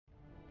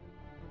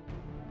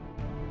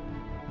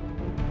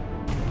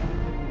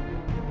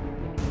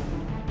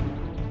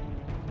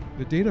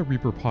The Data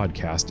Reaper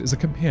podcast is a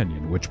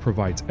companion which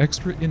provides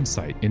extra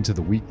insight into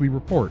the weekly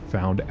report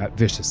found at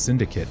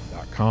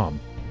vicioussyndicate.com.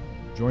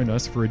 Join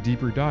us for a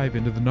deeper dive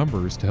into the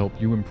numbers to help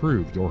you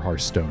improve your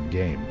Hearthstone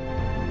game.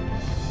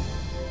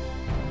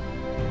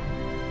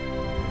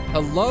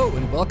 Hello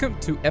and welcome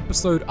to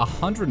episode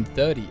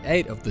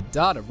 138 of the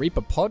Data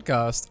Reaper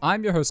podcast.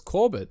 I'm your host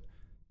Corbett,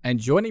 and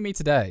joining me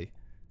today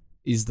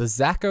is the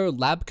Zacho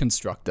Lab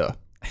Constructor.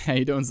 How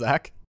you doing,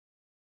 Zach?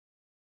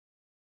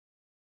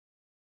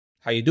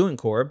 How you doing,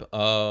 Corb?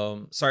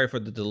 Sorry for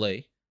the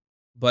delay,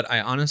 but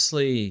I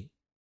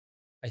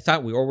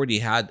thought we already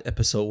had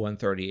episode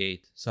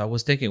 138, so I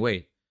was thinking,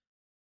 wait,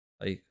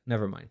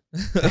 never mind.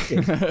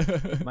 Okay.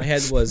 My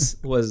head was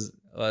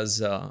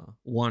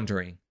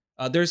wandering.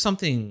 There's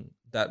something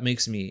that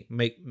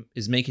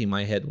is making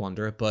my head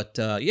wander, but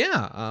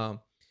I'm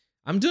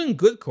doing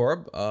good,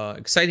 Corb.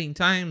 Exciting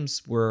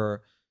times. We're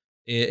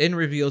in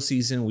reveal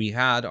season. We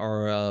had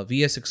our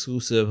VS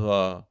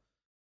exclusive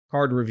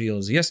card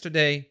reveals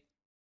yesterday.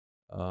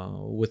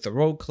 With the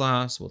rogue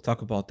class, we'll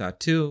talk about that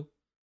too.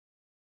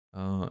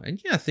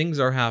 Things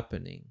are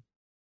happening.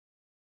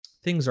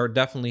 Things are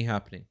definitely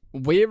happening.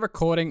 We're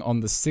recording on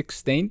the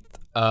 16th,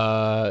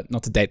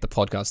 not to date the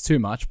podcast too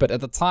much, but at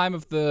the time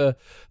of the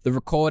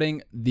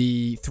recording,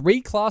 the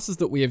three classes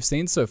that we have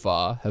seen so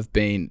far have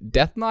been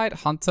Death Knight,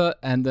 Hunter,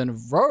 and then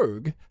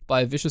Rogue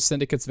by Vicious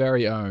Syndicate's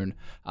very own.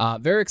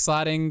 Very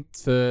exciting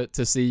to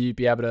see you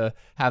be able to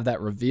have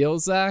that reveal,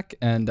 Zach,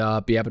 and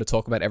be able to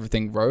talk about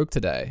everything Rogue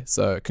today.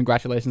 So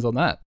congratulations on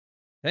that.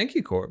 Thank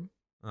you, Corb.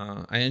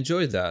 I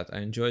enjoyed that. I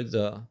enjoyed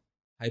the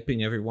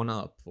hyping everyone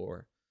up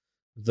for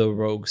the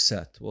Rogue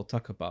set. We'll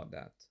talk about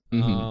that.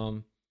 Mm-hmm.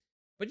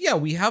 But yeah,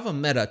 we have a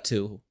meta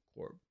too,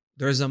 Corb.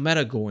 There's a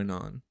meta going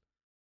on.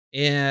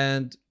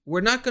 And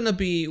what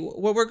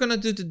we're going to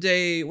do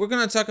today, we're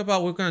going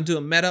to do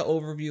a meta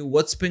overview,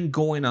 what's been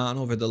going on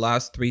over the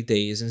last 3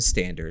 days in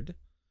Standard.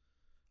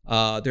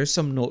 There's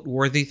some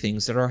noteworthy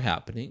things that are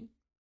happening.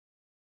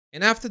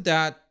 And after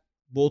that,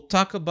 we'll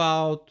talk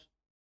about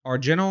our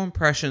general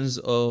impressions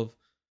of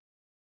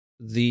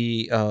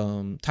the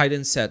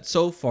Titan set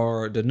so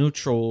far, the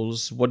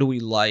neutrals. What do we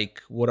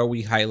like? What are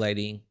we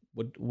highlighting?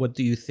 What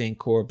do you think,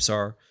 Corbs,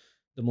 are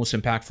the most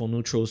impactful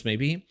neutrals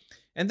maybe?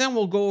 And then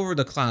we'll go over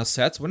the class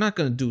sets. We're not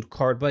going to do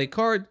card by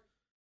card,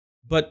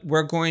 but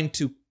we're going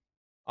to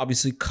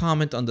obviously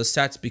comment on the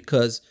sets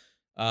because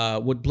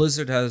what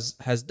Blizzard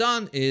has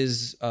done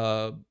is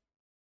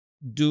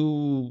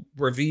do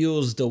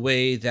reveals the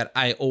way that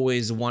I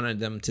always wanted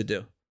them to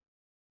do,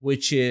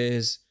 which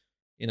is,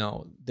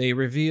 they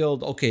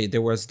revealed, okay,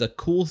 there was the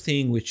cool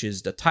thing, which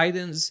is the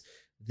Titans.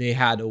 They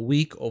had a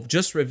week of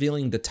just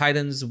revealing the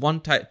Titans,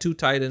 two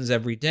Titans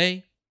every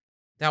day.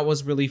 That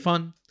was really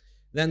fun.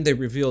 Then they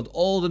revealed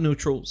all the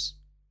neutrals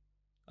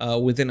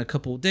within a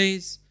couple of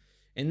days.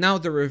 And now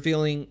they're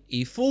revealing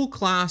a full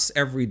class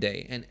every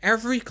day. And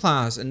every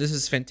class, and this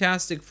is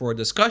fantastic for a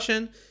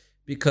discussion,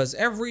 because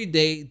every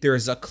day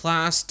there's a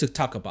class to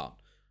talk about.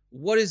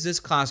 What is this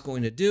class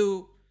going to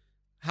do?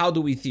 How do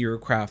we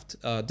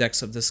theorycraft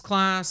decks of this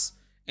class?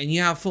 And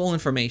you have full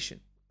information.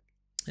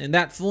 And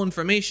that full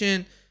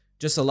information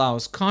just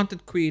allows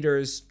content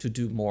creators to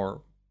do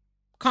more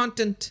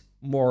content,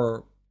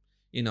 more,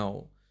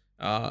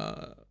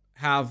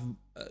 have,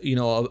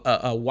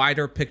 a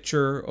wider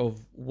picture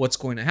of what's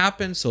going to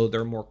happen. So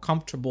they're more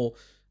comfortable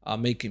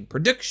making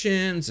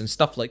predictions and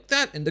stuff like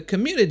that. And the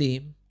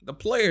community, the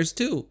players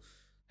too,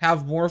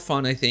 have more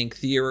fun, I think,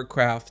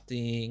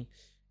 theorycrafting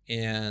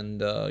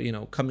and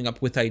coming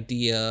up with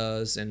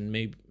ideas and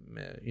maybe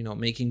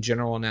making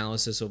general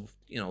analysis of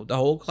the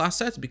whole class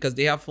sets, because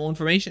they have full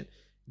information.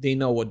 They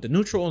know what the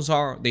neutrals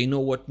are. They know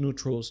what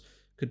neutrals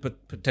could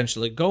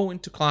potentially go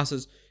into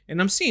classes.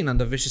 And I'm seeing on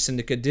the Vicious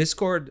Syndicate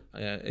Discord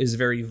is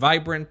very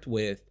vibrant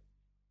with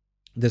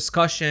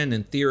discussion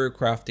and theory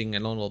crafting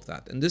and all of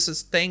that. And this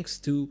is thanks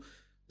to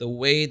the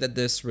way that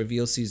this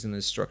reveal season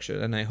is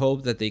structured. And I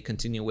hope that they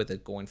continue with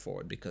it going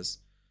forward, because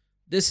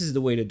this is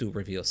the way to do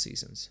reveal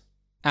seasons.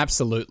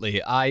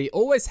 Absolutely. I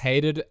always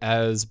hated,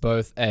 as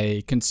both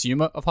a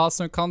consumer of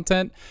Hearthstone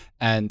content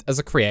and as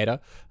a creator,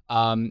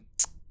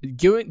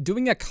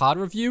 doing a card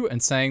review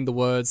and saying the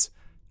words,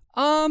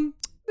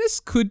 this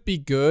could be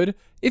good.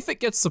 If it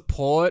gets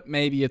support,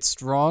 maybe it's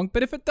strong,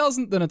 but if it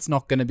doesn't, then it's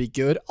not going to be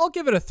good. I'll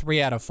give it a 3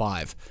 out of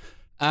 5.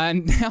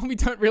 And now we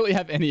don't really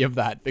have any of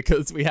that,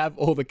 because we have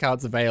all the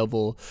cards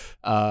available,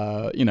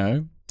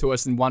 to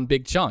us in one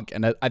big chunk.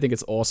 And I think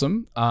it's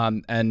awesome.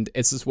 And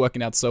it's just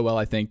working out so well,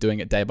 I think, doing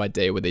it day by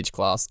day with each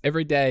class.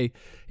 Every day,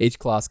 each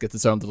class gets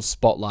its own little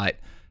spotlight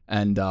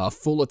and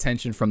full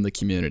attention from the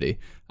community.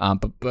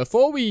 But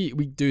before we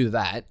do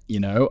that, we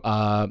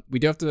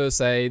do have to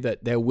say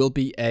that there will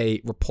be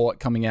a report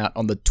coming out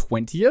on the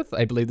 20th.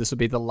 I believe this will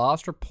be the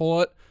last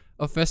report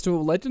of Festival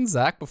of Legends,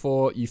 Zach,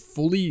 before you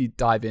fully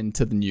dive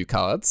into the new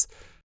cards.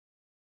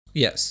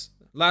 Yes.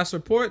 Last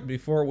report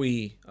before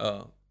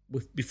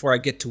I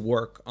get to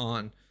work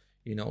on,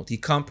 the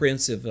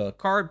comprehensive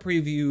card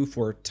preview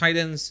for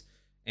Titans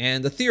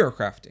and the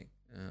theorycrafting.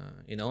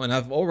 And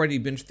I've already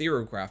been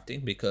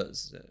theorycrafting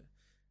because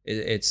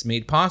It's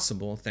made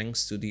possible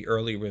thanks to the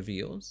early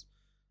reveals.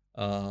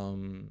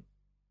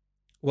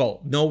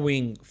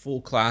 Knowing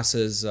full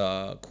classes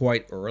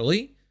quite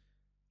early.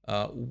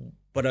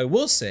 But I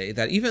will say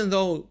that even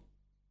though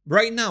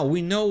right now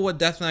we know what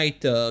Death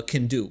Knight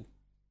can do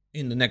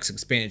in the next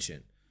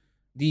expansion,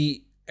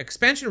 the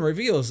expansion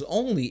reveals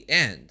only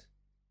end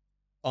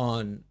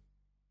on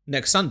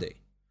next Sunday.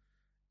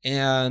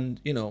 And,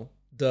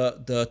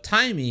 the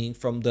timing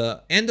from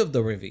the end of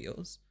the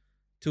reveals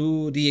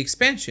to the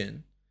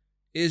expansion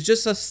is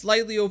just a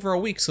slightly over a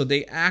week. So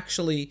they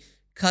actually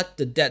cut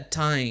the dead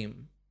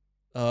time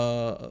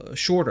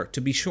shorter.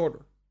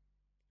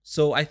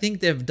 So I think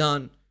they've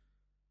done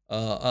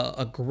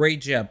a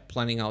great job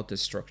planning out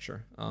this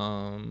structure.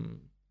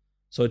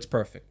 So it's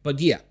perfect.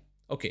 But yeah,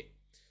 okay.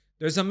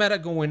 There's a meta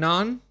going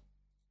on.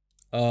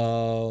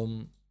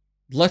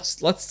 Let's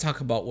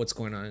talk about what's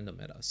going on in the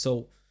meta.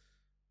 So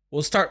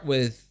we'll start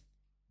with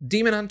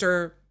Demon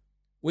Hunter.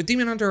 With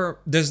Demon Hunter,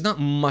 there's not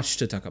much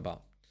to talk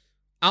about.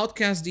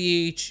 Outcast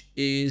DH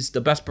is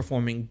the best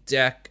performing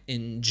deck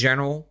in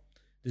general.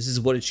 This is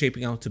what it's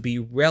shaping out to be.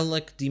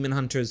 Relic Demon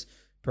Hunter's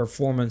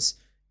performance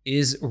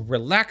is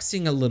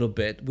relaxing a little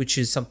bit, which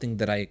is something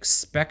that I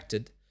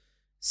expected,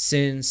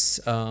 since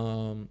a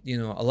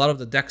lot of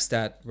the decks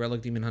that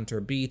Relic Demon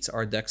Hunter beats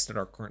are decks that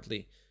are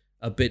currently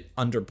a bit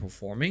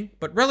underperforming.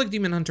 But Relic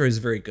Demon Hunter is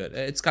very good.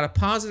 It's got a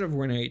positive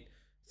win rate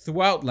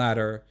throughout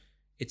ladder.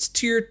 It's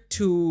tier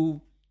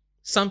 2,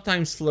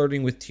 sometimes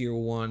flirting with tier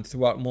 1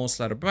 throughout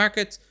most ladder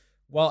brackets,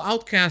 while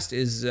Outcast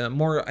is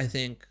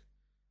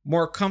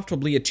more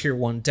comfortably a tier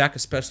 1 deck,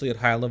 especially at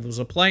high levels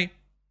of play.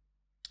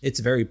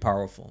 It's very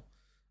powerful.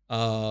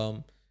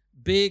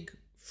 Big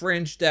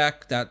fringe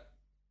deck that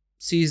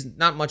sees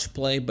not much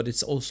play, but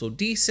it's also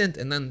decent.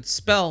 And then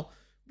Spell,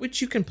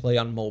 which you can play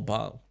on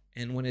mobile.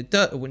 And when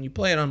you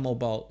play it on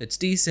mobile, it's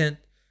decent.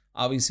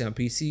 Obviously on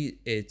PC,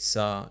 it's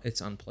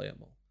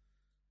unplayable.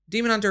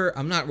 Demon Hunter,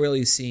 I'm not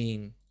really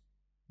seeing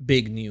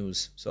big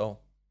news. So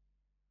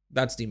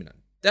that's Demon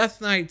Hunter.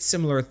 Death Knight,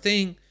 similar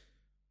thing.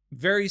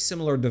 Very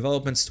similar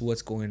developments to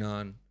what's going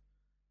on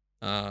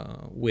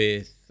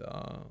with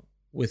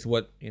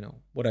what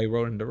I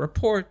wrote in the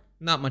report.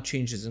 Not much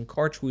changes in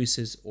card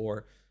choices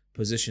or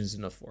positions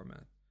in the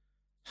format.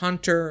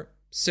 Hunter,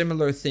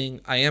 similar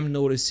thing. I am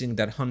noticing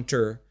that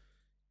Hunter,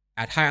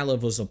 at higher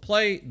levels of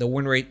play, the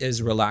win rate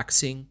is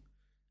relaxing.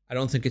 I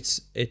don't think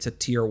it's a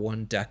tier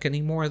 1 deck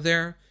anymore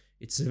there.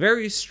 It's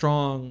very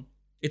strong.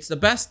 It's the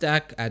best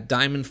deck at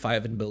Diamond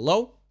 5 and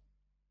below.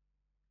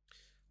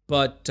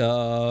 But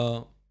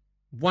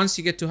once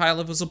you get to high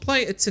levels of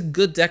play, it's a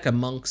good deck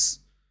amongst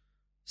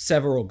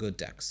several good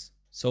decks.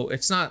 So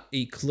it's not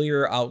a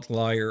clear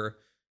outlier.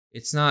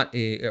 It's not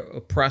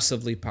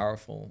oppressively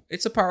powerful.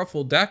 It's a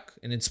powerful deck,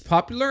 and it's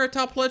popular at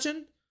Top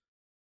Legend,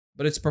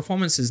 but its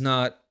performance is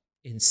not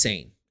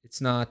insane.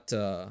 It's not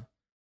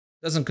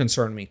doesn't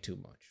concern me too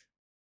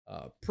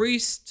much.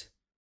 Priest,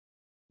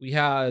 we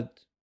had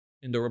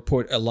in the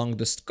report a long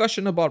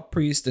discussion about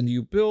Priest, the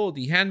new build,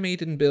 the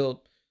Handmaiden build.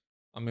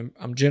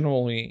 I'm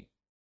generally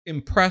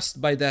impressed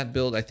by that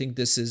build. I think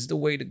this is the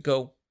way to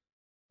go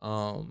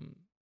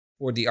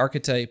for the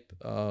archetype.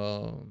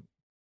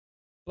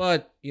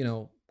 But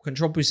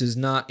Control Priest is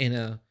not in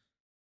a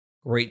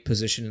great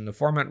position in the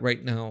format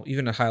right now.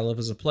 Even at high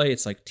levels of play,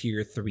 it's like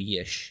tier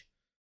 3-ish.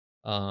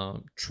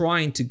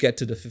 Trying to get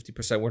to the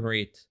 50% win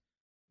rate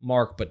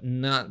mark, but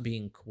not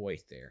being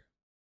quite there.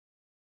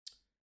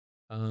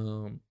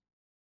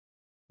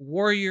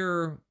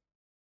 Warrior,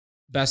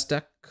 best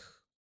deck,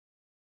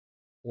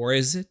 or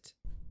is it?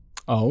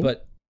 Oh,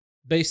 but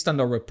based on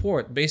the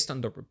report,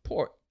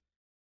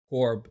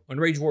 Corb,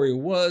 Enraged Warrior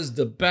was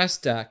the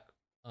best deck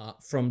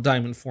from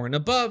Diamond 4 and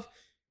above,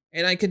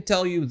 and I can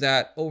tell you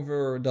that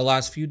over the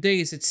last few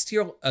days, it's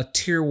still a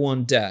tier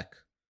 1 deck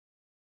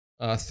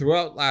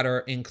throughout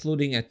ladder,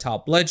 including at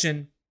Top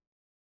Legend.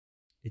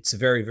 It's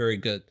very, very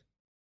good.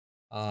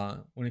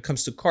 When it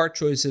comes to card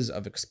choices,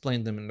 I've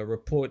explained them in the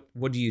report.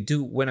 What do you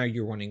do? When are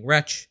you running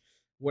Wretch?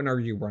 When are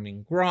you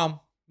running Grom?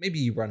 Maybe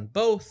you run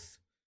both.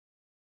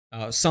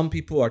 Some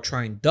people are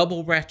trying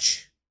double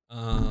Wretch,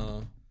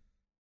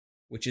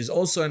 which is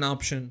also an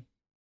option.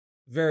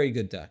 Very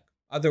good deck.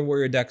 Other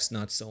warrior decks,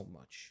 not so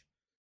much.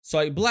 So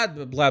I blabbed,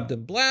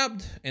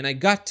 and I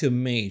got to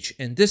Mage,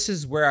 and this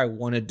is where I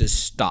wanted to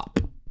stop.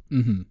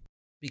 Mm-hmm.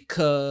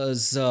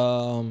 Because,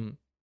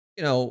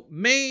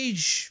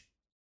 Mage,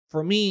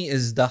 for me,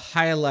 is the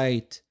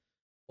highlight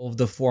of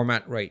the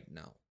format right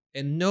now.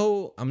 And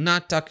no, I'm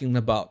not talking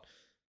about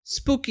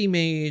Spooky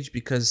Mage,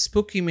 because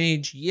Spooky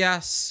Mage,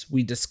 yes,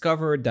 we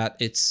discovered that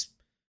it's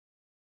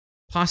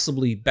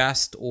possibly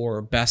best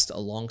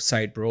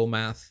alongside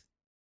Bromath.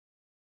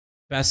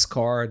 Best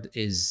card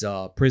is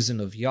Prison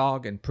of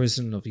Yogg, and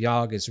Prison of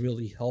Yogg is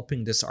really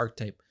helping this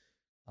archetype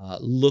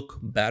look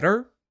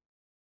better.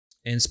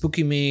 And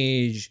Spooky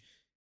Mage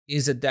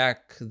is a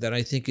deck that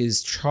I think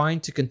is trying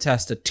to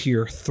contest a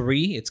tier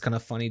 3. It's kind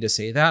of funny to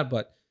say that,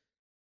 but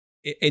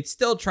it's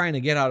still trying to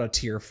get out of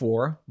tier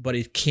 4, but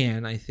it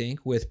can, I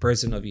think, with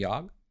Prison of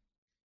Yogg.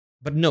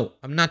 But no,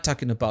 I'm not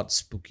talking about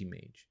Spooky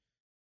Mage.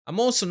 I'm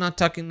also not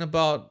talking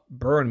about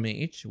Burn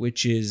Mage,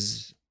 which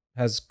has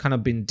kind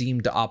of been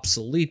deemed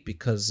obsolete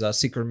because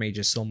Secret Mage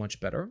is so much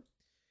better.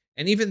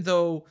 And even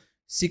though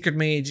Secret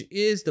Mage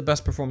is the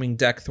best performing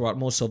deck throughout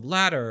most of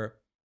ladder,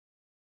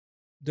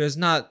 there's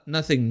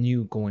nothing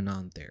new going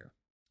on there.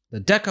 The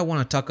deck I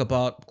want to talk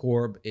about,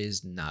 Corb,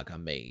 is Naga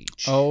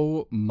Mage.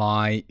 Oh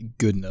my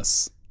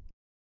goodness.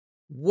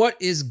 What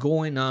is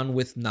going on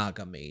with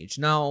Naga Mage?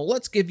 Now,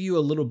 let's give you a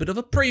little bit of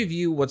a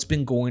preview what's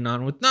been going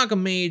on with Naga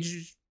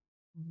Mage,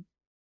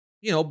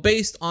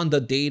 based on the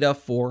data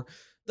for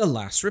the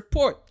last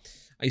report.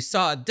 I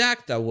saw a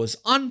deck that was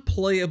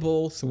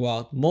unplayable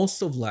throughout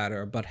most of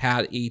ladder, but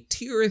had a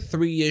tier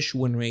 3-ish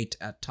win rate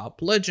at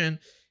top legend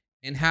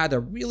and had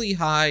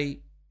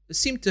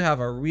seemed to have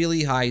a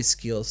really high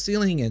skill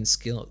ceiling and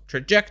skill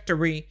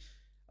trajectory.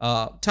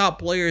 Top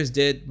players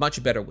did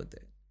much better with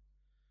it.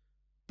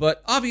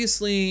 But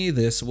obviously,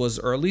 this was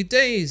early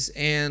days,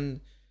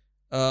 and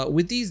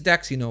with these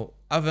decks,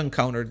 I've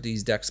encountered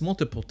these decks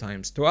multiple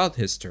times throughout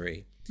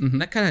history,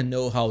 and I kind of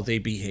know how they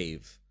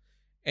behave.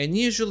 And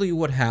usually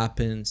what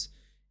happens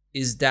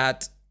is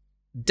that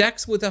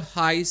decks with a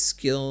high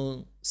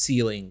skill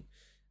ceiling,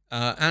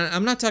 and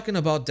I'm not talking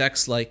about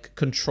decks like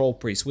Control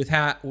Priest,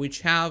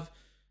 which have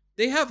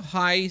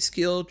high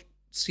skill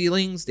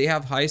ceilings, they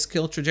have high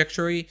skill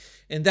trajectory,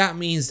 and that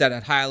means that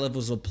at high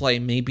levels of play,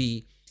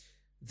 maybe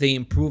they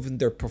improve in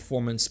their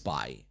performance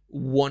by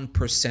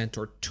 1%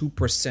 or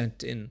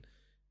 2%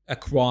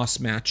 across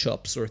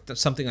matchups, or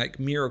something like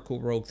Miracle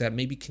Rogue that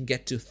maybe can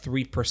get to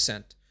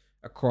 3%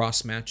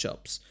 across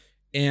matchups.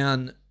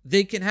 And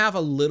they can have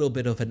a little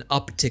bit of an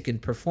uptick in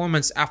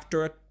performance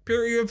after a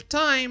period of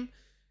time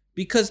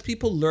because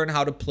people learn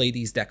how to play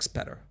these decks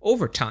better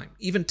over time,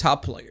 even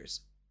top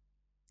players.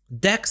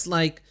 Decks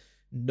like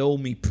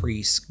Nomi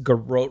Priest,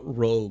 Garrote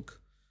Rogue,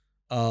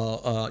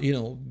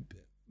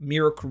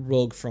 Miracle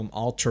Rogue from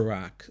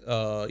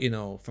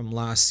Alterac, from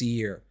last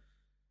year.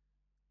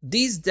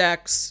 These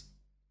decks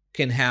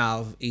can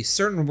have a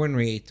certain win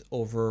rate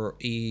over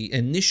an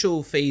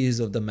initial phase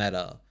of the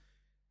meta,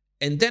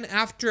 and then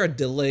after a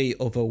delay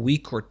of a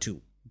week or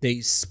two,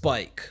 they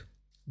spike.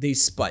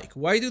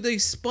 Why do they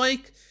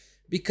spike?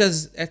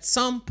 Because at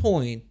some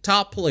point,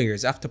 top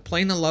players, after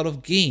playing a lot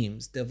of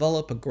games,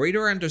 develop a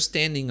greater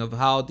understanding of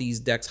how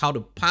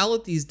to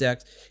pilot these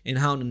decks, and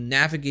how to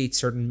navigate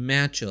certain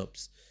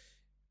matchups.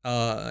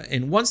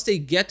 And once they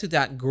get to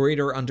that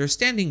greater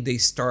understanding, they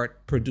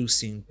start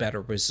producing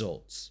better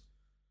results.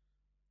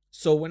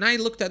 So when I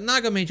looked at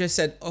Naga Mage, I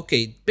said,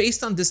 okay,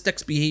 based on this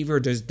deck's behavior,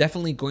 there's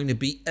definitely going to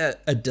be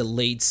a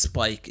delayed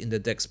spike in the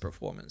deck's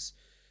performance.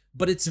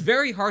 But it's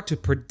very hard to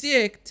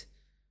predict,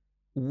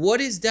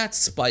 what is that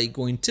spike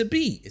going to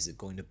be? Is it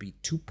going to be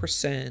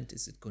 2%?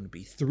 Is it going to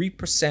be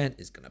 3%?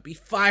 Is it going to be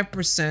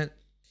 5%?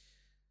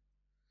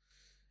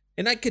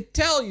 And I could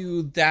tell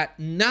you that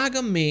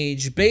Naga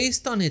Mage,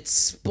 based on its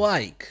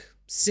spike,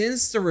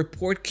 since the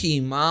report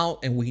came out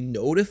and we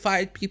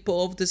notified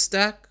people of this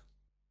deck,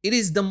 it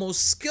is the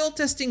most skill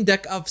testing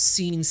deck I've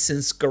seen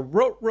since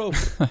Garrote Rogue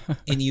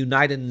in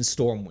United and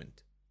Stormwind.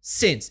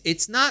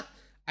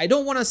 I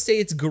don't want to say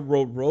it's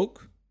Garrote Rogue.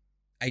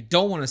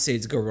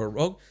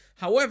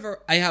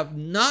 However, I have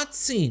not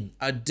seen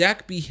a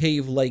deck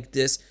behave like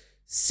this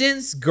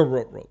since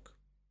Garrote Rogue.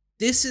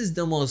 This is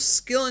the most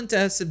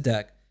skill-intensive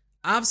deck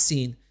I've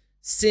seen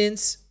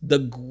since the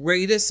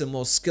greatest and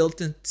most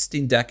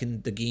skill-testing deck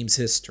in the game's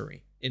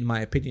history, in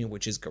my opinion,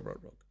 which is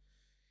Garrote Rogue.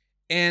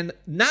 And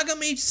Naga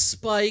Mage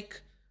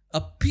spike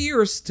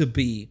appears to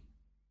be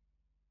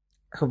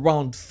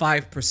around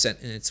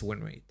 5% in its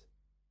win rate.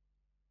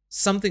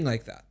 Something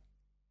like that.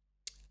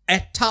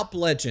 At top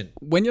legend.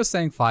 When you're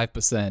saying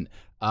 5%,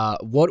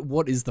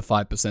 what is the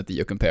 5% that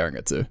you're comparing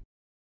it to?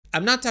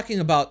 I'm not talking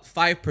about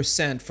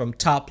 5% from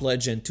top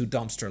legend to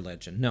dumpster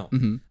legend. No.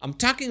 Mm-hmm. I'm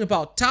talking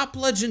about top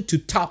legend to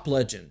top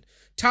legend.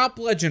 Top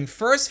legend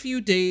first few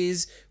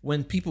days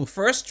when people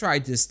first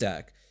tried this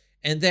deck.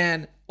 And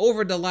then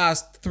over the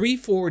last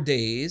 3-4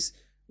 days,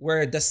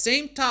 where the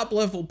same top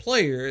level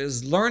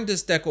players learned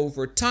this deck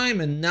over time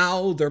and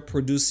now they're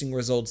producing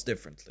results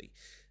differently.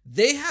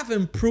 They have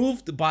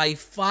improved by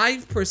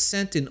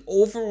 5% in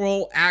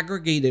overall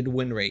aggregated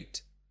win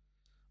rate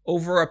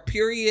over a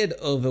period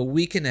of a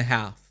week and a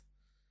half,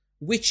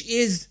 which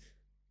is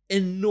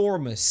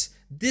enormous.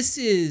 This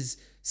is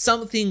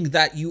something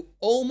that you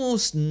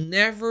almost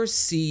never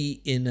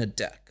see in a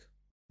deck.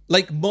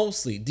 Like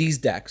mostly these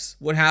decks,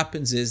 what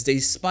happens is they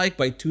spike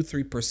by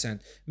 2-3%,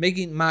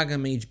 making Naga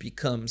Mage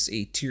becomes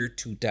a tier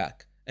 2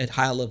 deck at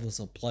high levels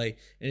of play,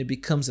 and it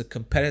becomes a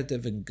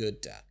competitive and good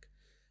deck.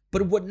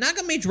 But what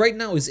Naga Mage right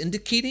now is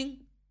indicating,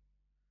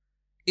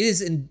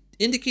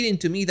 indicating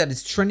to me that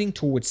it's trending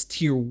towards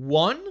tier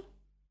 1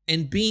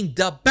 and being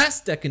the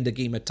best deck in the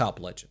game at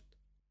top legend.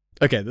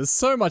 Okay, there's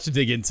so much to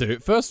dig into.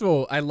 First of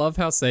all, I love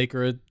how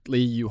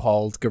sacredly you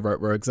hold Garrote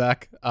Rogue,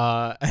 Zach,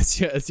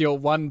 as your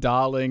one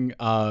darling,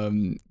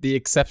 the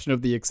exception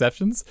of the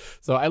exceptions.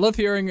 So I love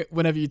hearing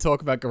whenever you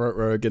talk about Garrote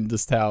Rogue and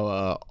just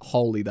how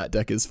holy that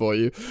deck is for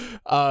you.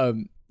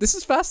 This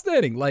is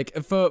fascinating, like,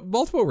 for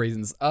multiple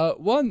reasons.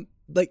 One,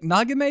 like,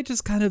 Nagamage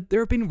is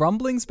there have been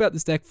rumblings about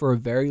this deck for a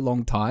very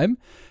long time,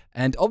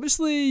 and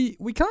obviously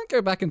we can't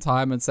go back in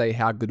time and say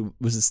how good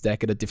was this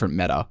deck at a different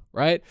meta,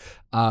 right?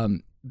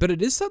 But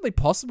it is certainly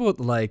possible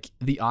that, like,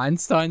 the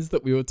Einsteins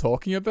that we were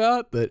talking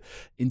about that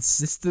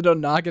insisted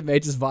on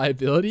Nagamage's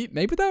viability,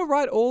 maybe they were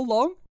right all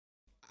along?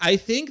 I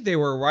think they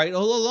were right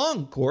all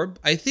along, Corb.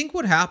 I think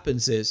what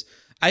happens is,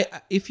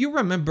 if you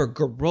remember,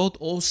 Garrote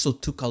also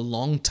took a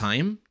long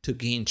time to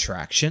gain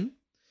traction.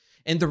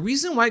 And the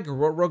reason why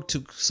Garrote Rogue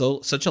took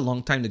such a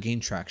long time to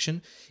gain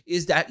traction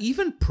is that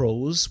even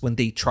pros, when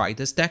they tried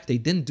this deck, they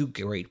didn't do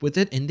great with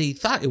it, and they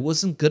thought it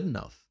wasn't good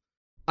enough.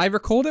 I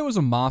recall there was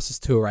a Masters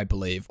Tour, I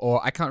believe,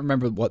 or I can't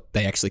remember what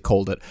they actually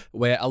called it,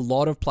 where a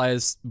lot of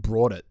players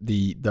brought it,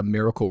 the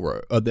Miracle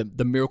Rogue, or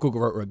the Miracle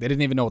Garrote Rogue. They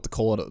didn't even know what to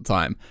call it at the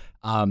time.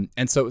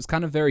 And so it was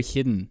kind of very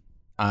hidden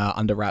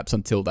under wraps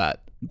until that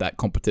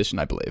competition,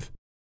 I believe.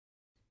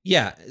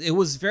 Yeah, it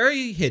was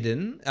very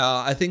hidden.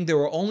 I think there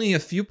were only a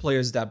few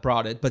players that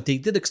brought it, but they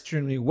did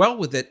extremely well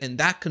with it, and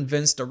that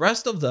convinced the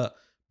rest of the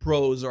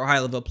pros or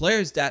high-level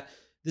players that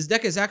this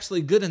deck is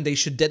actually good and they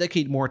should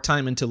dedicate more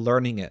time into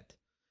learning it.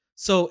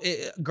 So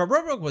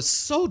Garrote Rogue was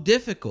so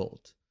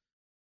difficult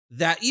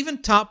that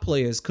even top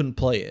players couldn't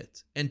play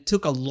it, and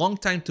took a long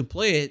time to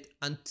play it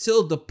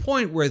until the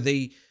point where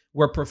they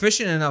were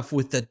proficient enough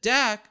with the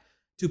deck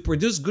to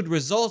produce good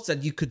results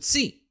that you could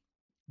see,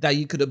 that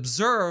you could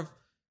observe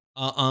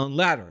on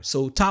ladder.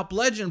 So top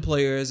legend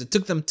players, it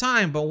took them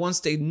time, but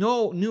once they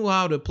knew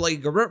how to play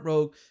Garrote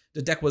Rogue,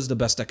 the deck was the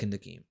best deck in the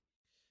game.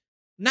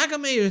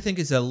 Nagamage, I think,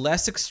 is a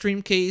less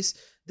extreme case.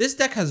 This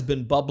deck has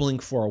been bubbling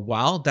for a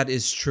while, that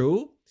is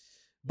true.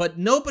 But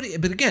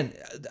again,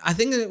 I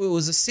think it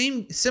was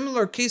the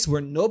similar case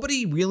where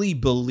nobody really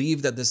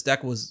believed that this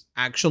deck was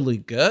actually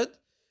good.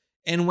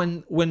 And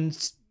when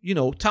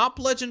top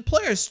legend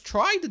players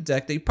tried the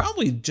deck, they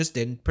probably just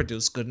didn't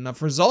produce good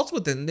enough results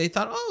with it. And they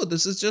thought, oh,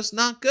 this is just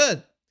not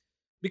good.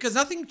 Because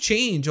nothing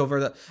changed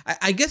over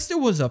I guess there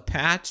was a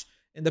patch,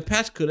 and the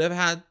patch could have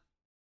had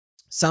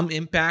some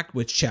impact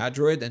with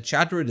Chadroid, and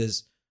Chadroid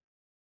is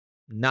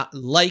not a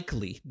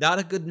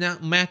good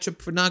matchup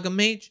for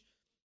Nagamage.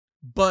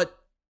 But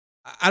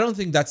I don't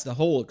think that's the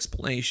whole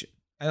explanation.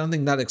 I don't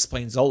think that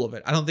explains all of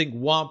it. I don't think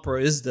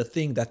Wampra is the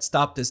thing that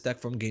stopped this deck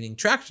from gaining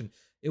traction.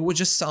 It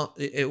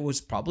was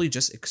probably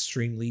just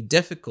extremely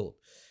difficult.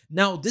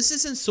 Now, this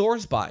isn't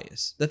source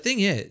bias. The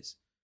thing is,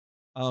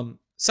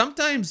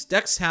 sometimes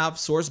decks have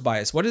source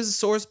bias. What is a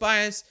source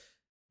bias?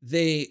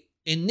 They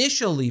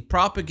initially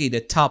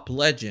propagated top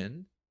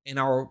legend and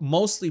are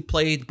mostly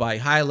played by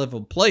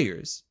high-level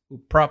players who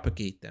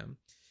propagate them.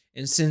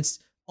 And since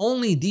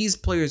only these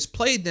players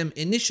played them,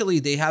 initially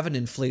they have an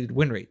inflated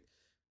win rate.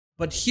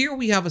 But here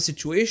we have a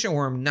situation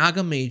where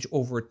Nagamage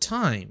over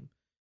time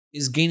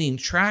is gaining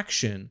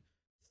traction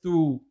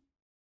through,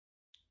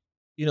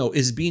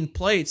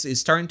 is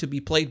starting to be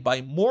played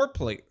by more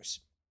players,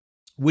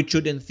 which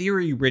should in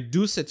theory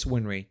reduce its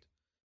win rate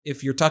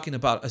if you're talking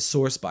about a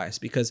source bias,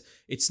 because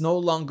it's no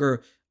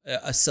longer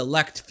a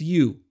select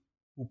few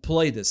who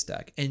play this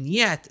deck. And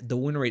yet the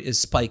win rate is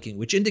spiking,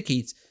 which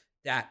indicates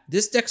that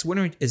this deck's win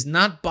rate is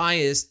not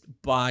biased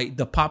by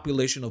the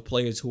population of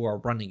players who are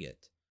running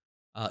it.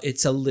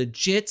 It's a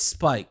legit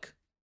spike.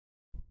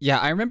 Yeah,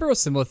 I remember a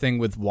similar thing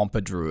with Wampa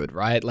Druid,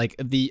 right? Like,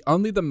 the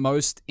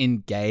most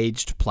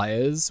engaged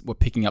players were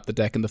picking up the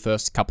deck in the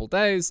first couple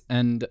days,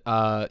 and,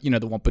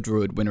 the Wampa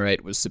Druid win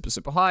rate was super,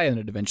 super high, and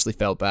it eventually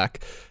fell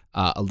back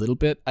a little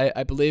bit,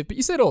 I believe. But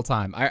you say it all the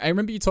time. I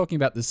remember you talking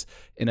about this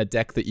in a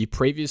deck that you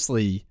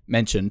previously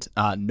mentioned,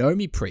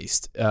 Nomi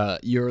Priest.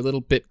 You're a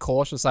little bit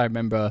cautious, I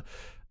remember,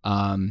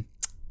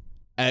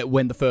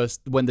 when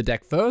the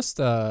deck first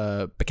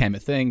became a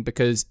thing,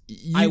 because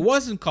I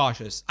wasn't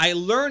cautious. I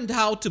learned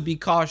how to be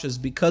cautious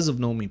because of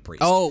Nomi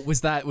Priest. Oh,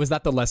 was that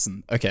the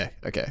lesson? Okay.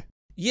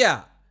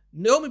 Yeah,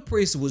 Nomi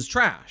Priest was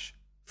trash.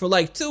 For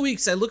like 2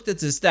 weeks, I looked at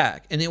this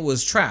deck and it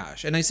was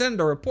trash. And I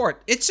sent a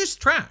report. It's just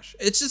trash.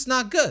 It's just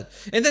not good.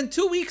 And then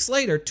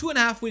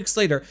 2.5 weeks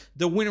later,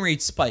 the win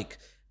rate spike.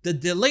 The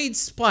delayed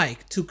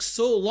spike took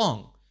so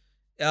long.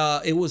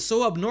 It was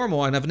so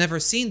abnormal, and I've never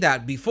seen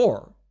that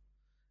before,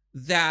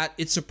 that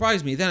it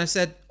surprised me. Then I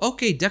said,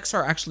 okay, decks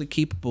are actually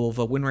capable of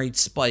a win rate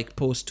spike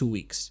post 2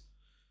 weeks.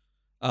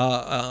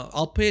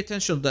 I'll pay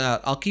attention to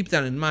that. I'll keep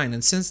that in mind.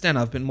 And since then,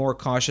 I've been more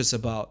cautious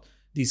about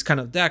these kind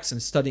of decks and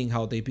studying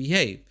how they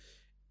behave.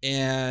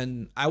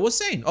 And I was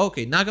saying,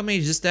 okay,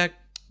 Nagamage, this deck,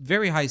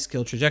 very high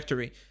skill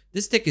trajectory.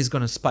 This deck is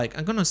going to spike.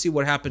 I'm going to see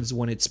what happens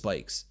when it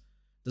spikes.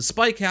 The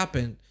spike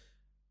happened,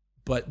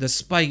 but the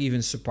spike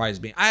even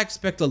surprised me. I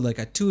expected like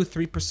a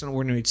 2-3%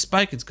 win rate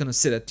spike. It's going to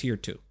sit at tier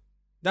 2.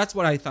 That's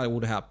what I thought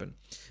would happen.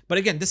 But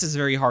again, this is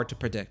very hard to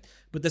predict.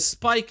 But the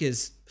spike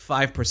is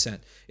 5%.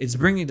 It's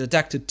bringing the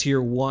deck to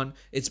tier 1.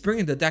 It's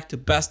bringing the deck to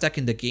best deck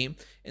in the game.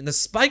 And the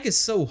spike is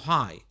so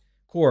high,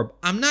 Corb,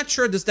 I'm not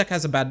sure this deck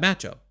has a bad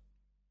matchup.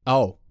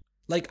 Oh.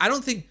 Like, I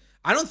don't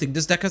think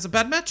this deck has a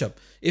bad matchup.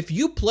 If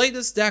you play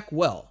this deck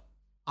well,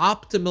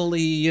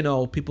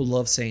 optimally, people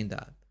love saying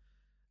that.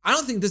 I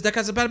don't think this deck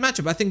has a bad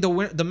matchup. I think the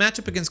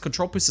matchup against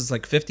Control Priest is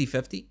like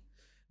 50-50.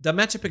 The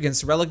matchup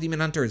against Relic Demon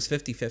Hunter is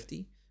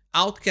 50-50.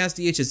 Outcast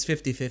DH is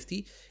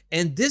 50-50.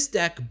 And this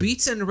deck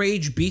beats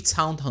Enrage, beats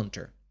Hound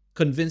Hunter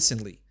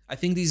convincingly. I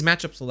think these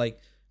matchups are like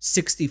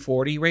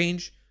 60-40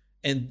 range.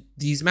 And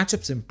these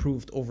matchups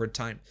improved over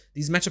time.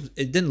 These matchups,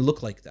 it didn't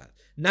look like that.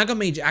 Naga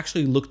Mage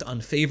actually looked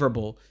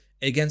unfavorable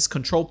against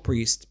Control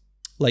Priest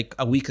like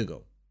a week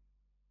ago.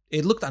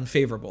 It looked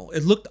unfavorable.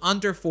 It looked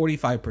under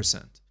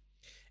 45%.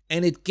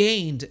 And it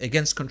gained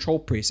against Control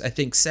Priest, I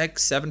think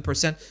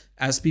 6-7%,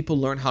 as people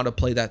learn how to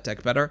play that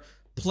deck better.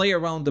 Play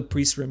around the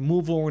Priest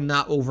removal,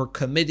 not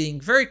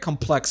overcommitting. Very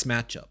complex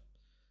matchup.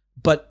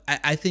 But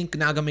I think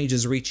Naga Mage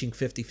is reaching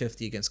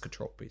 50-50 against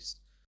Control Priest.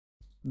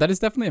 That is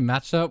definitely a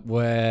matchup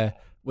where,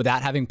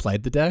 without having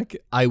played the deck,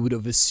 I would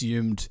have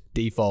assumed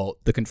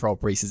default the Control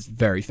Priest is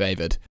very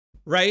favored.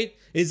 Right?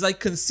 It's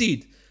like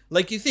Concede.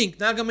 Like you think,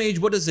 Naga Mage,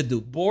 what does it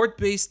do?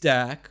 Board-based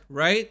deck,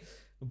 right?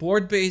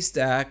 Board-based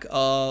deck,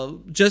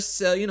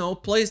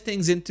 plays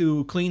things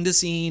into clean the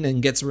scene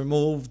and gets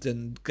removed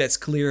and gets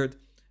cleared.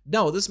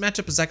 No, this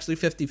matchup is actually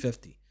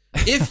 50-50.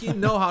 If you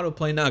know how to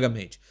play Naga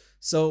Mage.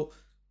 So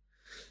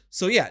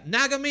yeah,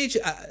 Naga Mage,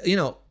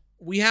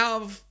 we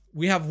have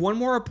one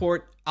more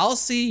report. We'll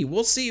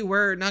see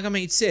where Naga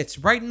Mage sits.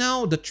 Right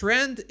now, the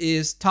trend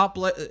is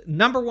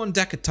number one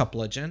deck at Top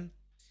Legend.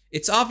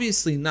 It's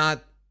obviously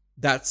not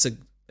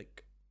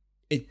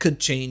it could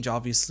change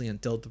obviously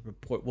until the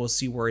report. We'll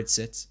see where it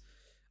sits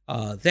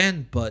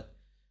then. But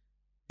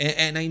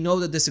I know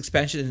that this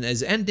expansion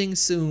is ending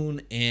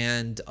soon,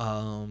 and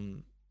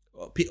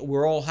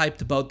we're all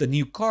hyped about the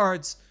new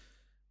cards.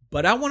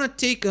 But I want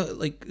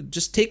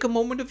to take a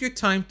moment of your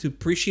time to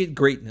appreciate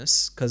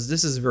greatness, because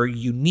this is very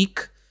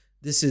unique.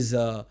 This is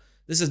the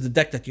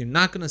deck that you're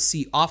not gonna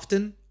see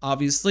often,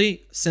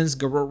 obviously, since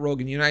Garrote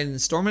Rogue and United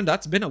Stormwind.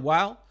 That's been a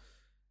while.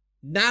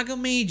 Naga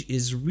Mage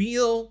is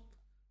real.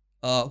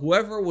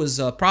 Whoever was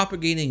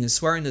propagating and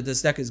swearing that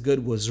this deck is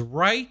good was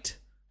right.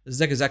 This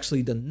deck is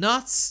actually the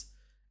nuts.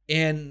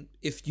 And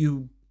if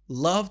you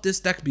loved this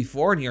deck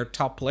before and you're a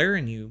top player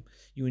and you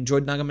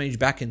enjoyed Naga Mage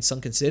back in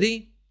Sunken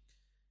City,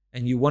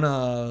 and you want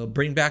to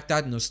bring back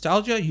that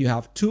nostalgia, you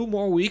have 2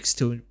 more weeks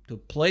to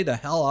play the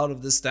hell out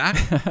of this deck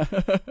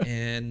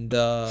and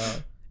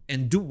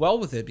do well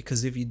with it.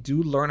 Because if you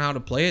do learn how to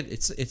play it,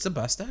 it's the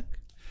best deck.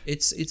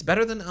 It's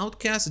better than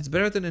Outcast. It's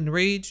better than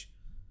Enrage.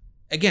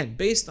 Again,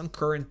 based on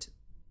current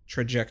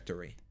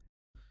trajectory.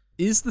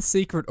 Is the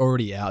secret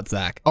already out,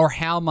 Zach? Or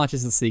how much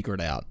is the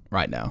secret out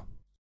right now?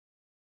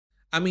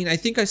 I mean, I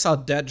think I saw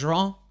Dead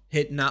Draw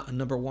hit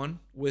number 1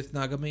 with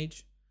Naga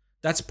Mage.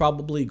 That's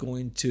probably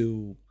going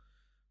to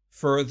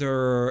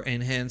further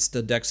enhance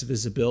the deck's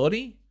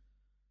visibility.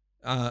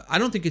 I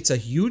don't think it's a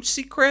huge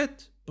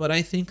secret, but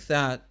I think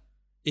that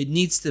it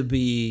needs to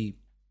be,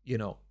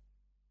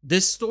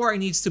 this story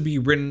needs to be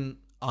written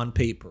on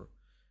paper.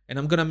 And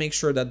I'm going to make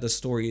sure that the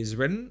story is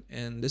written.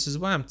 And this is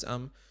why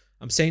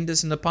I'm saying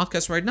this in the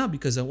podcast right now,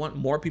 because I want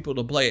more people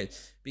to play it.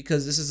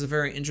 Because this is a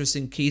very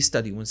interesting case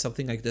study. When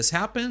something like this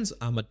happens,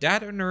 I'm a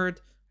data nerd.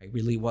 I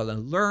really want to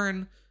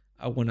learn.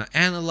 I want to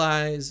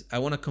analyze. I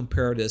want to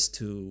compare this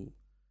to,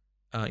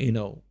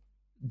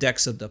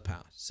 decks of the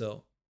past.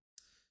 So,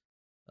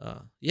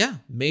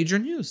 major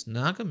news,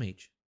 Naga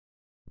Mage.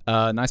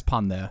 Nice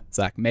pun there,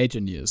 Zach.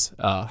 Major news.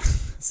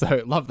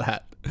 So love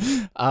that.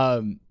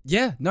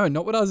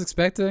 Not what I was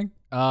expecting.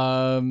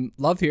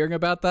 Love hearing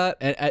about that,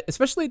 and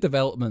especially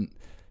development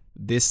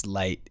this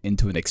late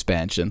into an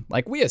expansion.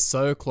 Like, we are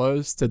so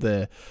close to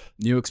the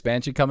new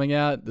expansion coming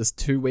out. There's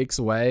 2 weeks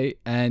away,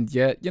 and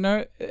yet,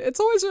 it's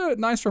always a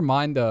nice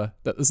reminder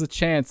that there's a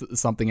chance that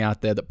there's something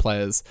out there that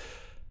players,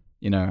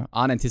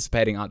 aren't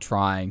anticipating, aren't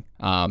trying.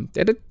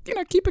 To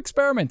keep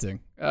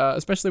experimenting,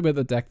 especially with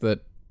a deck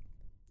that,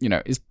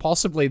 is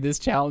possibly this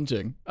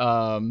challenging.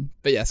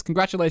 But yes,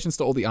 congratulations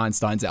to all the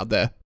Einsteins out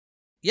there.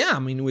 Yeah, I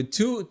mean, with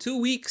two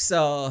weeks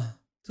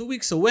 2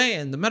 weeks away,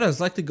 and the meta is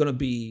likely going to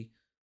be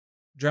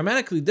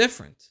dramatically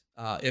different.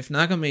 If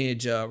Naga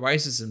Mage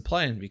rises in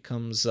play and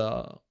becomes,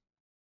 the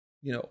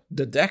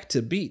deck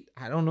to beat.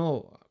 I don't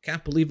know. I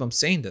can't believe I'm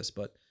saying this,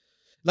 but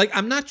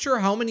I'm not sure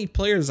how many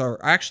players are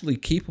actually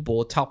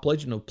capable at Top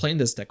Legend of playing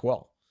this deck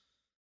well,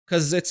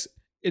 because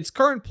its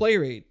current play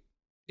rate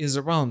is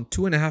around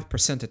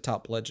 2.5% at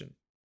Top Legend,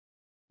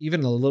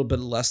 even a little bit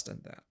less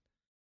than that.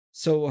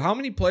 So how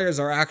many players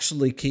are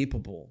actually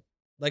capable?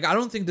 I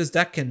don't think this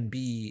deck can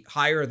be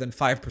higher than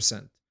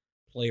 5%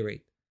 play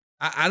rate.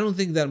 I don't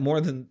think that more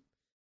than,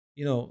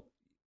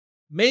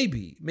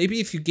 maybe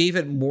if you gave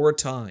it more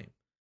time,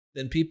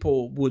 then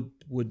people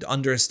would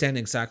understand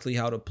exactly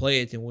how to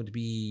play it and would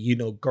be,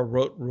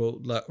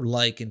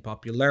 Garrote-like in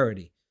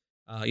popularity.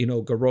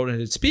 Garrote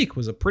at its peak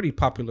was a pretty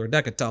popular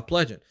deck at Top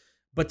Legend.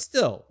 But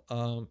still,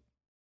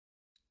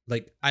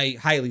 I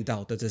highly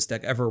doubt that this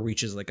deck ever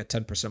reaches a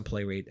 10%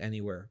 play rate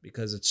anywhere,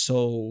 because it's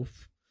so,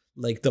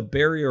 the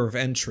barrier of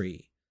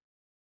entry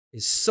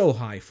is so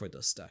high for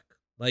this deck.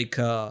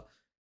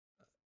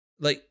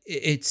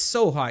 It's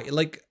so high.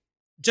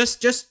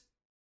 Just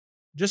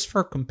just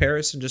for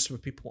comparison, just so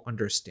people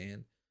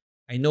understand.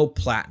 I know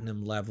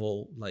platinum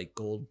level, like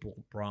gold,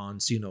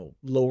 bronze,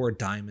 lower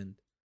diamond,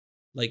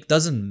 like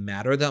doesn't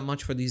matter that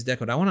much for these decks,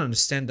 but I want to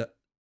understand that.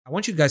 I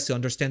want you guys to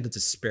understand the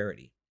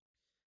disparity.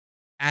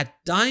 At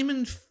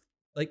diamond,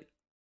 like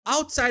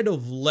outside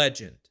of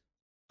legend,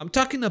 I'm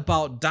talking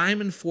about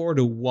diamond 4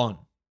 to 1.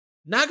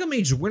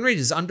 Nagamage win rate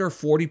is under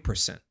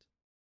 40%.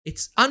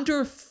 It's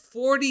under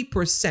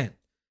 40%.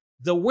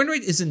 The win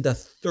rate is in the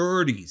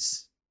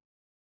 30s.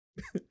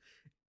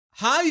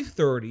 High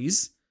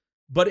 30s,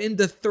 but in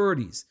the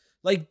 30s.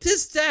 Like,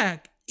 this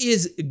deck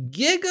is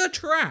giga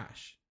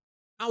trash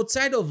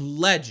outside of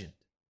legend.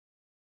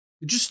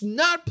 Just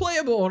not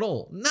playable at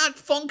all. Not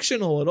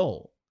functional at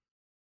all.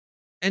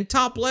 And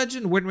top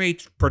legend win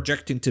rate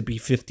projecting to be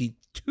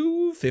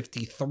 52,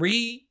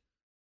 53.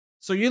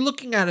 So you're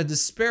looking at a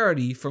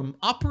disparity from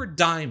upper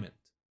diamond.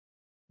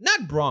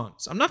 Not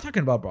bronze. I'm not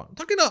talking about bronze. I'm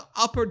talking about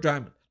upper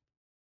diamond.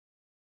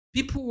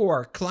 People who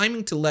are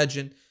climbing to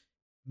legend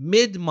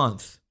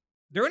mid-month.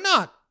 They're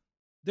not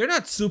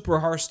super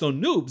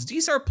Hearthstone noobs.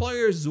 These are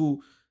players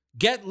who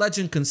get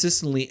legend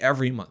consistently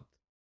every month.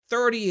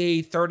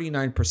 38,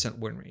 39%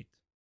 win rate.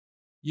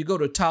 You go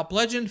to top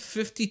legend,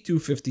 52,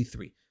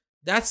 53.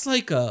 That's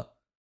like a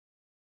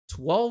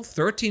 12,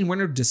 13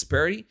 winner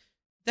disparity.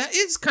 That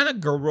is kind of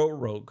Garou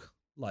Rogue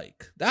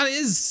like. That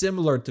is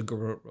similar to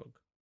Garou Rogue.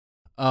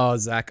 Oh,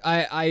 Zach,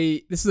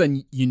 I this is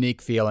a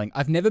unique feeling.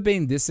 I've never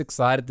been this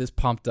excited, this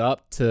pumped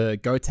up to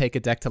go take a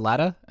deck to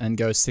ladder and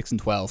go 6 and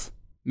 12.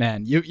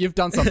 Man, you've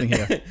done something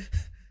here.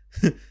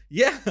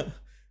 Yeah,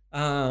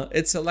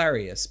 it's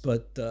hilarious,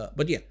 but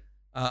yeah,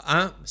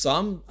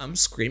 I'm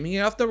screaming it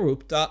off the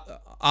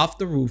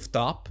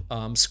rooftop.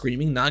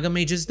 Screaming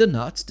Nagamage is the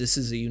nuts. This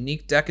is a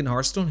unique deck in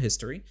Hearthstone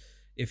history.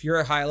 If you're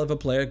a high level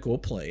player, go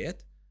play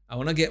it. I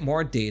want to get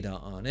more data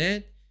on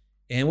it,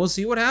 and we'll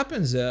see what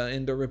happens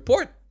in the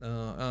report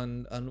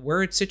on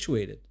where it's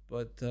situated.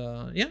 But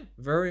yeah,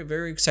 very,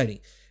 very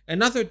exciting.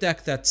 Another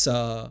deck that's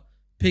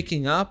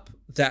picking up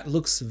that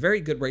looks very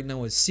good right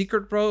now is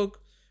Secret Rogue.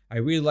 I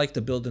really like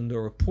the build in the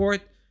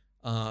report.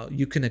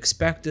 You can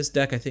expect this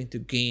deck, I think, to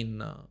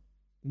gain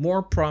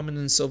more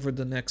prominence over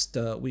the next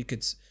week.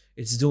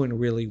 It's doing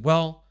really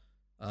well,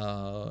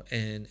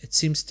 and it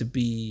seems to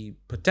be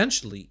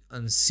potentially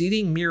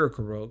unseating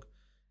Miracle Rogue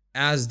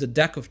as the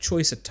deck of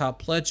choice at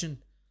top legend.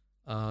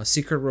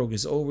 Secret Rogue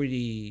is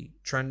already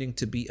trending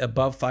to be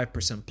above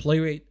 5% play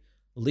rate,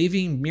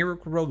 leaving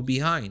Miracle Rogue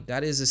behind.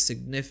 That is a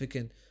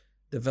significant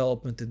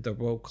development in the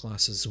Rogue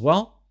class as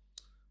well.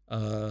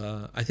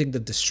 I think the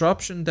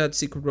disruption that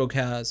Secret Rogue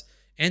has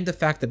and the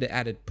fact that it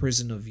added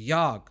Prison of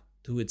Yogg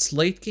to its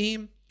late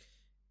game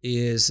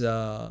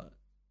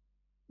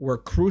were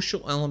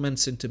crucial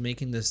elements into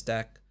making this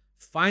deck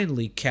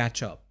finally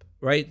catch up,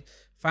 right?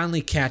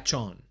 Finally catch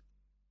on.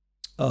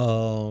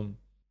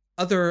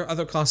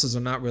 Other classes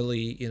are not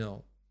really,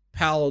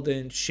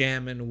 Paladin,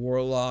 Shaman,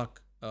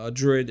 Warlock,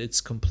 Druid.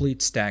 It's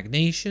complete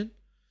stagnation.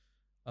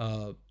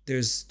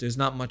 There's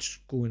not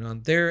much going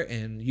on there,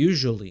 and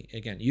usually,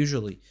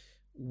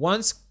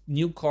 once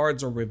new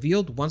cards are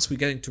revealed, once we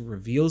get into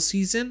reveal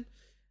season,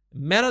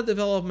 meta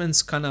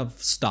developments kind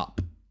of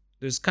stop.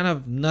 There's kind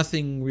of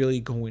nothing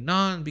really going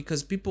on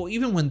because people,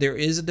 even when there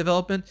is a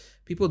development,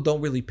 people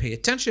don't really pay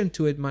attention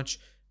to it much.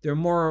 They're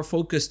more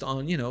focused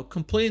on,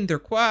 completing their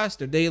quest,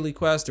 their daily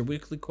quest, their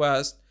weekly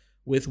quest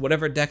with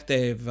whatever deck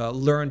they've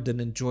learned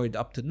and enjoyed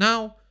up to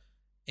now.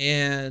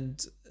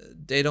 And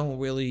they don't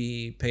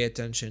really pay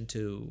attention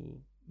to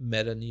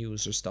meta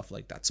news or stuff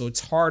like that. So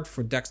it's hard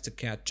for decks to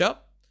catch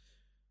up,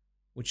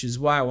 which is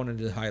why I wanted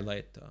to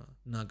highlight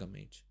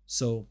Nagamage.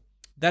 So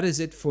that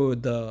is it for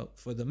the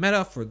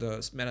meta, for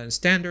the meta and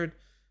standard.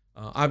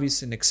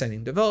 Obviously an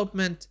exciting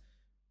development.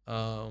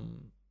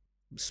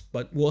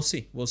 But we'll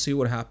see. We'll see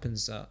what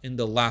happens in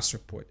the last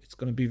report. It's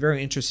going to be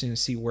very interesting to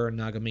see where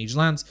Nagamage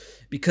lands,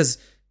 because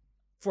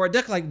for a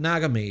deck like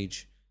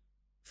Nagamage,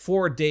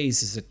 4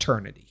 days is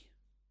eternity,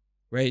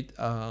 right?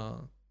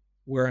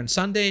 We're on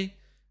Sunday.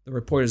 The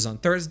report is on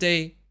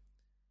Thursday.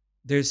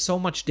 There's so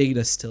much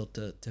data still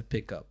to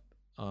pick up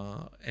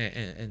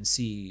and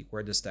see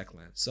where this deck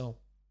lands. So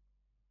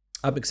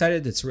I'm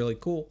excited. It's really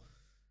cool.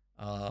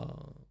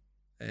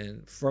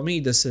 And for me,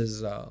 this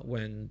is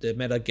when the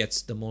meta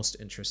gets the most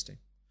interesting.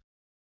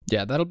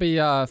 Yeah, that'll be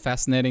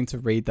fascinating to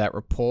read that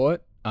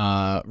report.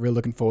 Really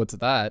looking forward to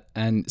that.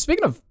 And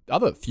speaking of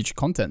other future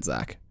content,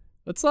 Zach,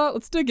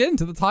 let's dig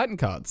into the Titan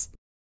cards.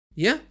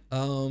 Yeah,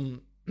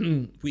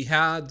 we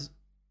had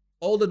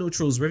all the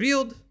neutrals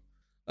revealed.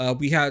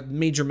 We had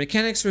major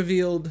mechanics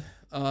revealed.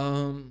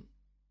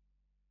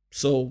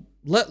 So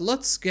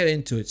let's get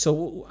into it.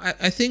 So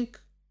I think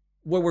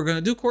what we're gonna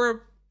do,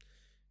 Corb,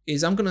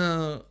 is I'm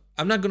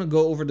not gonna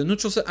go over the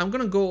neutral set. I'm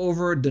gonna go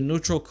over the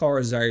neutral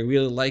cards that I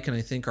really like and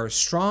I think are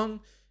strong,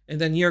 and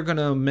then you're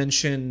gonna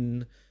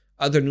mention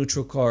other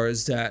neutral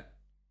cards that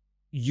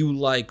you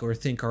like or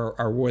think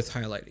are worth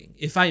highlighting,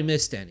 if I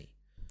missed any.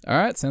 All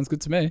right, sounds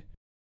good to me.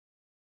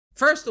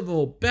 First of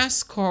all,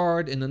 best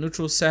card in the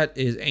neutral set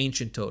is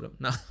Ancient Totem.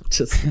 No,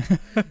 just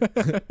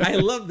I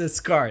love this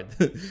card.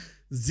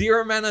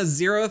 0 mana,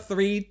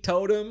 0/3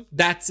 totem.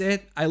 That's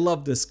it. I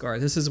love this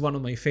card. This is one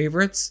of my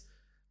favorites.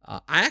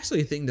 I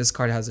actually think this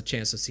card has a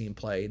chance of seeing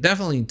play.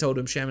 Definitely in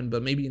Totem Shaman,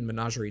 but maybe in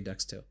Menagerie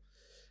decks too.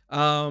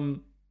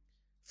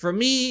 For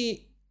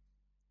me,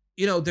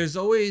 there's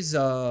always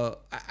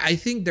I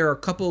think there are a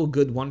couple of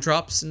good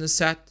 1-drops in the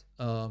set.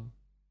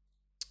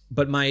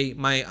 But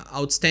my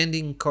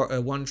outstanding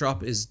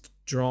 1-drop is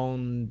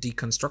Drone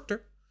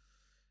Deconstructor.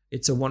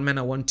 It's a 1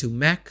 mana 1/2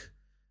 mech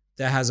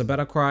that has a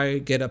Battle Cry,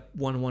 get a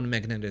 1/1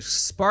 Magnetic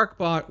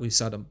Sparkbot. We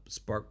saw the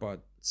Sparkbot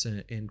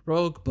in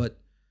Rogue, but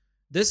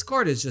this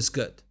card is just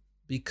good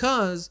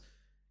because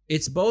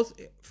it's both.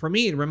 For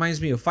me, it reminds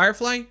me of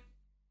Firefly.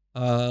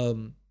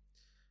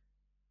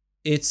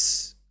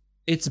 It's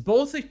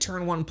both a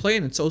turn 1 play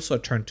and it's also a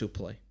turn 2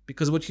 play,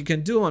 because what you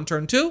can do on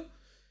turn 2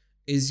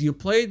 is you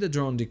play the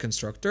Drone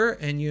Deconstructor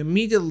and you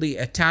immediately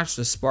attach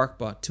the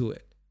Sparkbot to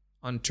it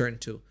on turn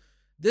 2.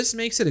 This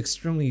makes it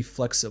extremely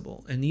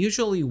flexible, and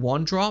usually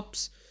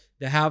 1-drops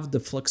that have the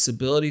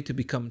flexibility to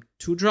become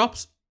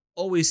 2-drops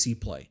always see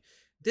play.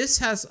 This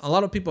has a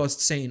lot of people are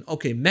saying,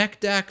 okay, mech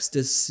decks,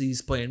 this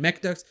sees play in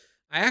mech decks.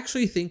 I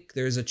actually think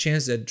there's a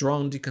chance that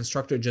Drone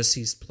Deconstructor just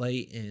sees play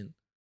in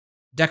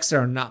decks that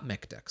are not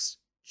mech decks,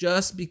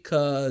 just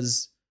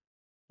because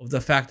of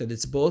the fact that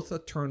it's both a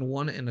turn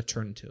 1 and a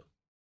turn 2.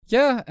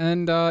 Yeah,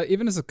 and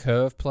even as a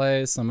curve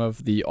play, some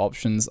of the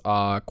options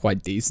are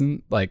quite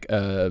decent. Like,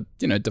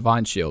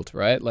 Divine Shield,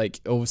 right?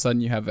 Like, all of a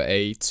sudden you have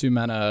a 2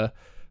 mana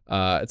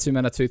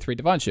 2/3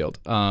 Divine Shield.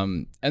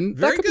 And Very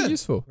that could good. be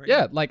useful. Very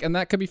yeah, good. and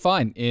that could be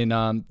fine in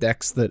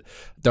decks that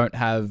don't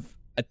have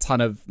a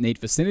ton of need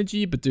for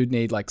synergy, but do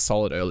need like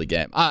solid early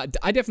game. I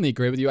definitely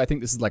agree with you. I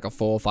think this is like a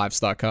 4 or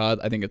 5-star card.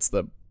 I think it's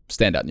the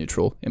standout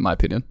neutral, in my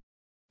opinion.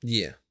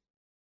 Yeah.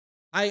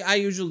 I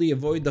usually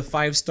avoid the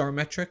 5-star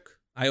metric.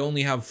 I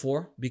only have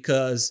 4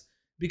 because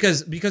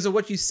of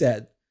what you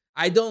said.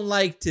 I don't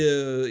like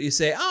to you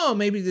say, oh,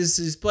 maybe this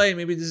is play,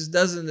 maybe this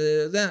doesn't.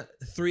 That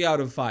 3 out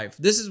of 5.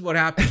 This is what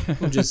happens.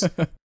 People just.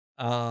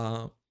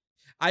 I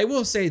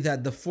will say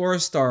that the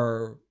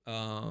 4-star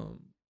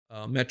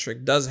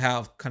metric does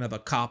have kind of a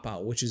cop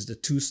out, which is the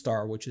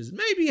 2-star, which is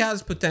maybe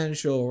has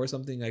potential or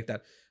something like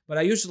that. But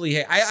I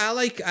usually I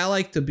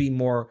like to be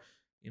more,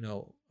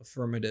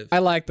 affirmative. I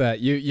like that.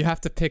 You have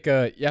to pick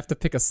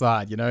a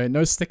side,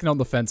 no sticking on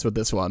the fence with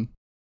this one.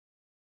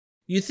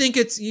 You think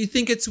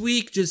it's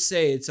weak, just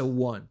say it's a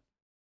 1.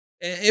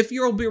 If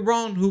you'll be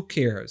wrong, who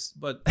cares?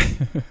 But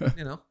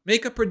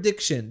make a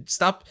prediction.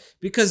 Stop,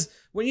 because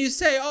when you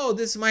say, oh,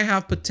 this might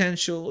have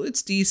potential,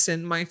 it's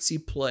decent, might see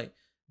play,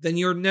 then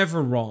you're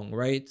never wrong,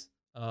 right?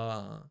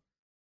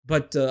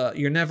 But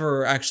you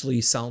never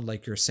actually sound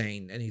like you're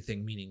saying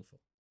anything meaningful.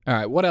 All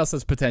right, what else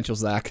has potential,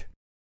 Zach?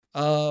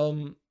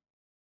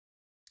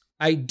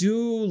 I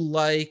do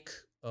like.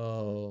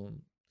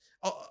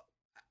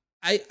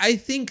 I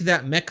think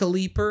that Mecha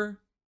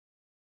Leaper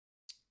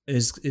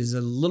is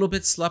a little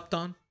bit slept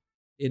on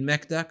in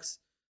mech decks.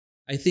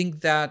 I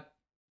think that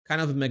kind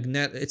of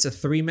it's a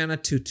 3 mana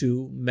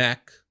 2/2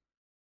 mech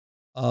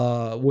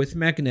with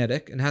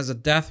magnetic and has a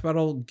death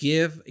rattle.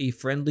 Give a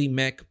friendly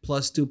mech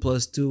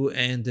 +2/+2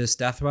 and this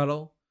death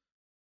rattle.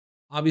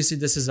 Obviously,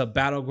 this is a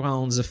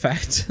Battlegrounds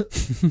effect.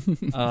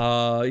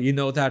 You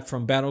know that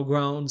from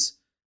Battlegrounds.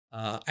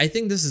 I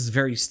think this is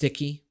very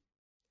sticky.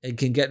 It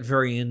can get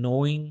very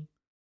annoying,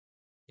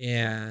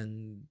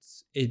 and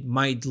it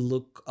might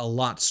look a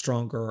lot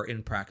stronger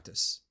in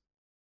practice.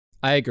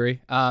 I agree.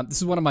 This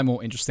is one of my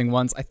more interesting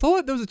ones. I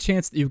thought there was a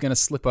chance that you were going to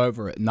slip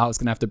over it and I was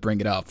going to have to bring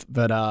it up.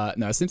 But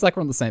no, it seems like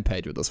we're on the same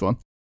page with this one.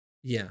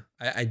 Yeah,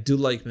 I do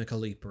like Mecha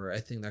Leaper. I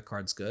think that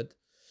card's good.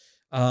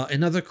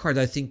 Another card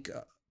I think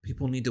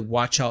people need to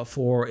watch out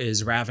for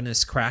is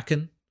Ravenous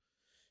Kraken.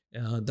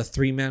 The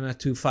 3 mana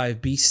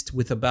 2/5 beast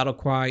with a battle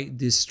cry,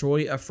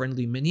 destroy a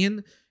friendly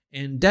minion,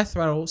 and death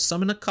rattle,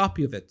 summon a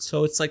copy of it.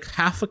 So it's like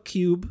half a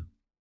cube.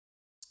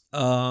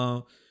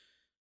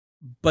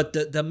 But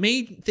the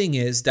main thing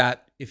is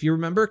that if you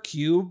remember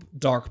Cube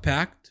Dark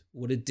Pact,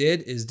 what it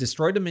did is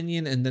destroy the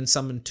minion and then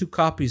summon 2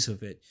 copies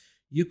of it.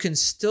 You can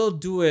still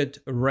do it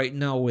right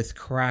now with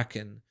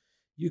Kraken.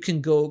 You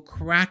can go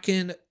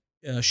Kraken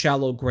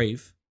Shallow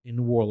Grave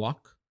in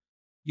Warlock.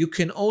 You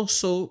can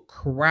also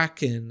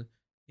Kraken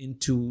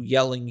into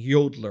Yelling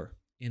Yodeler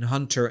in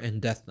Hunter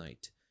and Death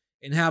Knight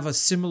and have a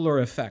similar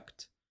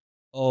effect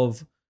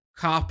of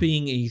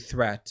copying a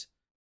threat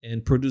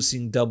and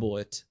producing double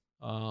it.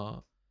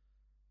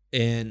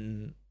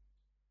 And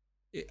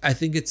I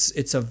think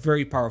it's a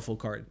very powerful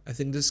card. I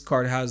think this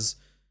card has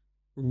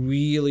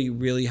really,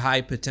 really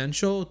high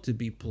potential to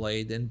be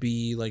played and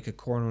be like a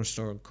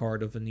cornerstone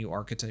card of a new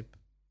archetype.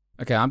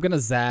 Okay, I'm going to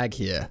zag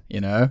here,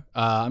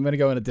 I'm going to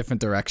go in a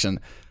different direction.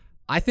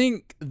 I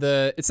think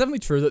it's definitely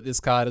true that this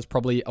card is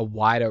probably a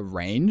wider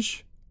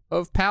range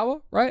of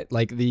power, right?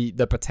 Like the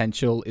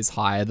potential is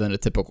higher than a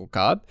typical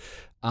card.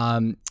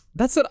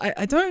 That's it.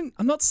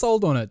 I'm not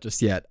sold on it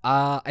just yet.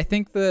 I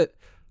think that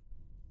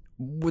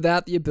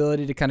without the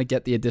ability to kind of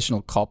get the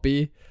additional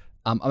copy,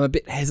 I'm a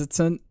bit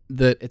hesitant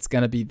that it's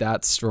going to be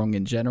that strong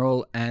in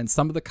general. And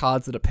some of the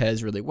cards that it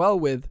pairs really well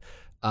with,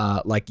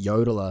 like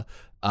Yodeler,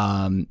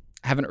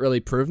 haven't really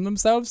proven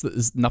themselves. That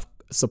there's enough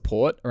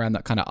support around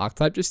that kind of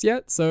archetype just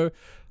yet. So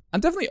I'm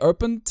definitely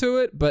open to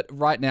it, but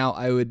right now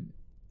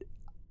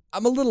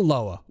I'm a little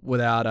lower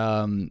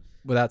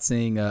without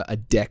seeing a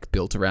deck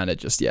built around it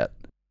just yet.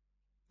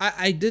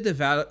 I did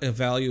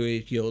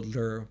evaluate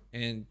Yodeler,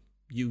 and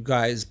you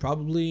guys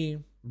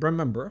probably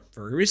remember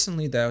very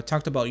recently that I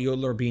talked about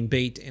Yodeler being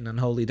bait in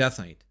Unholy Death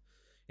Knight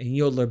and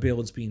Yodeler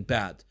builds being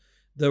bad.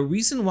 The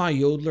reason why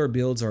Yodeler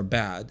builds are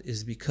bad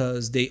is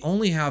because they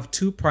only have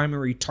two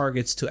primary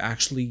targets to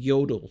actually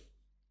yodel,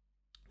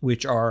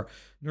 which are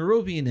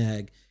Nerubian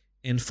Egg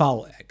and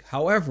Foul Egg.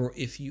 However,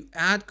 if you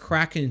add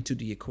Kraken into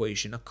the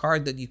equation, a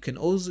card that you can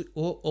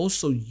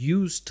also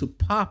use to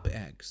pop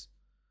eggs,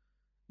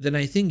 then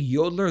I think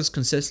Yodeler's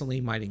consistently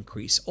might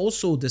increase.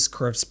 Also, this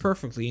curves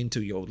perfectly into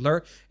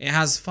Yodeler. It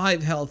has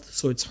 5 health,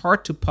 so it's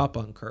hard to pop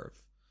on curve.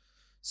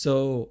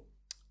 So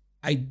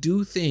I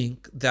do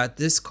think that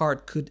this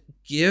card could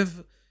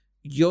give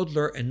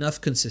Yodeler enough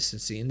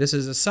consistency. And this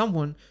is as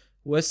someone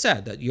who has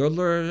said that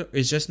Yodeler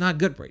is just not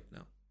good right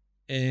now.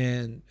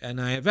 And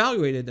I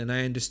evaluated and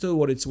I understood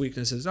what its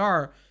weaknesses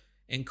are,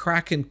 and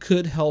Kraken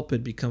could help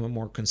it become a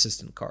more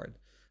consistent card.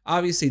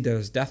 Obviously,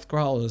 there's Death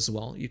Growl as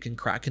well. You can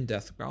Kraken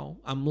Death Growl.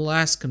 I'm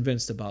less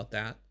convinced about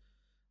that.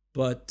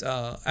 But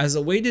as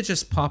a way to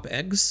just pop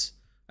eggs,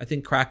 I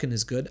think Kraken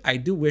is good. I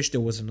do wish there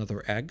was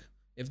another egg.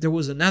 If there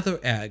was another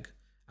egg,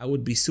 I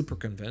would be super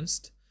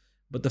convinced.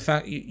 But the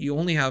fact you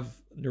only have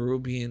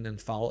Nerubian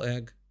and Foul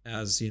Egg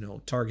as,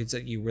 targets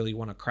that you really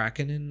want to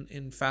Kraken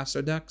in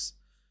faster decks.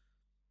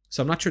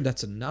 So I'm not sure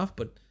that's enough,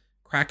 but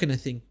Kraken, I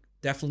think,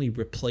 definitely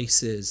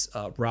replaces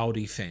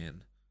Rowdy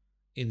Fan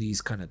in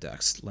these kind of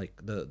decks. Like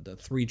the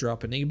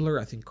 3-drop enabler,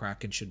 I think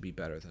Kraken should be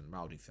better than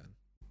Rowdy Fan.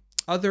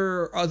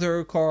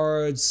 Other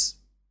cards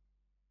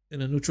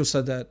in a neutral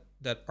set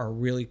that are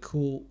really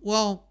cool.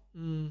 Well,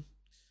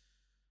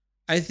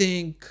 I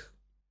think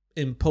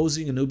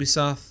Imposing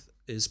Anubisath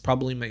is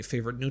probably my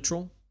favorite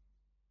neutral.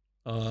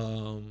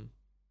 4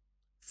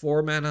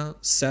 mana,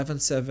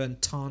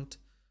 7/7 taunt,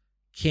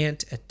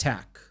 can't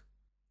attack.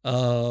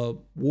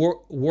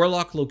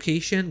 Warlock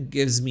Location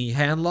gives me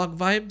Handlock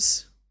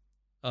vibes.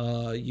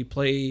 You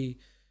play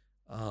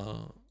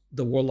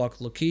the Warlock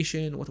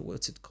Location.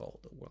 What's it called?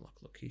 The Warlock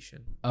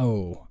Location.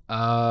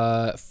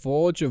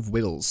 Forge of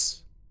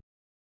Wills.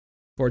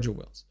 Forge of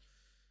Wills.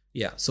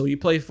 Yeah, so you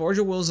play Forge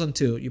of Wills on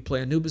 2. You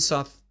play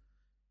Anubisath,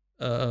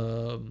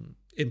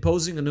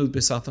 Imposing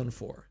Anubisath on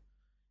 4.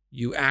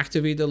 You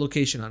activate the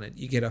location on it.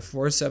 You get a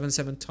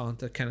 4/7/7 taunt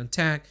that can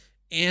attack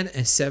and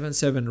a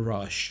 7/7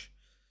 rush.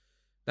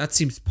 That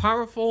seems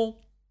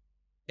powerful,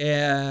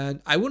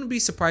 and I wouldn't be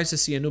surprised to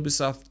see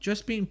Anubisath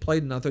just being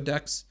played in other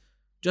decks,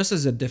 just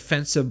as a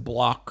defensive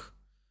block,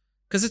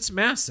 because it's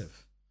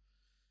massive.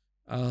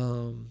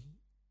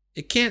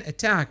 It can't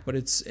attack, but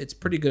it's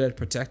pretty good at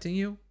protecting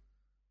you.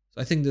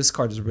 So I think this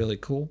card is really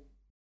cool.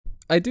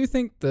 I do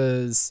think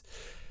there's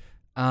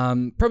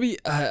probably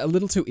a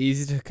little too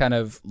easy to kind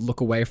of look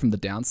away from the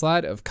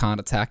downside of can't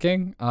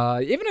attacking.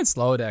 Even in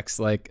slower decks,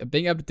 like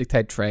being able to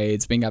dictate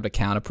trades, being able to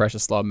counter pressure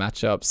slow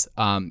matchups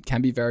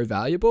can be very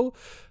valuable.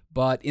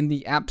 But in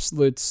the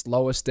absolute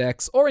slowest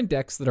decks, or in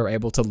decks that are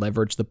able to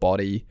leverage the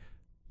body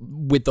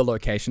with the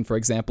location, for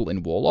example,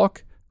 in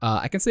Warlock,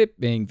 I can see it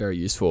being very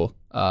useful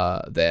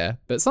there.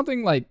 But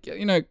something like,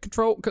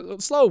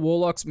 slow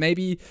Warlocks,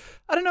 maybe,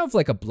 I don't know if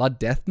like a Blood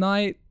Death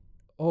Knight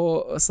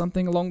or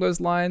something along those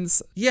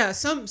lines. Yeah,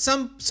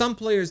 some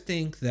players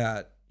think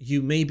that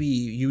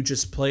you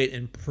just play it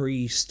in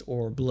Priest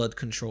or Blood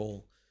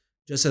Control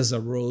just as a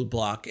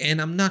roadblock,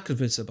 and I'm not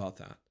convinced about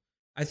that.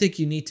 I think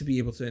you need to be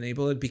able to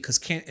enable it because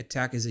can't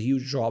attack is a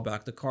huge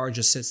drawback. The card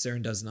just sits there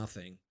and does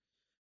nothing.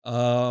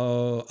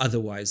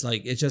 Otherwise,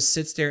 like it just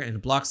sits there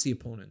and blocks the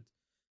opponent.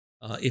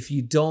 If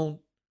you don't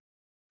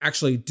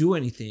actually do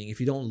anything, if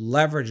you don't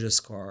leverage this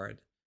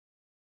card,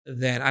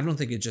 then I don't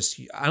think you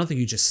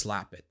just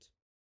slap it.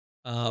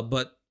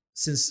 But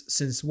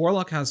since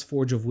Warlock has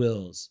Forge of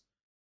Wills,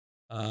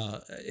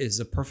 is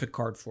a perfect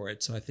card for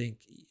it. So I think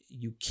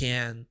you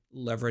can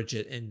leverage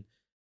it and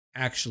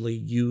actually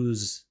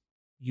use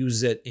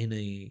it in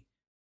a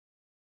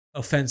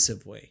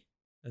offensive way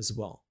as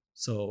well.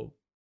 So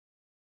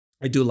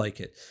I do like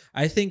it.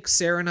 I think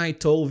Serenite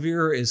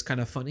Tolvir is kind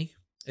of funny.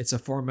 It's a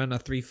 4 mana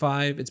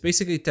 3/5. It's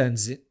basically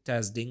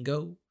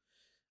Tazdingo.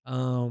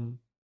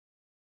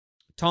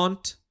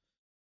 Taunt.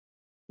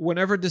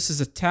 Whenever this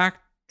is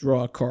attacked,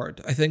 draw a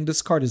card. I think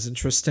this card is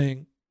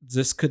interesting.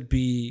 This could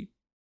be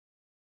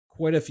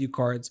quite a few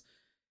cards.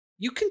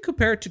 You can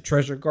compare it to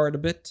Treasure Guard a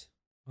bit.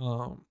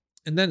 And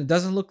then it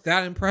doesn't look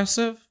that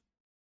impressive.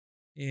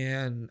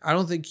 And I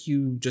don't think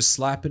you just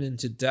slap it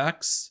into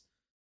decks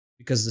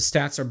because the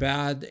stats are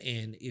bad.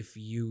 And if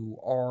you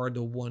are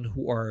the one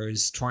who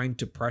is trying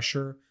to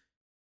pressure,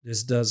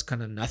 this does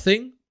kind of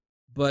nothing.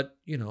 But,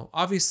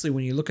 obviously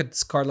when you look at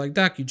this card like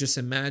that, you just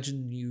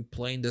imagine you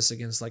playing this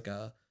against like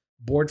a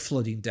board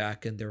flooding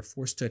deck and they're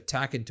forced to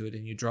attack into it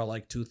and you draw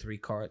like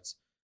 2-3 cards.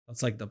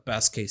 That's like the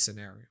best case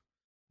scenario.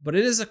 But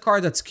it is a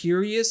card that's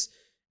curious,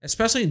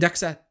 especially in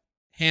decks that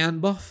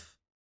hand buff.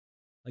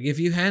 Like if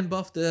you hand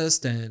buff this,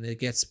 then it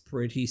gets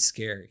pretty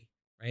scary,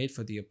 right?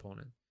 For the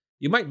opponent.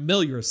 You might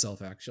mill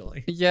yourself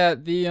actually. Yeah,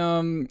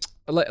 the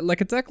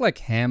like a deck like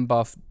hand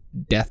buff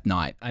Death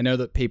Knight. I know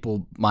that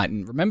people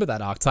mightn't remember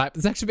that archetype.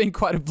 There's actually been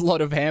quite a lot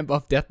of hand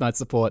buff Death Knight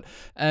support.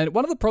 And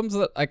one of the problems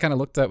that I kind of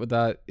looked at with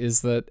that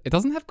is that it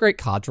doesn't have great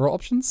card draw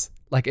options.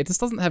 Like it just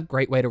doesn't have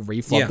great way to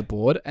reflop the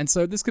board. And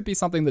so this could be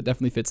something that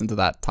definitely fits into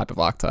that type of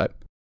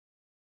archetype.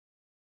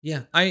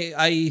 Yeah,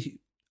 I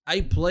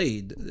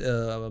played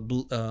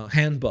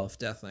hand buff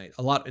Death Knight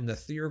a lot in the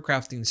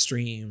Theorcrafting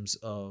streams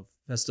of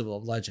Festival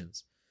of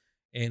Legends.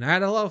 And I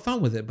had a lot of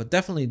fun with it, but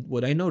definitely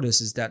what I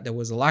noticed is that there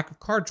was a lack of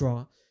card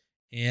draw.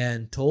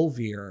 And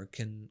Tol'Vir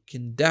can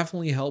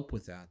definitely help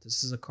with that.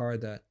 This is a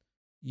card that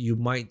you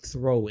might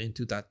throw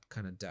into that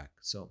kind of deck.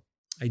 So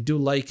I do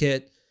like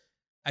it.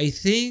 I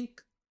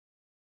think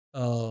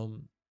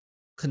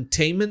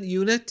Containment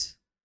Unit.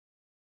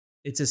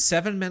 It's a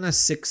 7-mana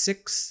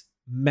 6/6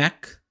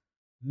 mech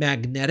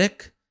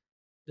magnetic.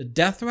 The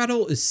Death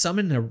Rattle is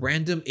summoned a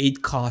random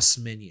 8-cost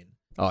minion.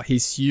 Oh,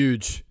 he's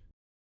huge.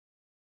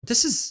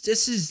 This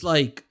is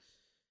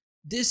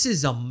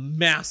a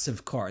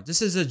massive card.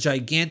 This is a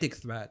gigantic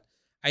threat.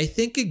 I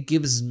think it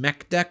gives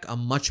mech deck a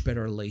much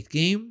better late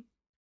game.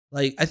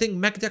 Like I think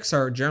mech decks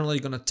are generally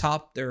going to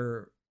top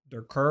their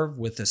curve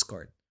with this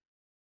card.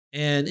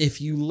 And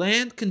if you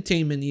land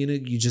Containment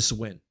Unit, you just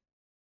win.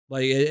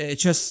 Like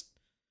it's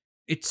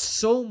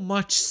so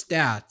much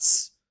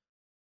stats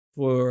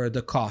for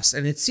the cost.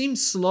 And it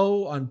seems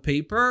slow on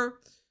paper,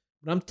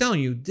 but I'm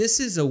telling you, this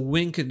is a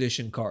win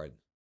condition card.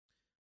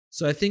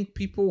 So I think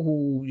people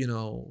who,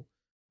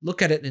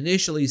 look at it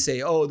initially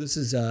say, oh, this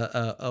is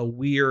a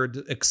weird,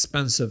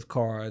 expensive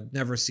card,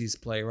 never sees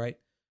play, right?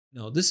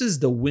 No, this is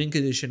the win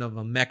condition of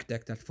a mech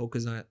deck that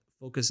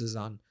focuses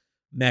on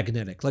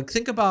magnetic. Like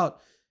think about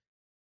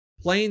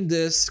playing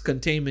this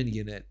Containment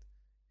Unit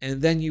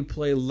and then you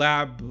play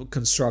Lab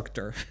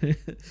Constructor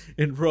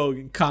in Rogue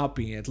and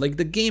copying it. Like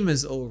the game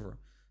is over.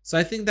 So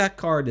I think that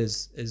card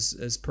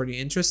is pretty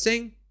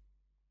interesting.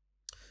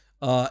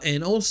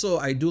 And also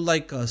I do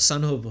like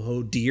Son of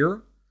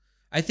Hodir.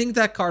 I think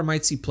that card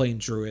might see play in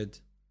Druid.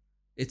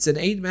 It's an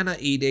 8-mana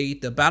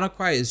 8/8. The battle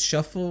cry is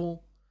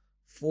shuffle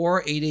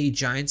 4 8/8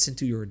 giants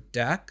into your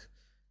deck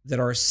that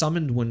are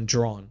summoned when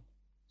drawn.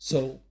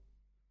 So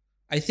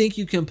I think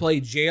you can play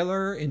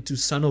Jailer into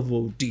Son of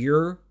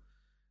Hodir,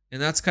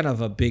 and that's kind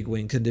of a big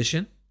win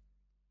condition,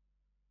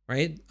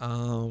 right?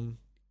 In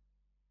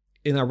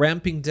a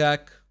ramping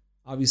deck,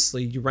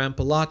 obviously you ramp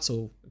a lot,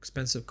 so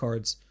expensive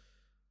cards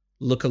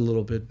look a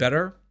little bit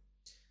better.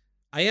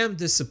 I am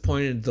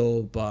disappointed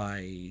though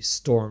by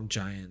Storm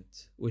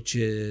Giant, which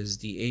is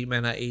the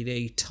 8-mana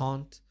 8/8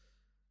 taunt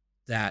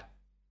that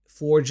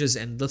forges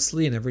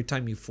endlessly, and every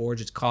time you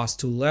forge it costs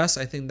 2 less.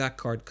 I think that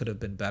card could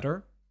have been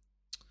better.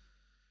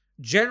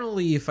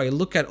 Generally, if I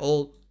look at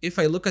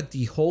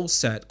the whole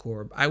set,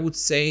 Corb, I would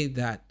say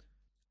that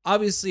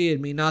obviously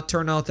it may not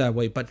turn out that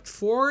way, but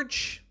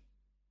Forge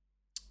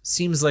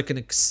seems like an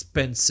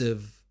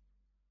expensive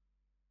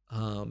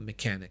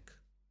mechanic.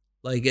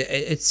 Like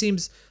it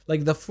seems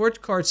like the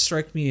Forge cards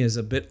strike me as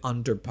a bit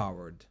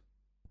underpowered.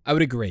 I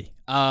would agree.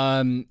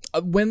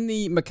 When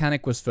the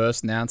mechanic was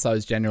first announced, I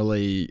was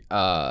generally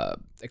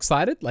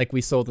excited. Like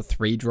we saw the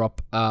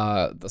 3-drop,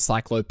 the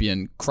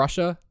Cyclopean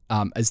Crusher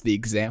as the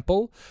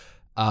example.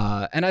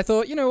 And I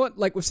thought, you know what,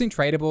 like we've seen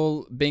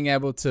tradable, being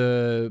able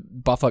to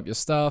buff up your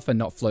stuff and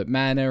not float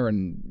mana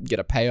and get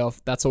a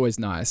payoff. That's always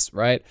nice,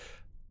 right?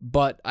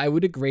 But I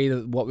would agree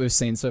that what we've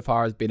seen so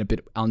far has been a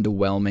bit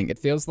underwhelming. It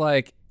feels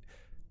like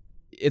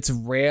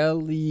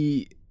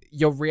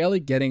you're rarely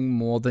getting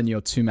more than your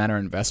 2-mana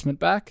investment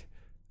back.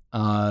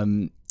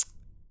 And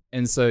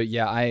so,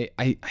 yeah,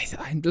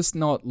 I'm just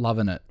not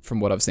loving it from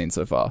what I've seen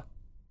so far.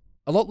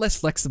 A lot less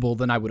flexible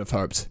than I would have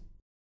hoped.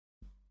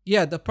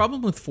 Yeah, the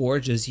problem with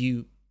Forge is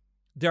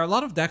there are a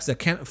lot of decks that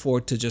can't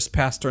afford to just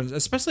pass turns,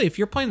 especially if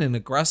you're playing an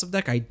aggressive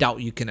deck. I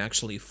doubt you can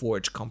actually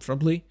Forge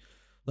comfortably.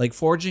 Like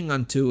forging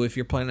on 2, if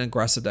you're playing an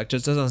aggressive deck,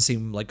 just doesn't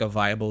seem like a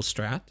viable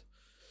strat.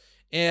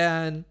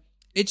 And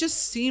it just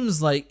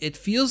seems like, it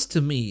feels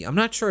to me, I'm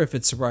not sure if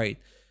it's right,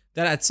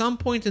 that at some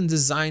point in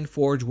design,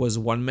 Forge was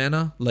 1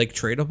 mana, like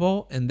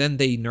tradable, and then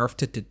they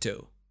nerfed it to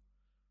 2.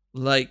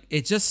 Like,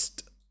 it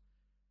just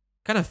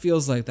kind of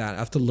feels like that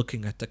after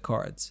looking at the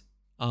cards.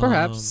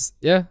 Perhaps,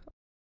 yeah.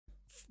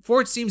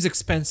 Forge seems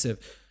expensive.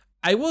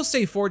 I will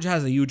say Forge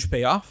has a huge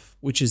payoff,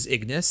 which is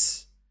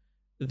Ignis,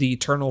 the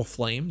Eternal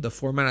Flame, the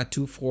 4-mana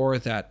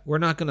 2/4 that we're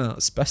not going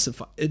to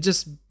specify. It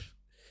just,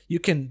 you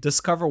can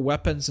discover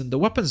weapons, and the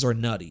weapons are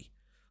nutty.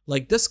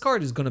 Like, this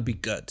card is going to be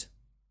good.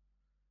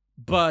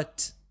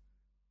 But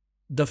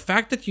the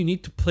fact that you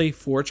need to play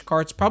Forge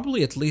cards,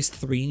 probably at least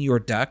 3 in your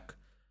deck,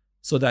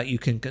 so that you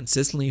can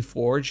consistently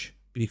Forge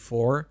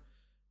before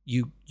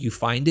you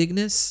find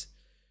Ignis,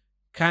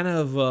 kind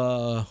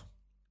of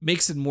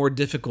makes it more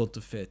difficult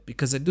to fit,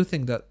 because I do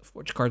think that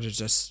Forge cards are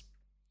just,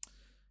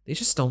 they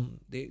just don't,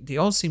 they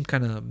all seem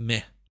kind of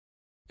meh.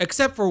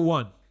 Except for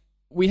one.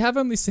 We have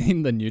only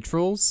seen the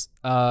neutrals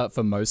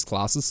for most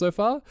classes so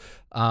far.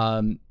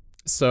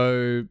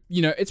 So,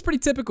 it's pretty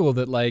typical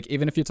that, like,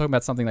 even if you're talking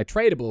about something like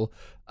tradable,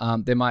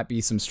 there might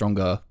be some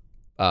stronger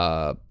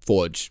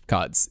Forge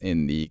cards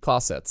in the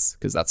class sets,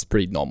 because that's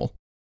pretty normal.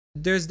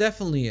 There's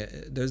definitely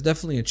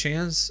a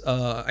chance.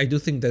 I do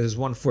think there's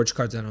one Forge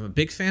card that I'm a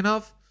big fan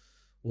of.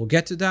 We'll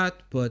get to that,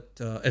 but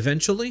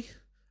eventually.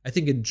 I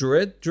think in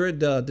Druid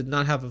did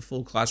not have a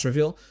full class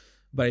reveal,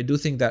 but I do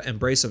think that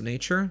Embrace of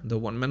Nature, the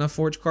 1-mana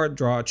Forge card,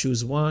 draw,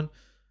 choose one,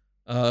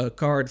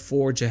 card,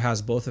 Forge, it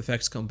has both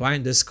effects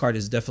combined. This card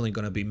is definitely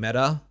going to be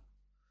meta.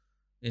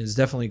 It's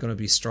definitely going to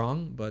be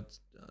strong, but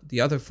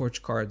the other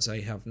Forge cards I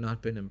have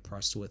not been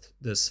impressed with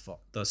thus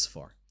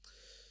far.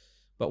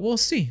 But we'll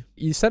see.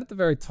 You said at the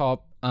very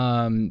top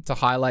to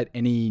highlight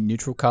any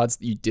neutral cards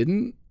that you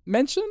didn't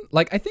mention.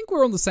 Like, I think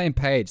we're on the same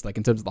page, like,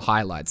 in terms of the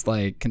highlights,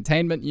 like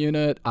Containment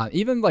Unit,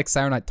 even like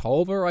Saronite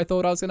Tolver I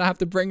thought I was going to have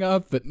to bring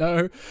up, but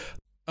no.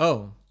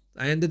 Oh,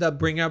 I ended up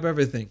bringing up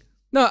everything.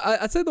 No,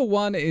 I'd say the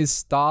one is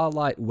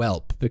Starlight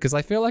Whelp, because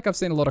I feel like I've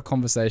seen a lot of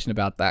conversation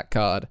about that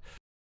card.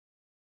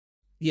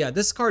 Yeah,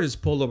 this card is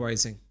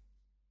polarizing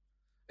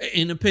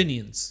in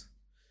opinions.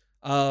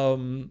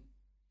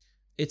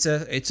 It's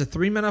a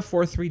 3-mana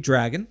 4/3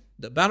 dragon.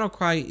 The battle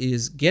cry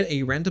is get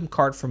a random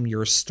card from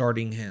your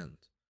starting hand.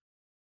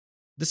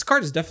 This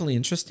card is definitely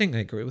interesting. I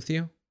agree with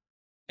you.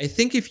 I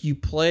think if you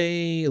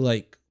play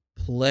like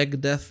Plague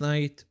Death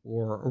Knight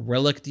or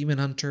Relic Demon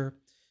Hunter,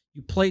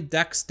 you play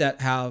decks that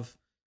have,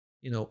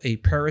 a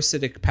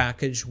parasitic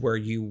package where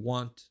you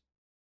want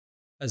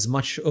as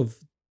much of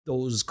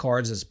those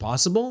cards as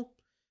possible,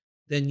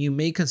 then you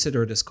may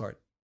consider this card.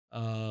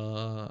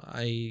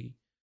 I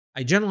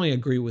generally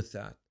agree with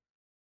that.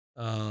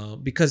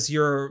 Because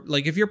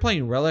if you're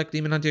playing Relic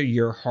Demon Hunter,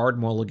 you're hard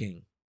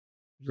mulligan.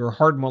 Your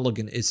hard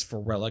mulligan is for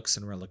relics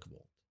and Relic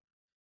Vault.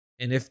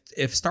 And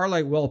if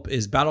Starlight Whelp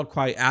is battle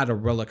cry, add a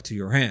relic to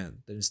your hand,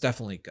 then it's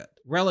definitely good.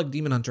 Relic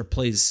Demon Hunter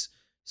plays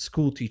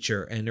School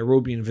Teacher and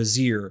Erobian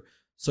Vizier,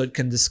 so it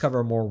can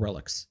discover more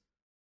relics.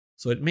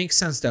 So it makes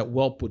sense that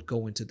Whelp would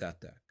go into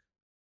that deck.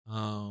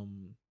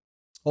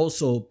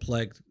 Also,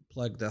 Plague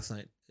Death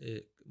Knight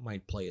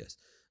might play this.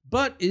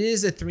 But it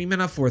is a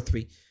 3-mana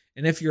 4/3.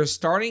 And if your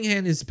starting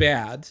hand is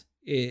bad,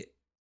 it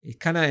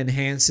kind of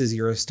enhances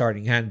your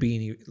starting hand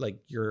being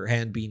your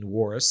hand being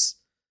worse.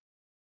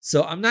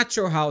 So I'm not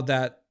sure how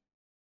that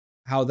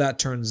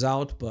turns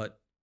out, but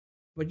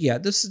yeah,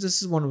 this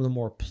is one of the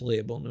more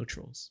playable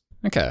neutrals.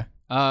 Okay.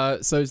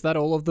 So is that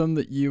all of them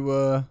that you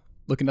were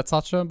looking to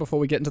touch on before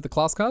we get into the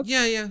class cards?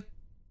 Yeah.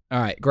 All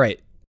right,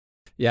 great.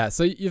 Yeah,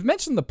 so you've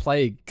mentioned the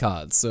Plague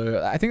cards,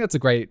 so I think that's a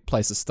great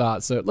place to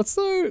start. So let's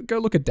go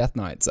look at Death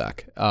Knight,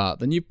 Zach.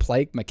 The new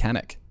Plague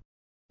mechanic.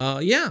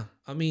 Yeah.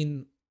 I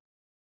mean,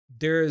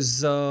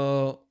 there's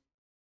I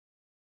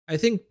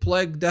think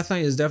Plague Death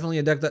Knight is definitely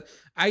a deck that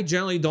I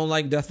generally don't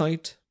like. Death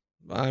Knight.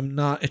 I'm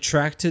not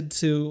attracted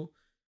to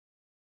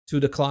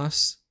the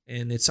class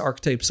and its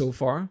archetype so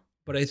far,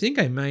 but I think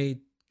I might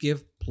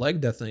give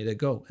Plague Death Knight a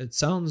go. It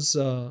sounds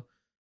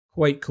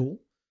quite cool.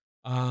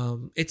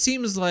 It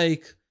seems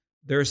like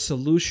their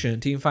solution,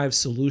 Team 5's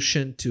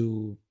solution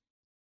to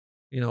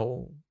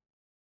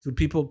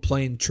people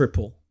playing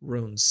triple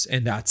runes,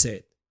 and that's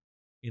it.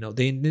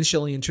 They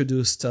initially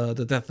introduced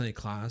the Death Knight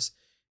class,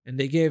 and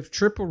they gave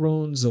triple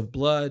runes of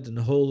Blood and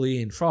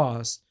Holy and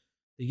Frost.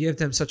 They gave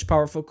them such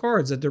powerful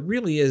cards that there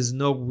really is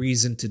no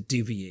reason to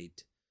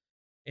deviate.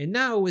 And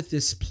now with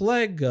this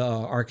Plague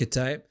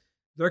archetype,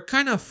 they're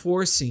kind of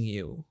forcing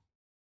you.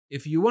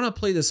 If you want to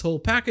play this whole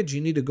package,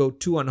 you need to go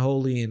 2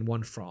 Unholy and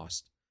 1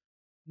 Frost.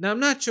 Now, I'm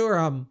not sure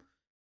I'm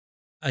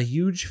a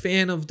huge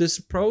fan of this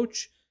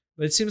approach,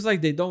 but it seems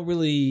like they don't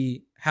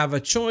really have a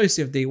choice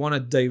if they want to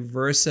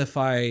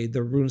diversify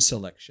the rune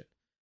selection.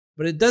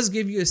 But it does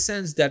give you a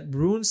sense that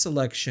rune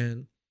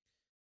selection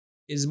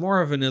is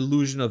more of an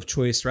illusion of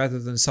choice rather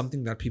than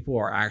something that people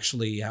are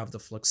actually have the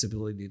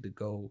flexibility to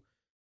go.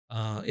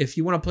 If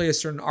you want to play a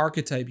certain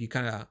archetype,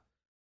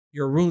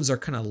 your runes are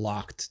kind of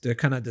locked. They're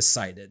kind of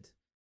decided.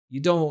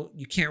 You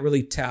can't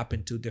really tap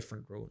into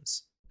different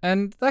runes.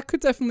 And that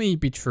could definitely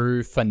be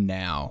true for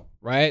now,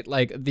 right?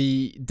 Like,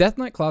 the Death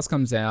Knight class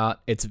comes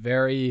out, it's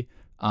very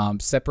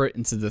separate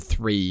into the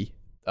 3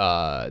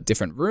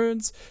 different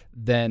runes.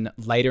 Then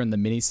later in the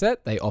mini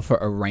set, they offer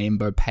a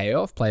rainbow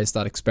payoff. Players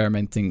start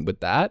experimenting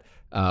with that,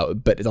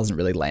 but it doesn't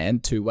really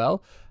land too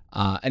well.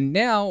 And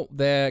now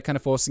they're kind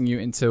of forcing you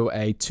into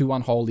a 2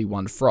 Unholy,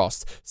 1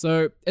 Frost.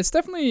 So it's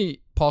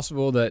definitely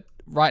possible that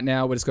right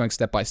now we're just going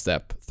step by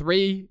step.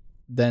 3,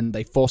 then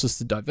they force us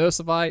to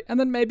diversify, and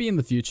then maybe in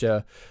the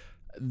future,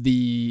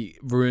 the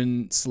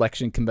rune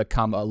selection can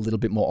become a little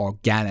bit more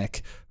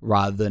organic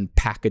rather than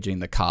packaging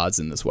the cards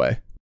in this way.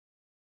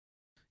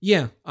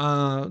 Yeah,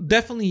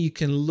 definitely you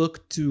can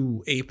look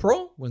to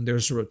April when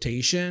there's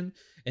rotation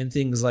and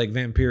things like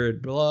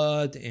Vampiric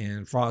Blood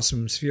and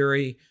Frostmoon's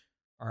Fury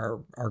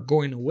are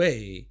going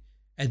away.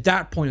 at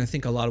that point, I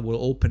think a lot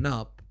will open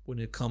up when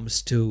it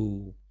comes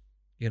to,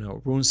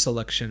 rune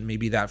selection,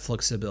 maybe that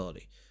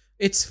flexibility.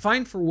 It's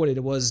fine for what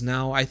it was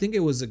now. I think it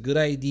was a good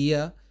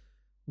idea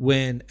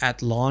when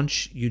at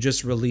launch you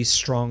just release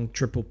strong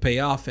triple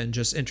payoff and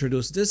just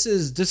introduce this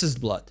is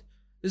blood.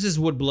 This is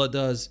what blood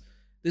does.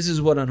 This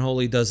is what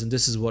unholy does, and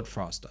this is what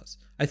frost does.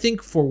 I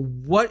think for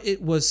what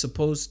it was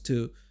supposed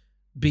to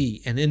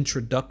be, an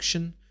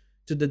introduction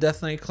to the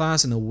Death Knight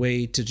class and a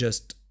way to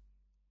just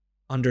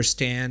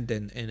understand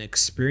and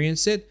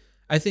experience it,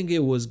 I think it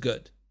was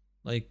good.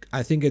 Like,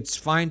 I think it's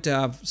fine to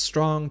have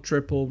strong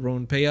triple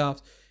rune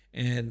payoffs,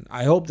 and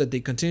I hope that they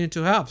continue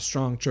to have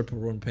strong triple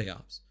rune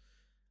payoffs.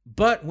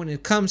 But when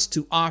it comes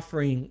to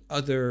offering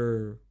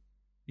other,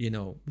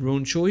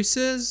 rune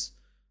choices,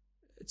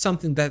 it's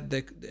something that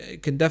they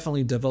can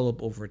definitely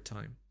develop over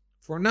time.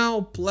 For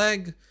now,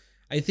 Plague,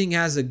 I think,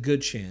 has a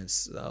good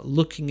chance.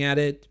 Looking at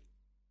it,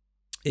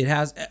 it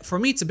has, for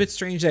me, it's a bit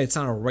strange that it's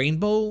not a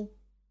rainbow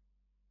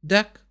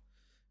deck,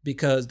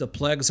 because the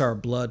Plagues are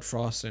Blood,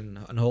 Frost, and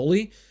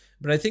Unholy.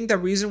 But I think the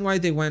reason why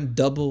they went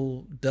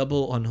double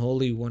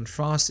Unholy, one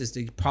Frost, is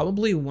they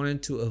probably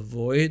wanted to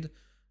avoid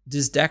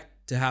this deck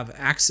to have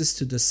access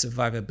to the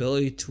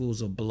survivability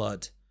tools of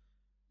Blood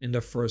in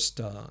the first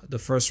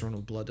run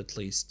of Blood, at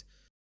least.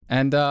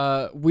 And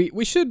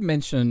we should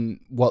mention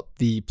what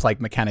the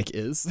Plague mechanic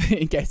is,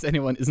 in case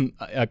anyone isn't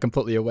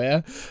completely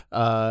aware.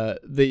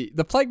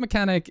 The Plague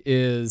mechanic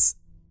is,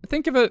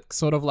 think of it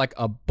sort of like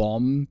a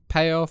bomb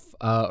payoff,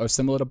 or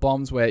similar to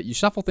bombs, where you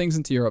shuffle things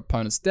into your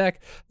opponent's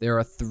deck. There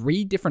are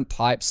 3 different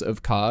types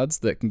of cards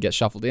that can get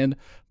shuffled in.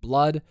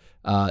 Blood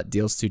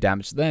deals 2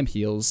 damage to them,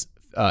 heals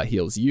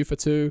you for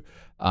 2.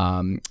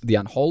 The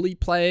Unholy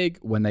Plague,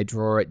 when they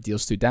draw it,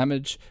 deals 2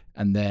 damage,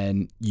 and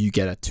then you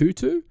get a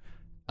 2/2.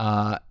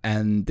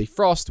 And the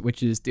Frost,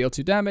 which is deal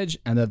 2 damage,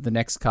 and then the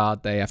next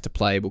card they have to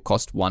play will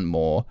cost 1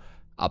 more,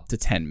 up to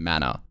 10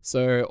 mana.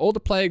 So all the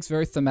Plagues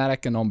very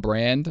thematic and on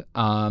brand.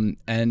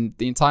 And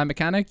the entire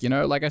mechanic,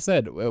 like I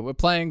said, we're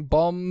playing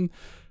Bomb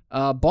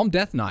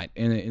Death Knight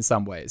in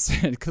some ways.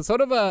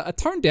 Sort of a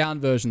toned down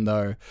version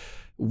though,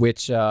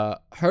 which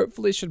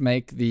hopefully should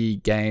make the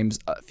games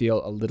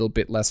feel a little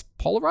bit less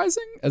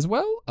polarizing as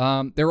well.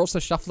 They're also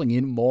shuffling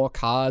in more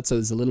cards, so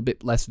there's a little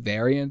bit less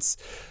variance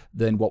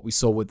than what we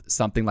saw with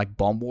something like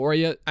Bomb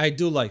Warrior. I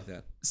do like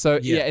that. So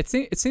yeah, it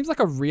seems like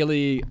a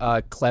really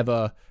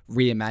clever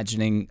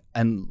reimagining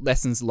and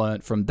lessons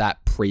learned from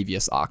that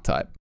previous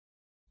archetype.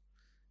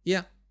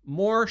 Yeah,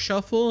 more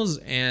shuffles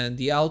and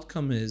the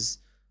outcome is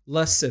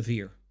less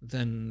severe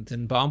than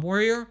Bomb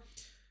Warrior.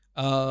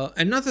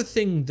 Another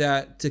thing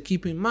that to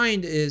keep in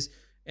mind is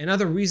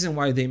another reason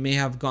why they may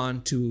have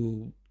gone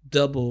to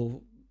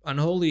double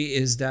Unholy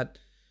is that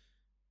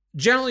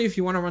generally, if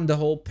you want to run the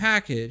whole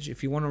package,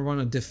 if you want to run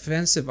a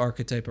defensive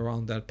archetype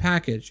around that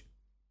package,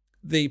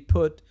 they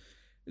put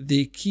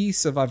the key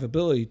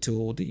survivability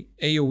tool, the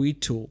AoE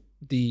tool,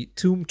 the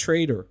Tomb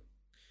Trader,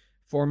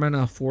 4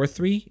 mana,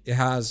 4/3. It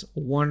has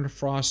 1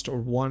 Frost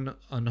or 1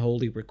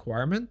 Unholy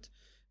requirement.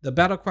 The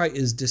battle cry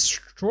is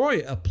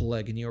destroy a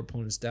Plague in your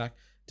opponent's deck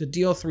to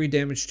deal 3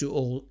 damage to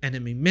all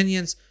enemy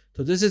minions.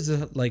 So this is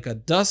like a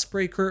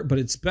Dustbreaker, but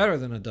it's better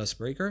than a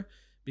Dustbreaker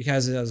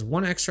because it has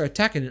 1 extra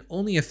attack and it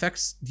only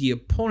affects the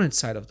opponent's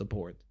side of the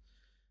board,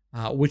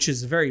 which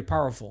is very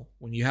powerful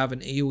when you have an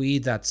AoE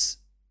that's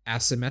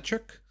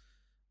asymmetric.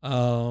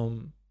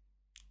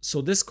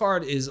 So this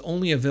card is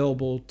only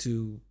available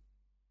to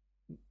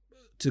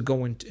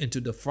go into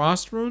the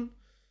Frost rune,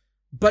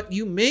 but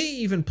you may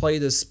even play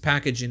this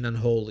package in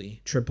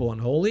Unholy, triple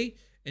Unholy,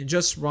 and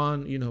just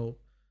run,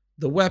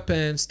 the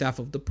weapon, Staff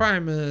of the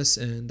Primus,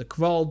 and the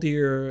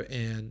Kvaldir,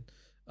 and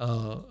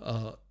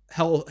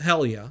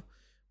Helia,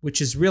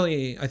 which is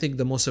really, I think,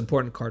 the most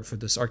important card for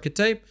this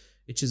archetype.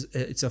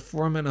 It's a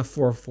 4 mana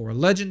 4/4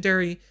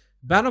 legendary.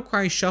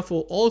 Battlecry,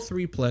 shuffle all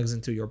 3 Plagues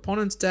into your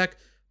opponent's deck.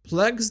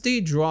 Plagues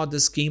they draw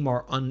this game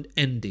are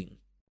unending.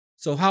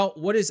 So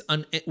what does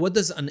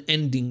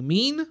unending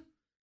mean?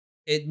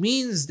 It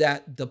means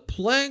that the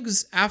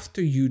Plagues,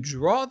 after you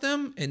draw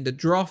them and the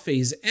draw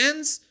phase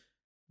ends,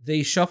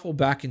 they shuffle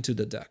back into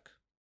the deck.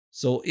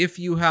 So if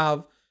you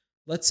have,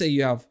 let's say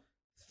you have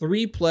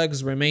 3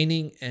 Plagues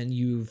remaining and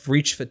you've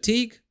reached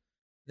fatigue,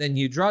 then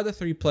you draw the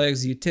 3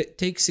 Plagues, you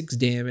take 6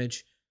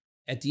 damage.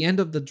 At the end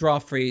of the draw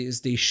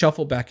phase, they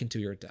shuffle back into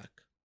your deck.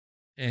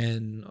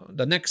 And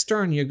the next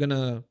turn, you're going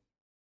to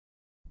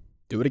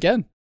do it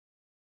again.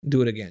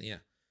 Yeah.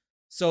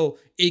 So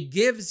it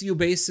gives you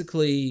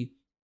basically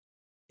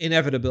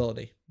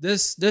inevitability.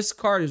 This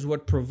card is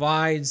what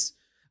provides,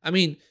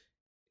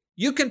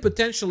 you can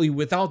potentially,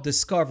 without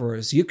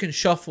Discoverers, you can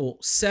shuffle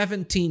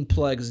 17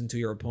 Plagues into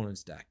your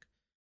opponent's deck,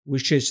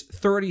 which is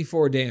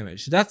 34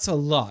 damage. That's a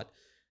lot.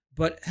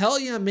 But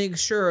Helia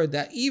makes sure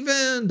that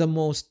even the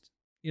most,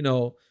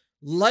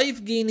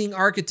 life-gaining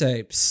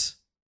archetypes,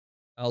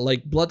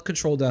 like Blood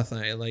Control Death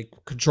Knight, like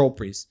Control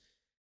Priest,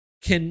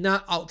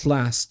 cannot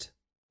outlast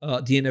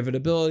the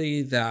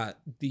inevitability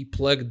that the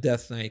Plague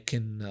Death Knight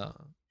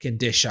can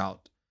dish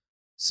out.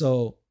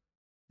 So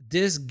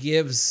this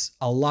gives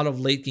a lot of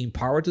late game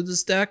power to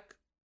this deck.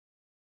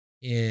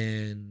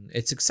 And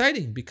it's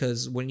exciting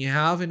because when you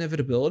have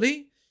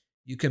inevitability,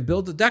 you can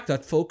build a deck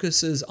that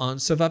focuses on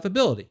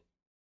survivability.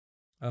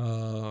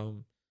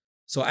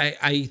 So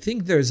I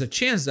think there's a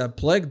chance that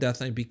Plague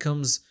Death Knight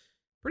becomes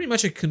pretty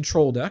much a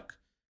control deck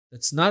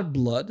that's not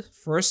blood.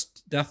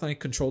 First Death Knight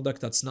control deck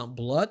that's not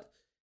blood.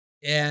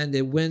 And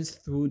it wins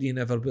through the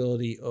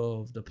inevitability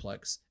of the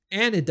plagues.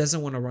 And it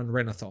doesn't want to run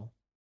Renathal.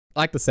 I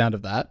like the sound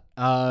of that.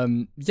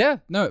 Yeah,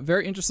 no,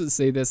 very interested to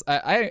see this.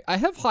 I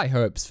have high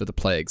hopes for the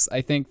Plagues.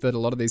 I think that a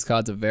lot of these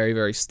cards are very,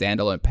 very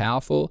standalone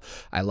powerful.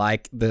 I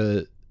like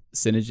the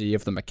synergy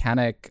of the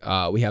mechanic.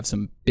 We have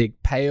some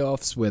big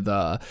payoffs with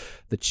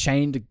the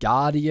Chained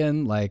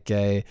Guardian, like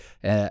a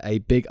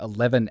big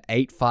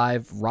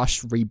 11/8/5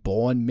 Rush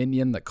Reborn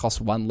minion that costs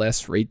 1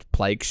 less for each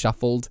Plague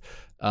shuffled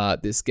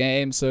this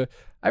game. So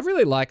I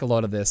really like a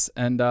lot of this,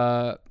 and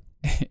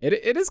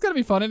it is going to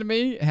be funny to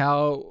me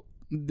how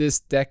this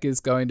deck is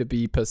going to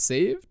be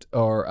perceived,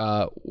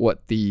 or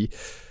what the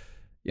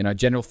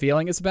general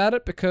feeling is about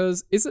it,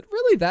 because is it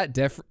really that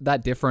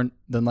different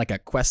than like a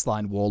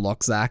Questline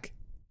Warlock, Zach?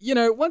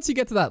 Once you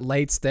get to that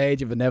late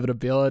stage of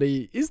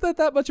inevitability, is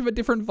that much of a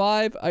different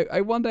vibe?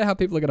 I wonder how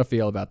people are going to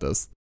feel about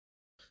this.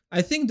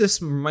 I think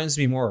this reminds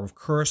me more of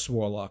Curse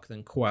Warlock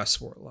than Quest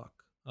Warlock.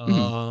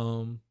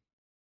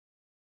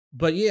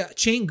 But yeah,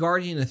 Chain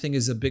Guardian I think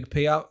is a big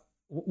payout.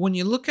 When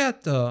you look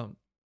at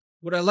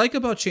what I like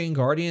about Chain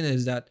Guardian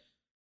is that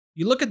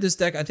you look at this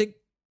deck, I think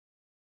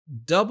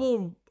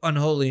double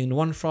Unholy and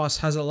one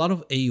Frost has a lot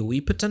of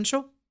AoE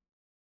potential.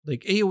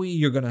 Like AoE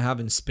you're going to have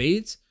in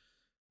spades,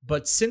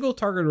 but single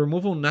target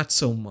removal, not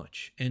so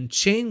much. And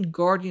Chain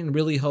Guardian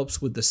really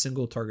helps with the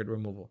single target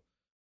removal.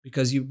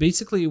 Because you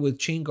basically, with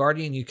Chain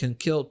Guardian, you can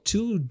kill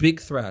 2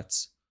 big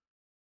threats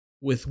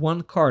with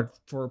 1 card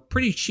for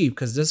pretty cheap,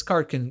 because this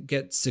card can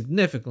get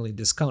significantly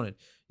discounted.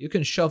 You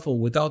can shuffle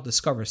without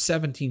discover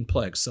 17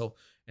 plagues. So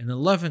an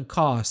 11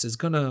 cost is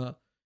gonna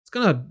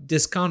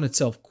discount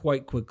itself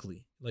quite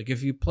quickly. Like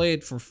if you play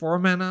it for 4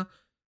 mana,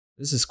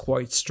 this is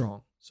quite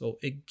strong. So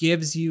it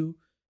gives you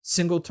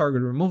single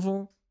target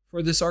removal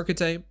for this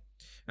archetype.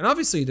 And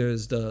obviously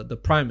there's the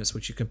Primus,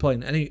 which you can play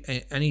in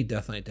any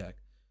Death Knight deck.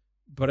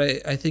 But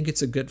I think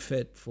it's a good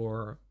fit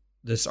for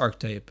this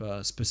archetype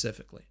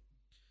specifically.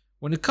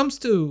 When it comes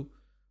to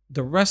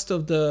the rest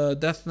of the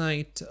Death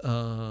Knight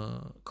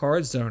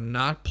cards that are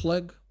not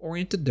plague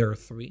oriented, there are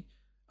 3.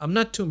 I'm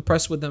not too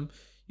impressed with them.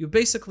 You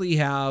basically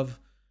have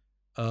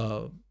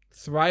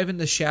Thrive in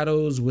the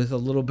Shadows with a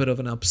little bit of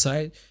an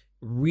upside,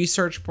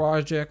 Research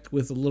Project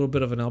with a little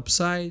bit of an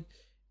upside,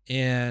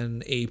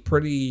 and a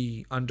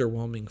pretty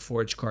underwhelming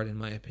Forge card in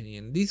my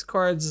opinion. These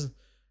cards,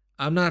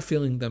 I'm not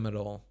feeling them at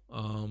all.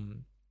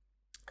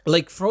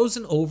 Like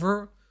Frozen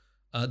Over,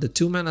 the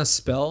 2 mana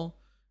spell,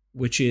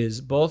 which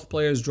is both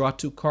players draw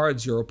 2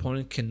 cards, your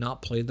opponent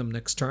cannot play them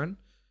next turn.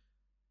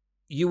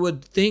 You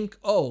would think,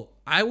 oh,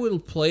 I will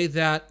play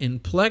that in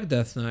Plague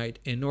Death Knight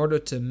in order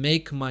to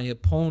make my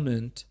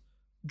opponent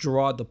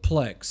draw the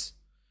plagues.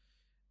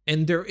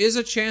 And there is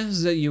a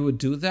chance that you would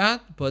do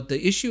that, but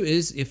the issue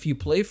is if you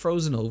play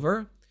Frozen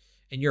Over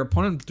and your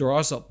opponent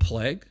draws a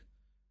plague,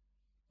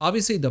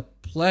 obviously the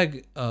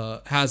plague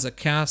has a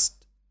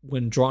cast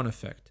when drawn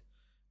effect,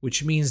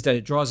 which means that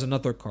it draws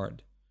another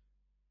card.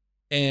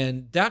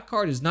 And that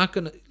card is not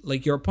going to,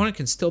 like, your opponent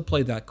can still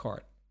play that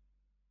card.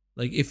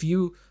 Like, if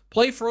you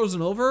play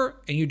Frozen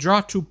Over and you draw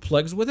 2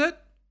 plagues with it,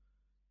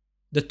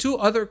 the 2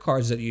 other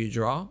cards that you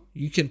draw,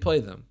 you can play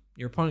them.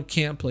 Your opponent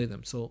can't play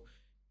them. So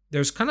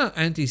there's kind of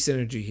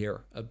anti-synergy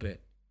here a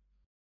bit.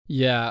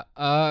 Yeah,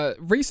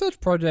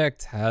 Research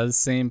Project has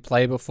seen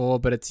play before,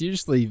 but it's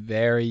usually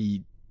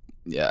very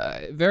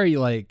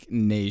like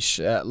niche.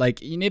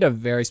 Like you need a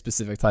very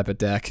specific type of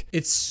deck.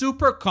 It's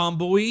super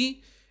combo-y,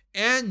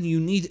 and you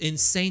need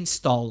insane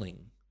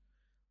stalling.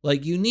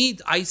 Like you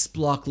need Ice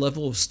Block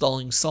level of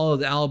stalling,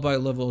 Solid Alibi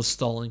level of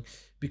stalling,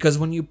 because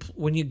when you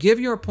give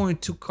your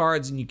opponent 2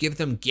 cards and you give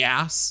them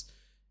gas,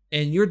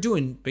 and you're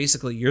doing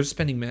basically you're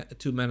spending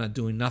 2 mana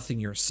doing nothing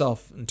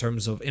yourself in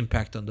terms of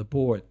impact on the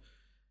board,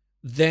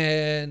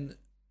 then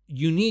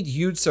you need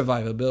huge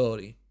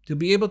survivability to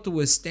be able to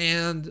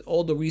withstand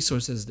all the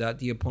resources that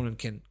the opponent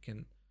can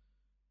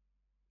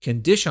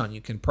dish on you,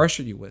 can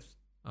pressure you with.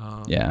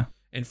 Yeah.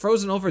 And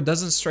Frozen Over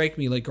doesn't strike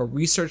me like a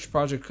Research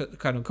Project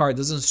kind of card. It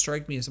doesn't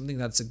strike me as something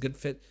that's a good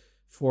fit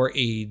for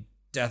a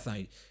Death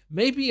Knight.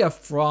 Maybe a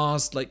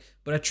Frost,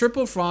 but a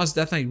triple Frost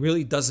Death Knight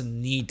really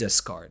doesn't need this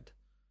card.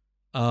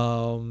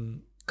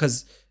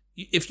 Because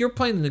if you're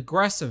playing an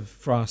aggressive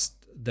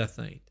Frost Death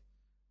Knight,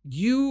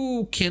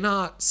 you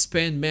cannot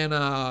spend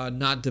mana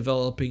not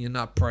developing and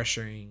not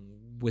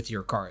pressuring with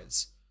your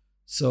cards.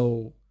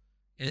 So,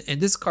 and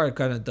this card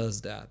kind of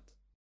does that.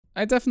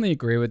 I definitely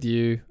agree with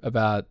you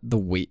about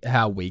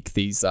how weak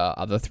these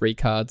other 3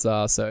 cards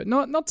are. So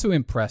not too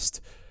impressed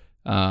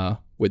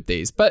with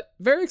these, but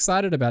very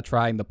excited about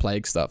trying the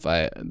Plague stuff.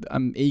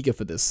 I'm eager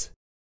for this.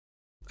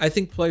 I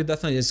think Plague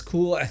Death Knight is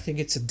cool. I think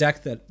it's a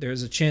deck that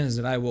there's a chance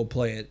that I will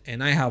play it,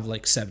 and I have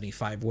like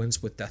 75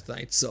 wins with Death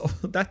Knight, so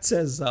that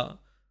says a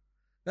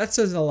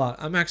lot.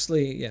 I'm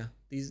actually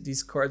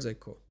these cards are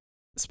cool.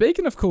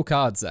 Speaking of cool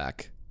cards,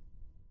 Zach,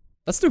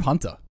 let's do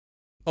Hunter.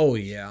 Oh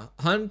yeah,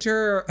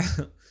 Hunter.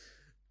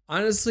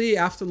 Honestly,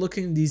 after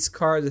looking at these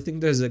cards, I think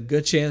there's a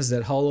good chance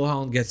that Hollow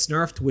Hound gets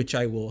nerfed, which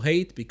I will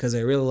hate because I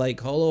really like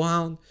Hollow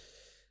Hound.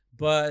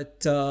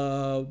 But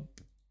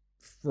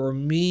for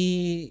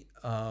me,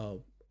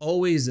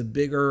 always a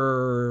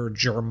bigger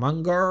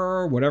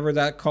Jormungandr, whatever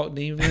that card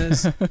name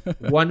is.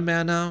 1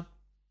 mana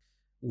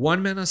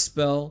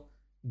spell.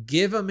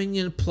 Give a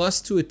minion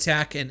 +2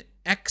 attack and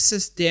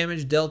excess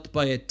damage dealt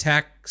by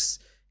attacks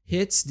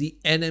hits the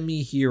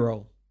enemy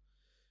hero.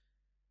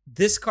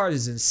 This card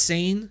is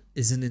insane,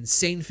 is an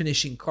insane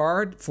finishing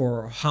card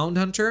for Hound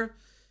Hunter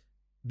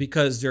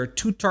because there are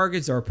 2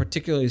 targets that are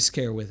particularly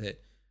scared with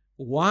it.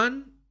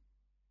 One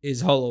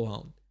is Hollow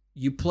Hound.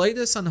 You play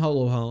this on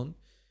Hollow Hound.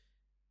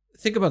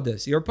 Think about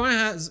this. Your opponent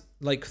has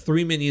like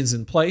 3 minions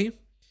in play.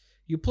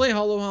 You play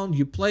Hollow Hound,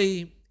 you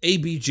play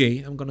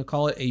ABJ. I'm going to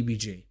call it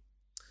ABJ.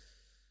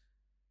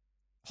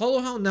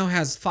 Hollow Hound now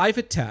has 5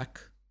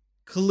 attack,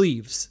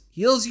 cleaves,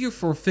 heals you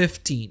for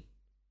 15,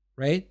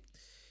 right?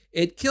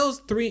 It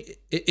kills 3,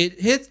 it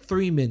hits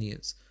 3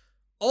 minions.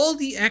 All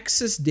the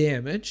excess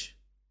damage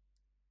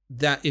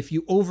that if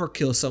you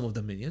overkill some of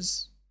the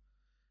minions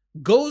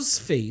goes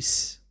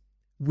face,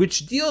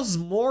 which deals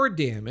more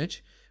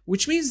damage,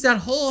 which means that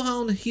Hollow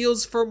Hound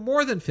heals for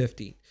more than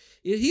 15.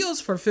 It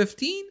heals for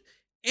 15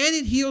 and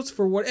it heals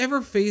for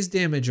whatever phase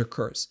damage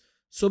occurs.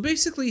 So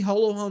basically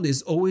Hollow Hound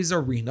is always a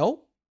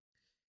Reno,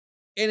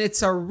 and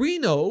it's a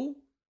Reno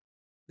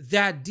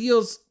that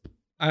deals,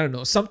 I don't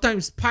know,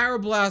 sometimes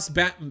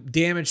Pyroblast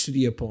damage to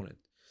the opponent.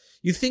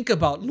 You think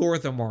about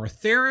Lor'themar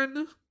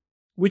Theron,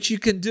 which you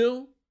can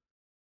do,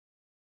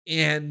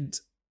 and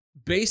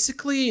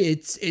basically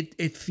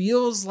it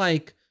feels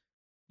like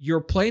you're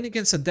playing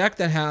against a deck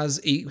that has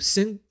a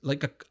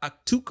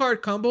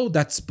 2-card combo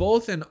that's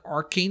both an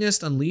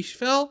Arcanist Unleash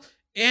Fel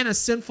and a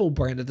Sinful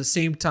Brand at the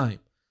same time.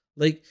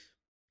 Like,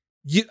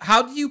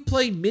 how do you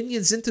play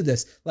minions into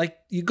this? Like,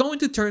 you go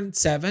into turn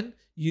 7,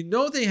 you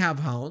know they have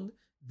Hound.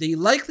 They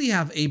likely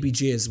have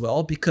ABJ as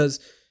well because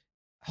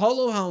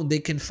Hollow Hound they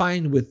can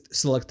find with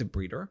Selective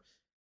Breeder.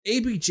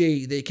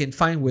 ABJ they can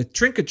find with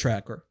Trinket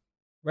Tracker,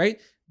 right?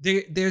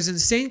 There's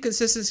insane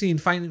consistency in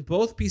finding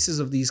both pieces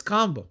of these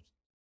combos.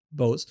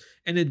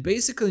 And it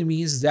basically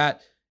means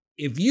that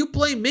if you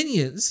play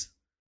minions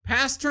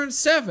past turn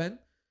 7,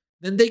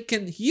 then they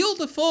can heal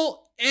the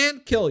full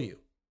and kill you.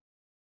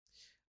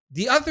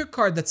 The other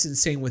card that's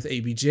insane with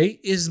ABJ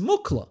is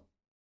Mukla.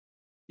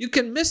 You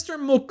can Mr.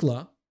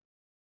 Mukla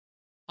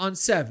on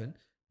 7,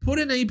 put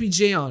an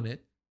ABJ on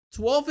it,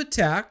 12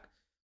 attack,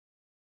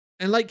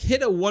 and like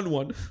hit a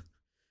 1/1,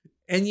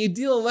 and you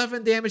deal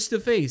 11 damage to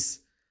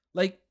face.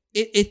 Like,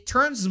 it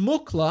turns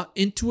Mukla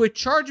into a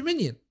charge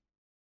minion,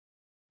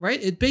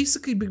 right? It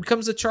basically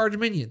becomes a charge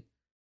minion.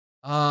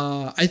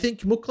 I think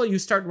Mukla, you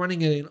start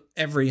running it in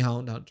every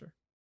Hound Hunter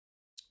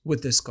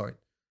with this card.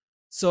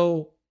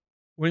 So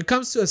when it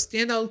comes to a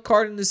standout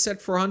card in this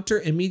set for Hunter,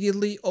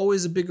 immediately,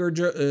 always a bigger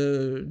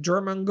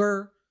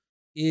Jormungandr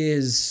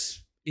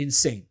is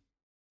insane.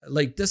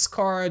 Like, this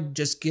card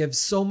just gives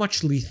so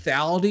much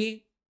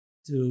lethality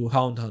to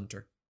Hound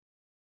Hunter.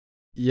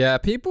 Yeah,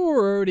 people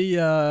were already,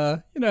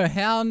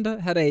 Hound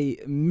had a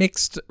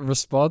mixed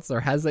response,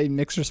 or has a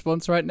mixed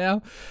response right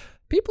now.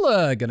 People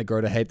are going to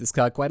grow to hate this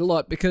card quite a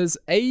lot because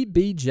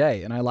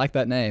ABJ, and I like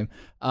that name,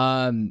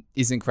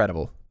 is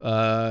incredible.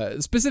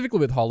 Specifically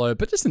with Hollow,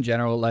 but just in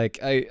general, like,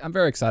 I'm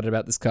very excited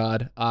about this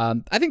card.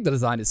 I think the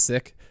design is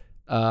sick.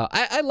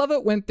 I love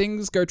it when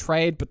things go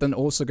trade, but then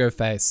also go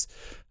face.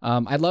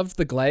 I loved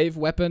the Glaive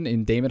weapon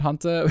in Demon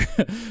Hunter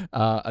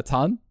a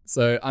ton.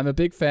 So I'm a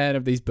big fan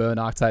of these burn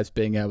archetypes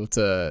being able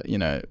to,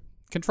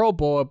 control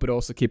board, but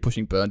also keep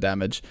pushing burn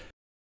damage.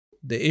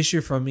 The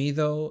issue for me,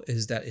 though,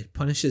 is that it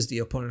punishes the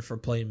opponent for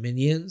playing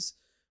minions,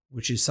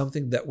 which is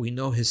something that we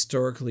know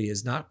historically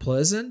is not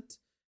pleasant.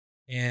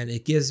 And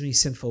it gives me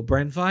Sinful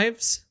Brand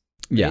vibes.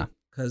 Right? Yeah.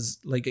 Because,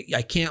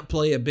 I can't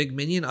play a big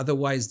minion,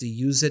 otherwise they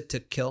use it to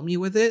kill me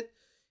with it.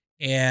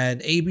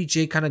 And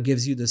ABJ kind of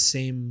gives you the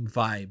same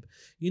vibe.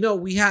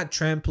 We had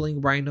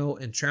Trampling Rhino,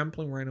 and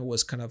Trampling Rhino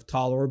was kind of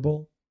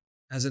tolerable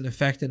as an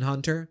effect in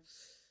Hunter.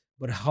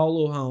 But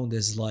Hollow Hound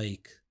is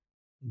like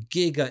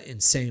giga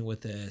insane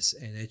with this.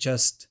 And it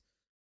just,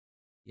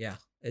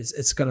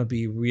 it's going to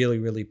be really,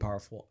 really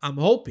powerful. I'm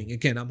hoping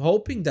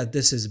that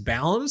this is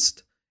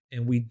balanced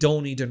and we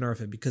don't need to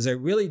nerf it, because I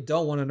really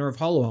don't want to nerf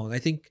Hollow Hound. I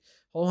think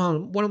Hollow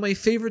Hound, one of my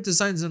favorite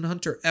designs in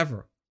Hunter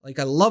ever. Like,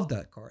 I love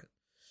that card.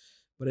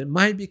 But it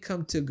might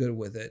become too good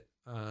with it.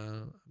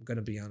 I'm going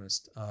to be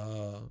honest.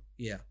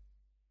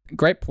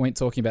 Great point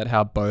talking about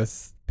how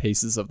both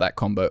pieces of that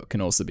combo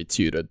can also be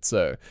tutored.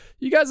 So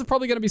you guys are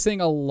probably going to be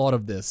seeing a lot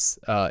of this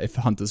if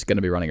Hunter's going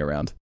to be running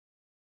around.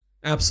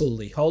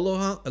 Absolutely.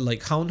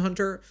 Hound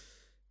Hunter,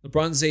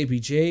 Bronze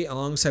ABJ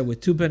alongside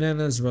with 2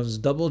 bananas runs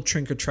double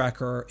Trinket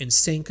Tracker,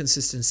 insane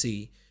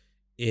consistency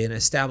in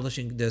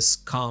establishing this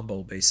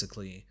combo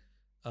basically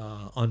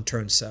on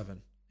turn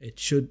 7. It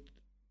should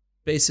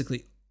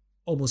basically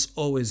almost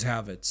always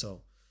have it,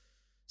 so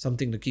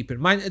something to keep in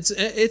mind.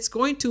 It's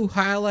going to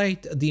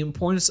highlight the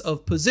importance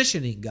of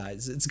positioning,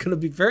 guys. It's going to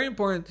be very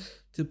important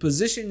to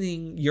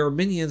positioning your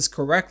minions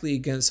correctly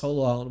against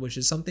Holohound, which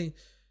is something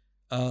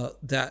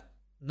that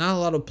not a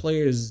lot of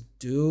players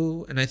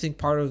do, and I think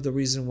part of the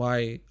reason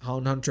why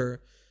Hound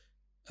Hunter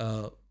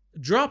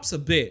drops a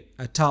bit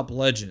at top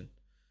legend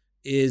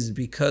is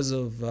because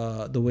of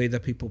the way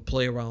that people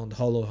play around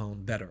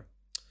Holohound better.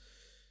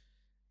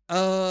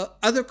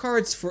 Other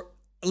cards for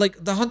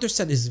like the Hunter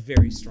set is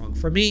very strong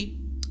for me,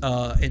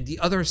 and the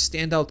other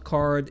standout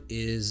card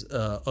is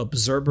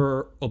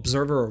Observer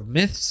of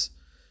Myths,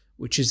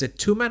 which is a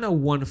 2-mana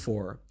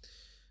 1/4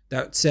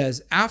 that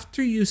says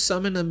after you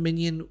summon a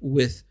minion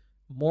with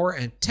more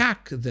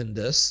attack than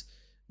this,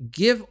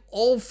 give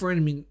all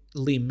friendly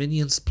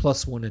minions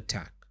 +1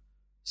 attack.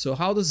 So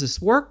how does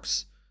this work?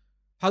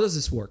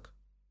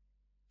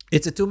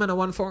 It's a 2-mana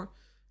 1/4.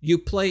 You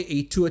play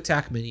a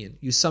 2-attack minion.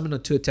 You summon a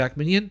 2-attack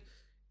minion.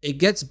 It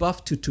gets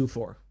buffed to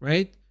 2/4,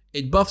 right?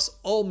 It buffs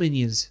all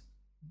minions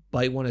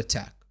by 1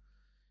 attack.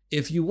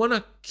 If you want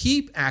to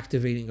keep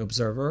activating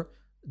Observer,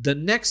 the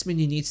next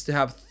minion needs to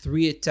have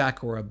 3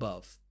 attack or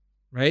above,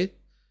 right?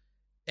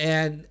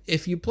 And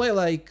if you play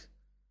like,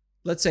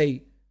 let's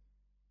say,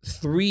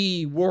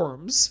 3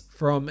 worms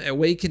from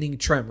Awakening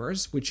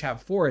Tremors, which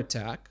have 4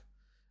 attack,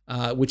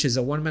 which is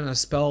a 1-mana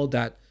spell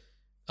that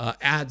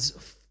adds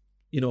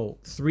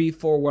 3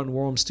 4/1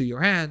 worms to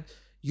your hand,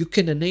 you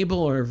can enable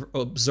or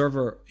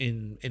Observer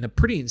in a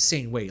pretty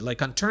insane way.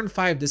 Like on turn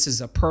 5, this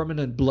is a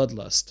permanent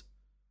Bloodlust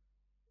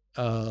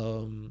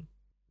to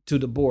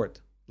the board.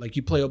 Like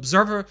you play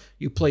Observer,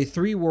 you play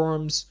 3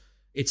 worms,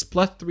 it's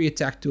 +3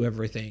 attack to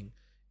everything,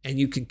 and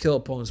you can kill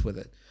opponents with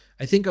it.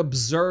 I think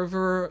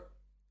Observer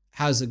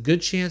has a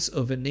good chance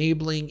of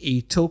enabling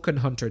a token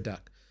Hunter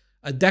deck.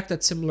 A deck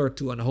that's similar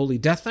to Unholy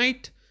Death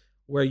Knight,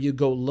 where you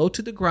go low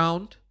to the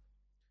ground,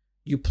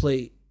 you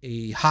play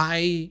a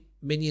high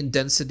minion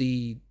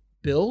density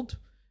build,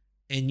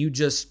 and you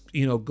just,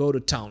 go to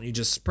town. You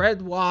just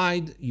spread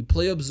wide, you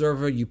play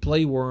Observer, you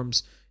play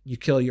worms, you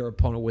kill your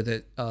opponent with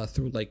it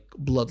through like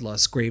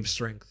Bloodlust, Grave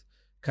Strength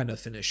kind of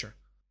finisher.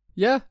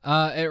 Yeah,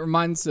 it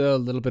reminds a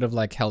little bit of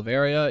like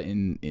Helveria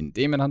in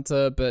Demon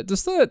Hunter, but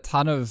just a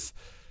ton of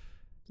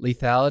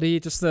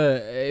lethality, just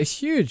a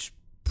huge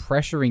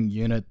pressuring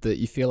unit that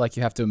you feel like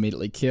you have to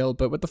immediately kill,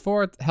 but with the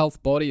 4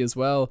 health body as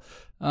well,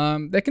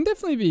 there can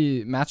definitely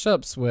be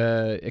matchups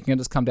where it can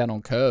just come down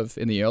on curve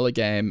in the early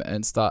game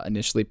and start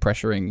initially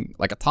pressuring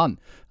like a ton,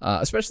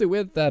 especially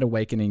with that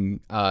Awakening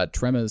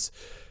Tremors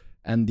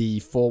and the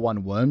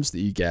 4/1 worms that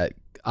you get.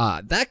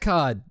 That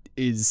card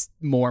is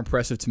more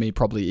impressive to me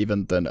probably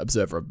even than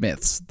Observer of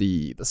Myths.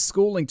 The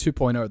Schooling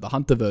 2.0, the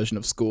Hunter version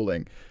of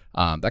Schooling,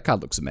 that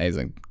card looks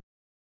amazing.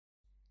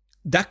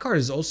 That card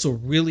is also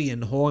really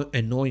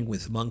annoying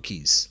with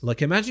monkeys.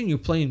 Like imagine you're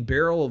playing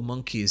Barrel of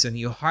Monkeys and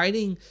you're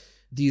hiding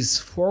these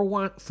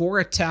 4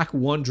 attack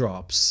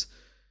 1-drops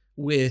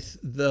with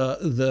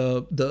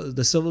the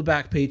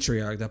Silverback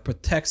Patriarch that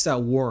protects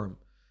that worm.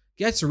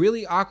 Gets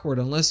really awkward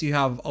unless you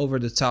have over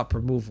the top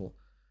removal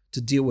to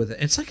deal with it.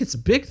 It's like it's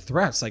big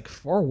threats, like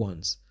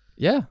 4/1s.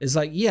 Yeah. It's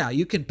like, yeah,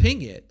 you can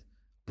ping it,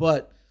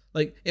 but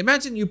like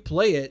imagine you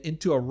play it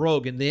into a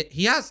rogue and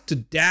he has to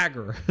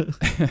dagger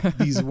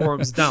these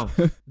worms down.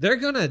 They're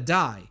gonna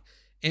die.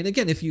 And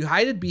again, if you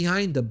hide it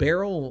behind the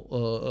Barrel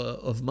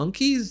of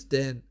Monkeys,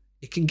 then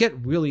it can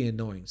get really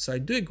annoying. So I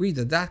do agree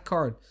that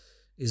card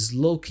is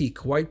low-key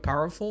quite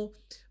powerful,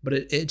 but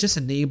it just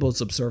enables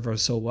Observer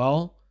so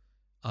well.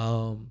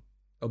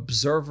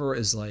 Observer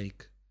is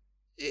like,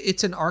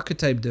 it's an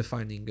archetype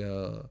defining.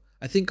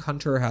 I think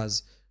Hunter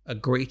has a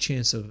great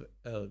chance of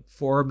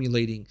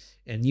formulating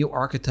a new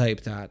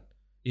archetype that,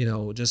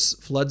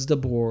 just floods the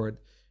board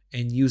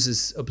and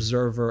uses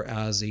Observer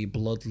as a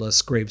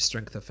bloodless Grave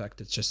Strength effect.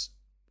 It's just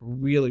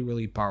really,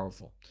 really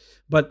powerful.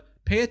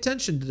 But pay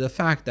attention to the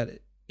fact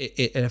that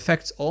it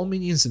affects all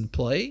minions in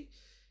play,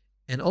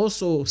 and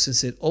also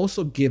since it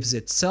also gives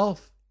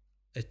itself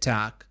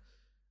attack,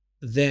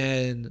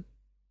 then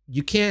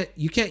you can't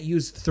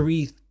use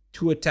 3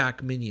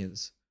 2-attack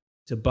minions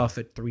to buff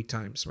it 3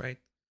 times, right?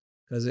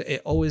 Because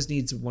it always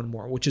needs 1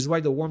 more, which is why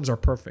the worms are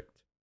perfect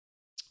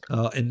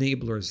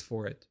enablers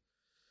for it.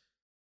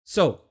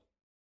 So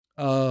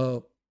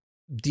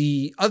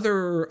the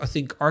other, I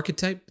think,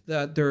 archetype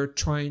that they're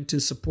trying to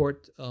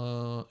support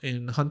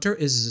in Hunter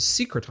is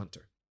Secret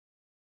Hunter.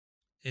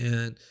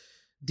 And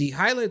the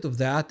highlight of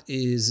that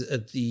is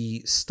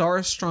the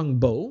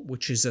Starstrung Bow,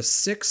 which is a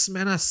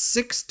 6-mana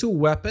 6/2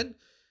 weapon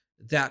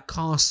that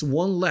costs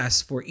 1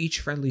 less for each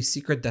friendly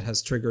secret that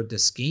has triggered the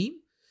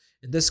scheme.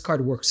 And this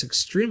card works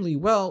extremely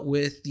well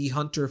with the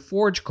Hunter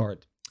Forge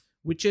card,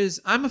 which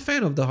is, I'm a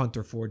fan of the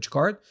Hunter Forge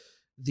card.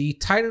 The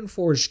Titan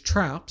Forge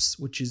Traps,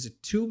 which is a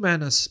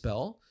 2-mana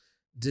spell,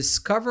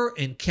 discover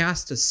and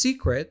cast a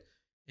secret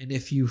And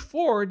if you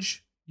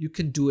forge, you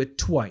can do it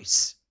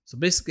twice. So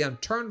basically on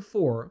turn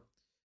 4,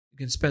 you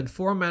can spend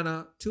 4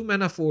 mana, 2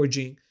 mana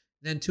forging,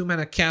 then 2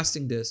 mana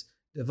casting this,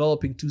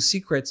 developing 2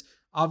 secrets.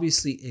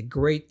 Obviously a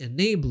great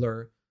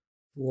enabler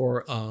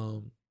for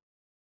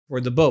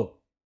the bow.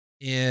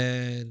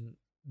 And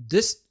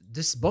this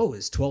bow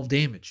is 12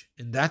 damage.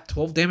 And that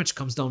 12 damage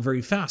comes down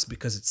very fast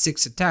because it's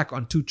 6 attack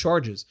on 2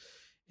 charges.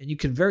 And you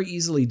can very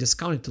easily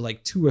discount it to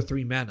like 2 or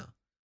 3 mana.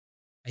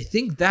 I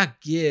think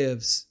that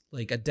gives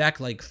like a deck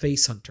like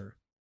Face Hunter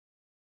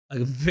a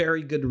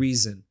very good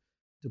reason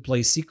to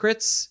play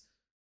secrets.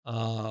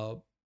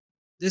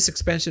 This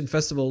expansion,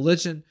 Festival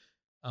Legend,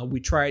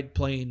 we tried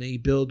playing a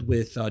build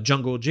with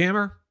Jungle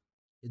Jammer.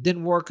 It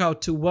didn't work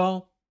out too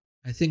well.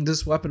 I think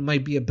this weapon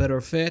might be a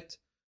better fit.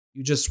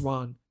 You just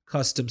run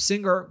Custom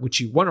Singer, which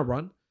you want to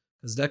run,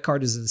 because that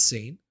card is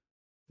insane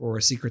for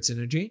Secret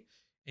Synergy.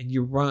 And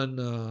you run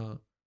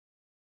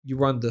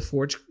the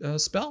Forge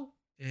spell,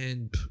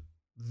 and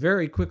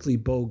very quickly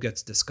bow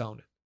gets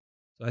discounted.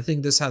 So I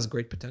think this has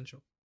great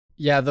potential.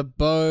 Yeah, the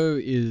bow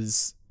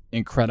is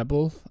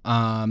incredible.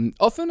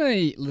 Often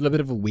a little bit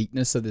of a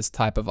weakness of this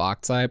type of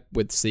archetype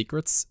with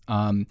secrets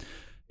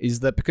is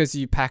that because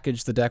you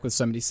package the deck with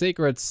so many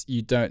secrets,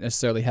 you don't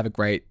necessarily have a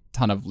great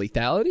ton of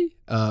lethality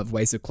of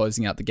ways of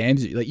closing out the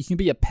games. Like, you can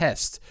be a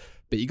pest,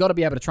 but you got to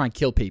be able to try and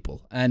kill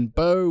people. And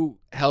bow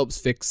helps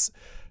fix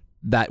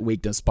that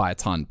weakness by a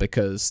ton,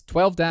 because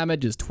 12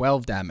 damage is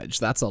 12 damage.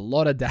 That's a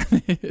lot of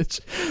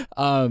damage.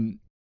 And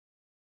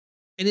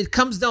it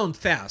comes down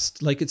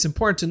fast. Like, it's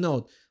important to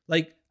note,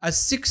 like, a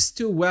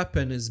 6-2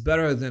 weapon is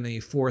better than a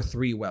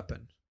 4-3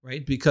 weapon,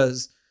 right?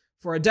 Because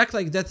for a deck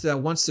like that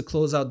wants to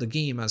close out the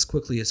game as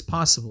quickly as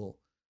possible,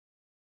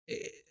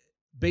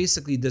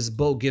 basically this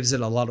bow gives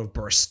it a lot of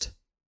burst.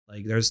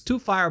 Like, there's 2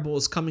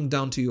 fireballs coming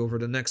down to you over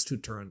the next 2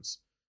 turns.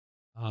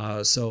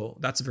 So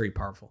that's very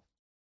powerful.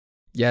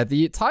 Yeah,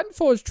 the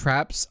Titanforge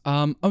traps,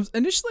 I was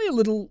initially a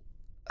little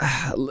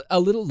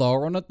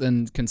lower on it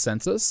than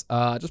consensus,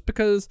 just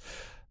because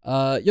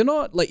you're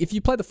not, like, if you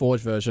play the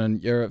Forge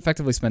version, you're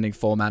effectively spending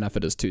 4 mana for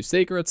just 2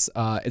 secrets.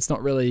 It's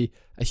not really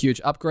a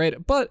huge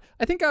upgrade, but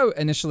I think I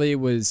initially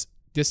was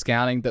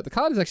discounting that the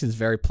card is actually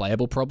very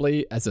playable,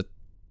 probably as a,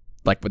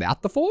 like,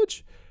 without the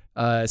Forge.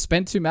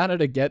 Spend 2 mana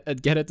to get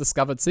a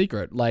discovered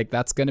secret. Like,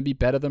 that's going to be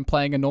better than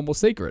playing a normal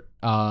secret,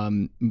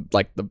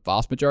 like the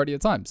vast majority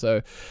of the time.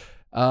 So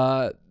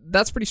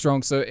that's pretty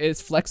strong. So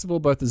it's flexible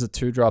both as a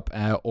 2-drop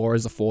or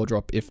as a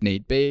 4-drop if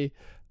need be.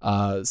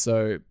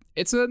 So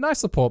it's a nice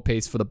support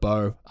piece for the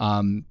bow,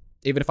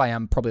 even if I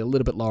am probably a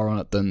little bit lower on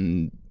it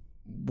than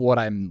what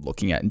I'm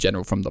looking at in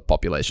general from the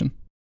population.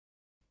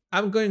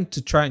 I'm going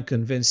to try and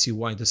convince you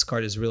why this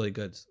card is really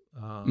good.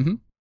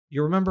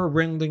 You remember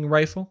Ringling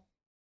Rifle?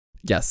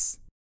 Yes.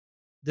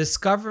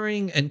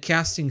 Discovering and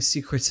casting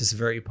secrets is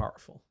very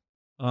powerful.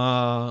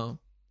 And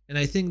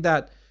I think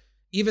that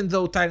even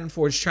though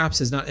Titanforge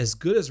Traps is not as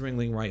good as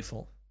Ringling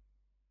Rifle,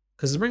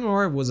 because Ringling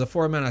Rifle was a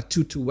 4-mana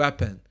 2/2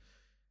 weapon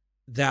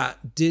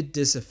that did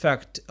this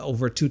effect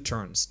over 2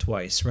 turns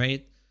twice,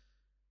 right?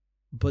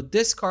 But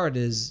this card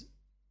is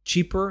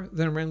cheaper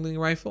than Ringling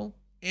Rifle,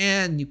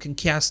 and you can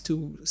cast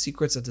 2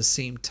 secrets at the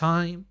same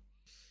time.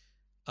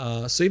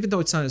 So even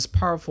though it's not as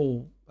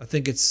powerful, I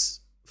think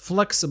it's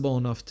flexible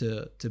enough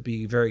to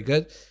be very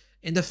good.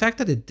 And the fact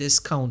that it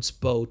discounts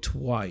bow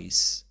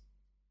twice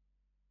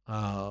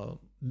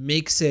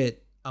makes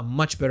it a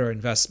much better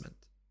investment,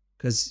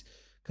 because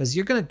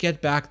you're going to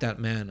get back that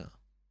mana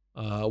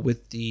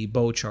with the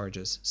bow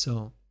charges.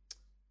 So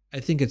I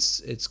think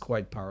it's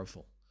quite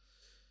powerful.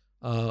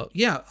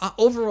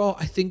 Overall,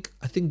 I think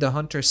the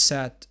Hunter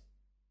set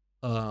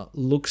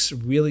looks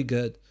really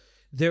good.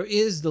 There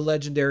is the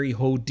legendary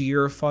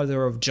Hodir,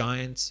 Father of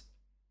Giants,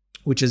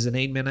 which is an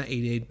 8-mana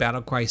 8/8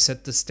 battlecry.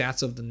 Set the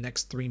stats of the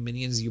next 3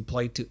 minions you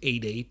play to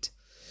 8/8.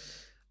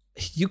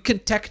 You can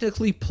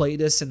technically play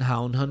this in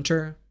Hound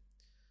Hunter.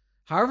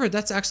 However,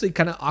 that's actually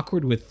kind of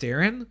awkward with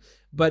Theron.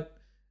 But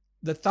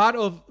the thought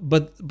of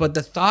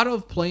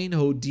playing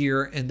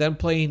Hodir and then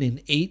playing an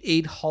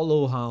 8/8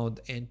 Hollow Hound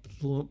and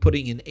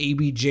putting an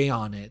ABJ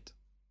on it,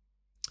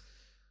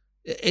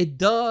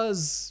 it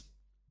is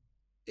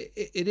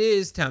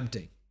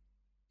tempting.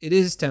 It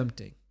is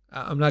tempting.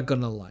 I'm not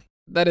gonna lie.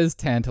 That is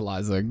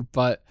tantalizing,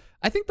 but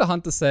I think the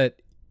Hunter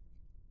set,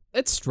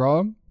 it's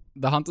strong.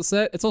 The Hunter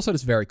set, it's also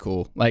just very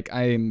cool. Like,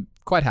 I'm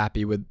quite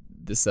happy with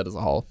this set as a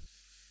whole.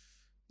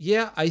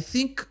 Yeah, I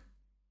think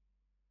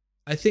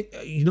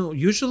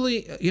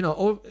usually in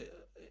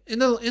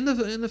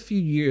the few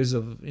years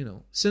of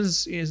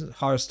since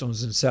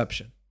Hearthstone's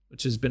inception,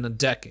 which has been a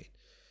decade,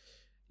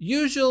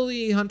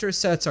 usually Hunter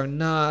sets are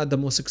not the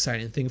most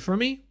exciting thing for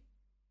me.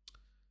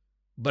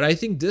 But I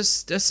think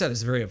this set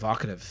is very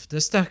evocative.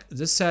 This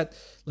set,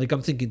 like,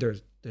 I'm thinking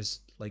there's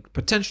like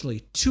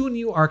potentially 2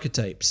 new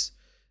archetypes.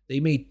 They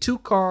made 2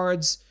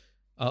 cards,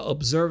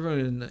 Observer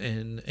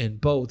and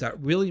Bow, that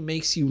really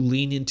makes you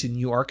lean into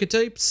new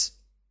archetypes.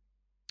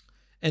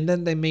 And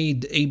then they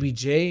made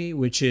ABJ,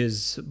 which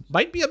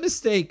might be a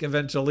mistake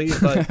eventually,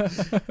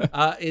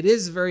 but it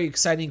is very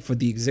exciting for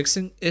the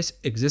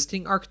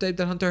existing archetype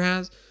that Hunter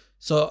has.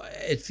 So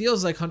it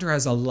feels like Hunter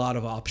has a lot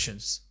of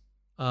options.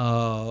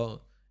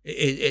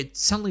 It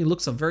suddenly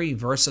looks a very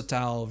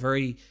versatile,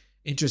 very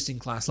interesting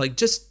class. Like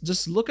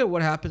just look at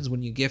what happens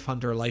when you give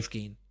Hunter life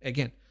gain.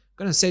 Again, I'm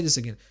gonna say this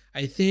again.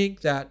 I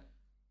think that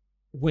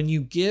when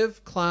you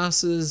give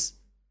classes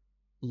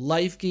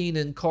life gain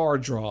and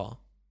card draw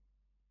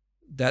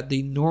that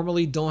they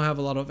normally don't have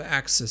a lot of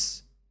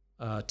access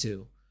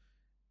to,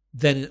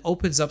 then it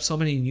opens up so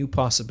many new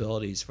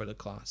possibilities for the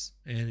class,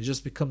 and it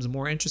just becomes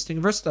more interesting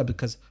and versatile,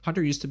 because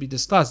Hunter used to be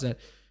this class that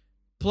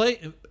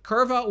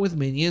curve out with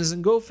minions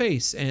and go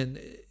face, and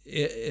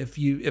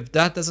if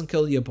that doesn't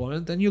kill the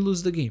opponent, then you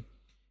lose the game,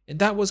 and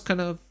that was kind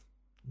of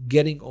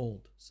getting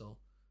old. So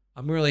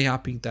I'm really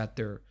happy that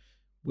they're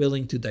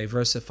willing to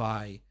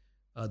diversify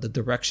the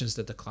directions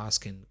that the class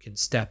can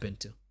step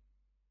into.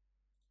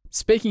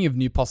 Speaking of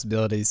new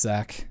possibilities,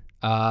 Zach,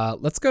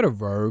 let's go to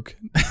Rogue.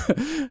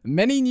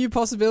 Many new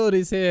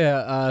possibilities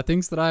here,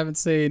 things that I haven't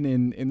seen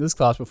in this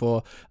class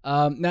before.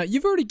 Now,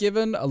 you've already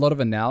given a lot of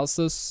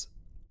analysis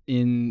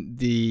in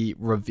the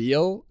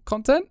reveal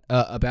content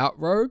about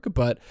Rogue,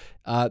 but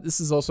this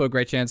is also a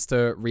great chance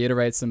to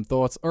reiterate some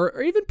thoughts,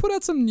 or even put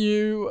out some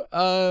new,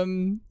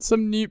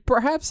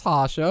 perhaps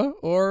harsher,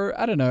 or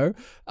I don't know,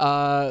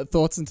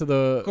 thoughts into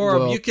the Corb,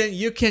 world.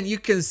 you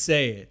can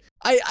say it.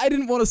 I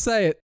didn't want to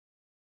say it.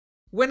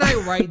 When I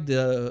write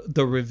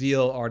the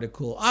reveal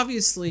article,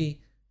 obviously,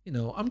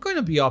 I'm going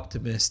to be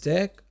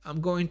optimistic.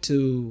 I'm going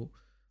to,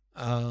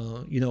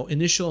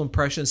 initial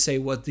impressions, say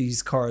what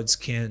these cards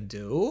can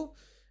do.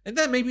 And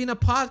then maybe in a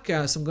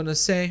podcast, I'm going to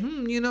say,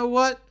 you know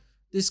what?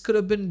 This could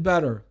have been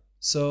better.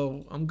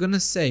 So I'm going to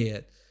say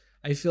it.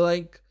 I feel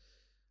like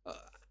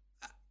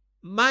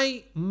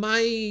my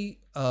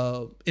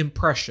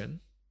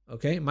impression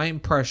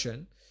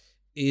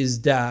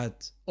is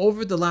that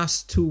over the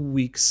last 2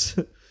 weeks,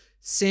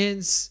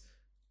 since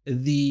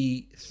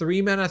the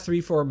 3-mana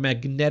 3/4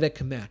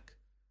 magnetic mech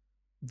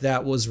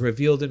that was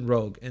revealed in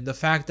Rogue, and the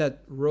fact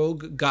that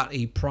Rogue got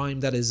a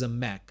prime that is a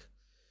mech,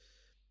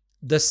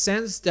 the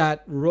sense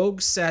that Rogue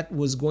set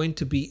was going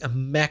to be a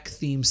mech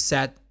themed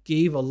set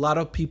gave a lot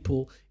of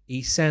people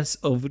a sense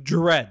of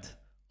dread,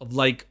 of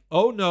like,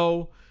 oh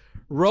no,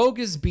 Rogue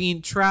is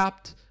being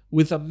trapped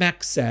with a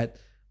mech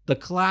set. The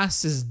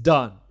class is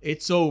done.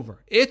 It's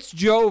over. It's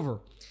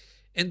Jover.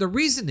 And the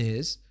reason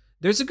is,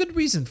 there's a good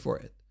reason for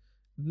it.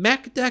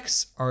 Mech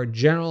decks are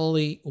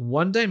generally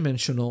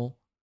one-dimensional,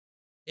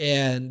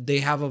 and they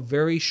have a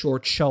very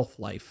short shelf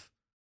life.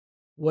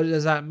 What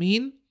does that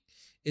mean?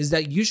 Is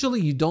that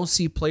usually you don't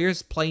see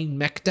players playing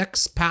mech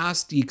decks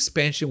past the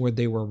expansion where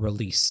they were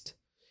released.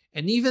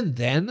 And even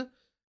then,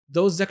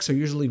 those decks are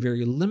usually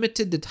very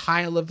limited at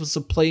high levels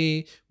of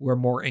play, where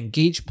more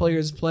engaged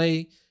players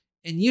play,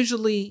 and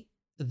usually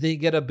they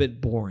get a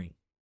bit boring.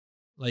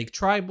 Like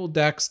tribal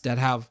decks that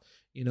have,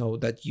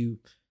 that you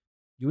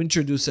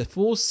introduce a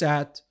full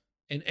set,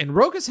 and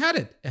Rogue has had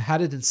it. It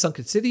had it in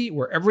Sunken City,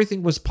 where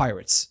everything was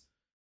pirates.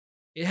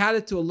 It had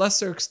it to a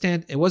lesser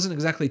extent. It wasn't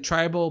exactly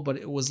tribal, but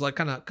it was like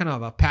kind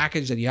of a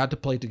package that you had to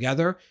play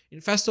together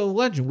in Festival of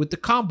Legend with the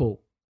combo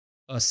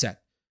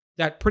set.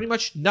 That pretty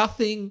much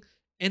nothing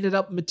ended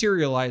up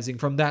materializing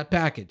from that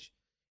package.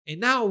 And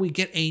now we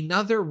get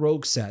another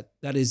Rogue set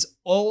that is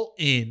all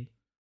in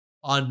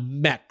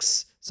on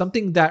mechs.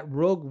 Something that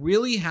Rogue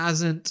really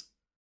hasn't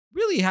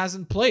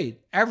played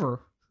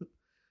ever.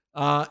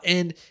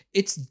 And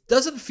it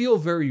doesn't feel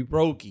very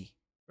roguey,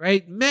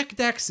 right? Mech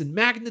decks and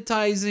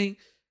magnetizing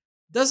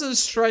doesn't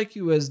strike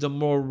you as the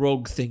more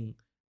rogue thing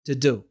to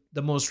do.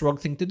 The most rogue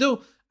thing to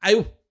do.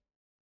 I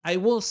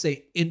will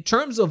say, in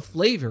terms of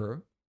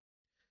flavor,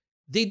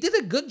 they did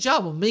a good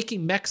job of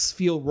making mechs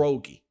feel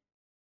roguey.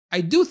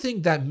 I do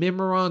think that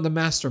Mimiron the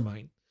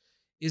Mastermind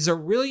is a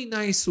really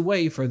nice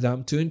way for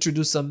them to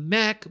introduce a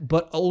mech,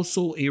 but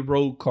also a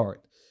rogue card,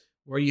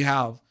 where you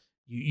have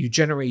you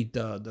generate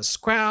the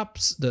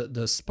scraps,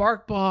 the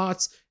spark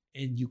bots,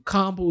 and you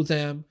combo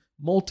them.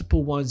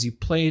 Multiple ones you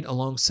played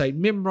alongside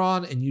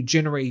Mimron, and you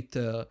generate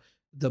the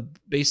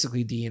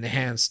basically the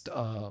enhanced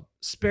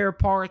spare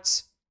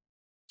parts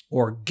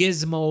or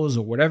gizmos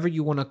or whatever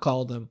you want to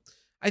call them.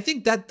 I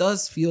think that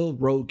does feel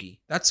roguey.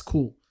 That's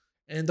cool.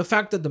 And the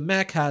fact that the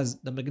mech has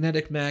the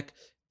magnetic mech,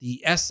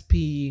 the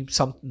SP,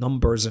 some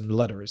numbers and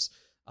letters,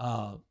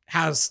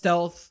 has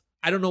stealth.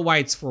 I don't know why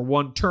it's for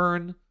one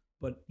turn,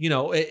 but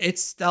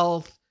it's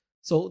stealth.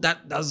 So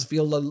that does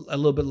feel a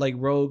little bit like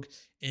Rogue.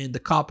 And the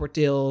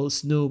Coppertail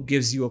Snoop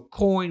gives you a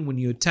coin when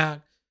you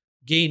attack.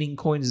 Gaining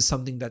coins is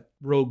something that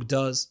Rogue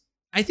does.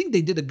 I think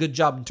they did a good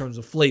job in terms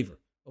of flavor,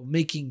 of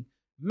making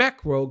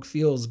Mech Rogue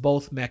feels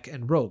both Mech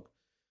and Rogue.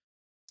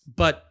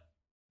 But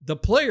the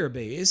player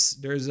base,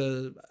 there's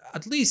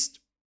at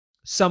least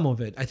some of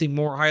it, I think,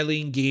 more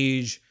highly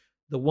engaged.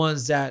 The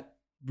ones that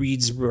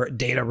reads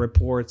data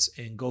reports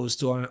and goes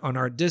to on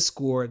our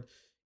Discord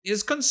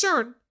is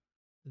concerned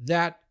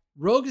that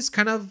Rogue is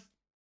kind of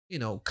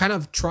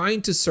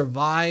trying to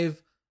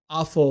survive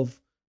off of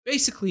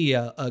basically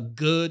a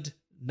good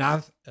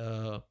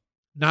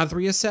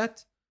Nathria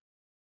set.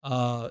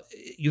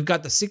 You've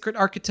got the Secret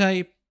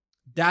Archetype.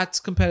 That's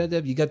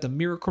competitive. You got the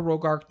Miracle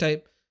Rogue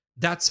Archetype.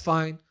 That's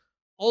fine.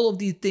 All of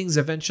these things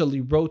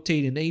eventually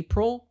rotate in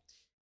April.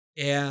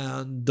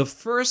 And the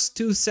first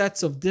 2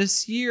 sets of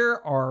this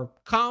year are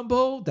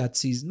Combo, that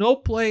sees no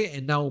play,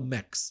 and now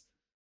Mechs.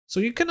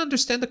 So you can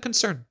understand the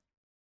concern.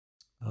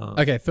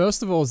 Okay,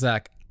 first of all,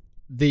 Zach,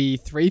 the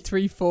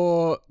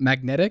 334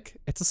 magnetic,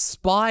 it's a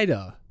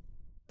spider.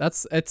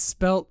 It's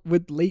spelt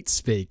with leet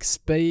speak.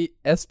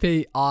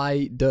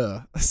 S-P-I-D.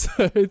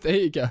 So there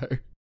you go.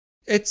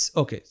 It's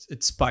okay.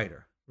 It's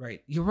spider,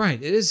 right? You're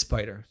right. It is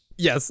spider.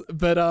 Yes,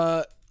 but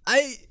I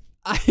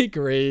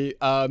agree.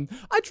 I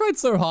tried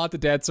so hard to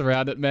dance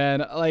around it,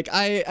 man. Like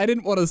I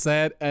didn't want to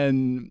say it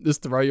and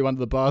just throw you under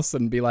the bus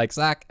and be like,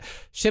 Zach,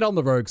 shit on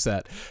the rogue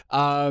set.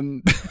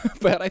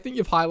 But I think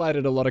you've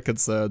highlighted a lot of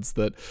concerns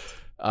that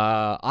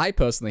I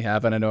personally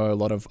have, and I know a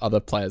lot of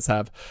other players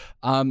have.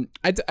 I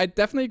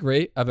definitely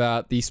agree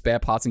about the spare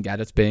parts and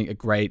gadgets being a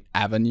great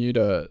avenue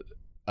to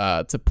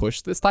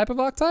push this type of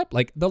archetype.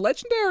 Like the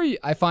legendary,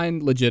 I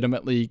find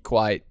legitimately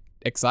quite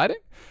exciting.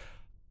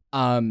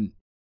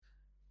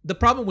 The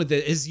problem with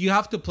it is you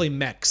have to play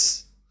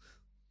mechs.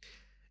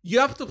 You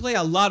have to play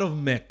a lot of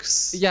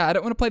mechs. Yeah, I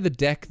don't want to play the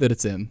deck that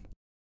it's in.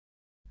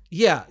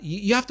 Yeah,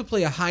 you have to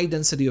play a high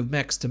density of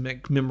mechs to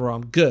make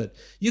Mimiram good.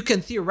 You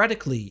can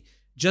theoretically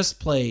just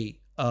play,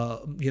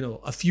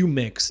 a few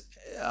mechs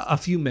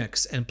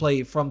and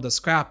play from the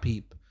scrap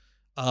heap,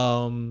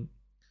 and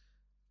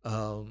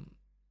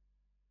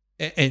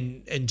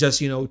just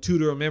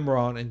tutor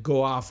Mimiram and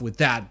go off with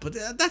that. But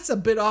that's a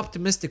bit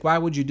optimistic. Why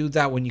would you do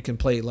that when you can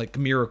play like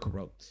Miracle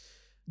Rogue?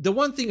 The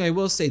one thing I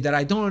will say that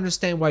I don't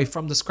understand why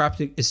from the scrap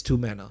heap is 2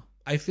 mana.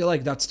 I feel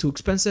like that's too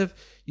expensive.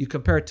 You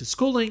compare it to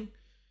Schooling,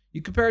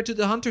 you compare it to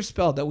the Hunter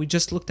spell that we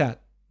just looked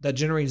at that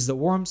generates the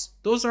worms.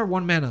 Those are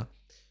 1 mana.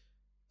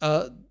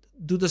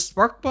 Do the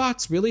Spark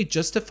Bots really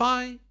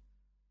justify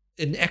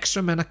an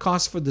extra mana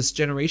cost for this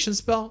generation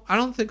spell? I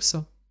don't think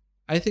so.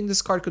 I think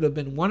this card could have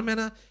been 1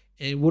 mana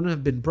and it wouldn't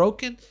have been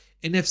broken.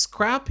 And if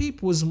Scrap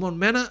Heap was 1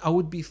 mana, I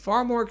would be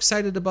far more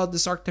excited about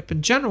this archetype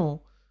in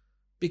general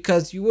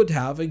because you would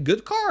have a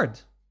good card.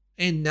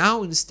 And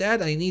now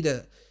instead, I need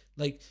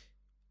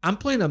I'm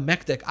playing a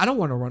mech deck. I don't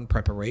want to run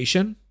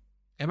Preparation.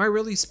 Am I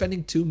really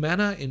spending 2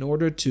 mana in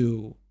order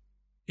to,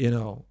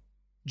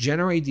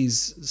 generate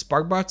these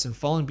Spark Bots and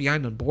falling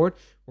behind on board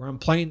where I'm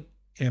playing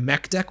a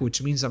mech deck,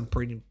 which means I'm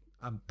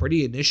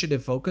pretty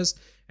initiative focused.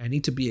 I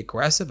need to be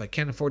aggressive. I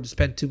can't afford to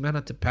spend 2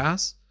 mana to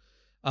pass.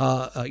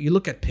 You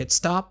look at Pit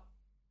Stop,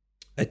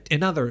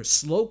 another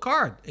slow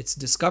card. It's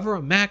discover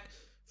a mech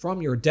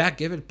from your deck,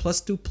 give it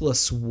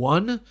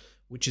 +2/+1,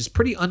 which is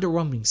pretty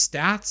underwhelming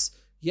stats.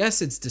 Yes,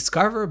 it's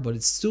discover, but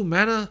it's 2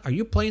 mana. Are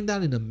you playing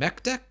that in a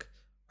mech deck?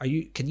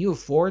 Can you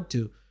afford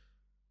to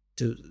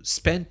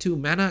spend 2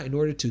 mana in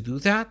order to do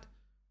that?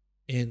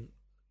 And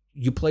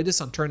you play this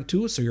on turn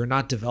 2, so you're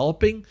not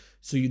developing,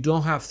 so you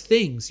don't have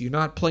things. You're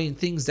not playing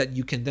things that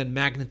you can then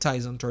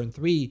magnetize on turn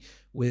 3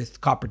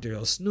 with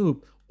Copperdale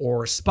Snoop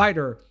or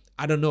Spider.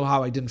 I don't know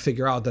how I didn't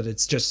figure out that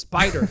it's just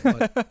Spider,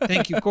 but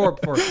thank you,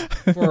 Corp,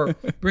 for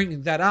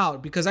bringing that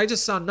out, because I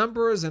just saw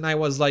numbers and I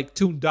was like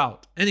tuned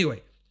out.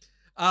 Anyway,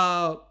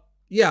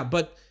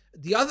 but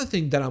the other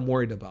thing that I'm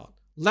worried about,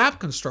 Lab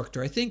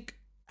Constructor, I think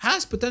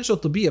has potential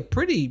to be a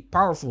pretty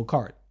powerful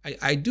card.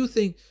 I do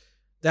think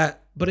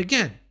that, but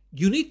again,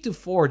 you need to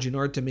forge in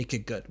order to make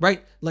it good,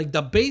 right? Like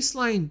the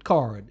baseline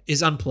card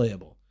is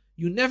unplayable.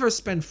 You never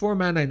spend 4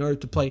 mana in order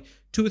to play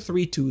 2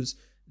 3/2s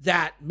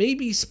that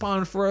maybe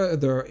spawn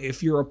further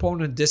if your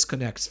opponent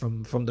disconnects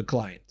from the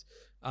client.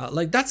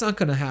 That's not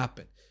going to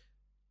happen.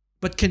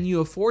 But can you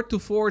afford to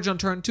forge on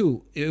turn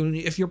 2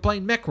 if you're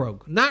playing Mech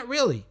Rogue? Not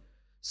really.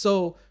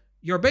 So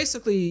you're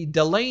basically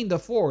delaying the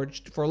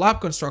forge for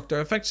Lab Constructor,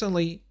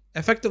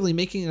 effectively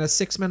making it a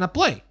 6 mana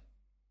play.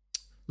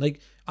 Like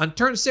on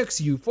turn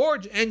 6, you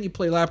forge and you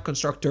play Lab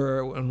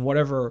Constructor and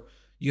whatever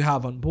you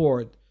have on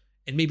board,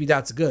 and maybe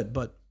that's good,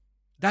 but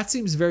that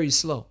seems very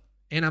slow.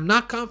 And I'm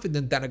not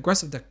confident that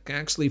aggressive deck can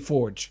actually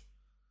forge.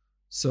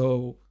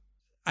 So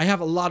I have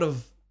a lot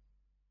of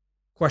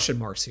question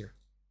marks here.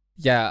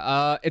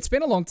 Yeah, it's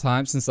been a long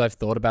time since I've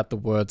thought about the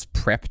words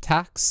prep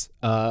tax.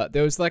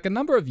 There was like a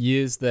number of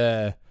years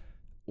there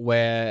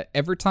where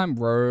every time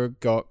Rogue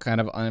got kind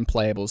of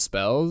unplayable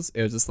spells,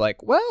 it was just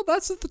like, well,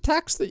 that's the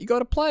tax that you got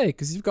to play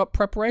because you've got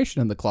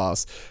preparation in the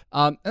class.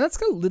 And that's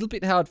a little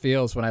bit how it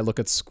feels when I look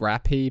at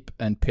Scrap Heap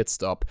and Pit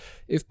Stop.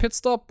 If Pit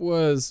Stop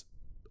was...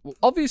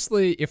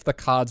 obviously, if the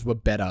cards were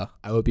better,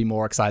 I would be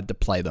more excited to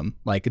play them.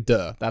 Like,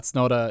 duh, that's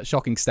not a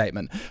shocking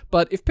statement.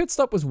 But if Pit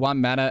Stop was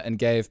 1 mana and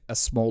gave a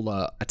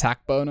smaller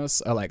attack bonus,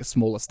 or like a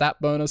smaller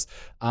stat bonus,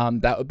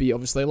 that would be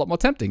obviously a lot more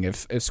tempting.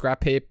 If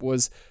Scrap Heap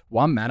was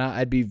 1 mana,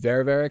 I'd be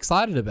very, very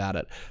excited about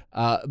it.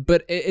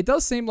 But it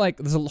does seem like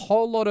there's a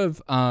whole lot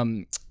of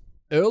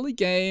early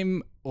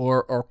game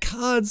or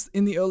cards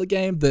in the early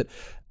game that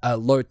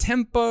low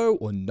tempo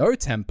or no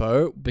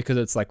tempo because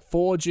it's like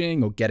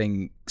forging or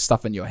getting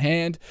stuff in your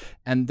hand,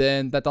 and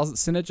then that doesn't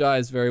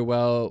synergize very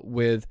well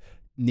with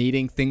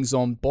needing things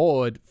on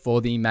board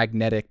for the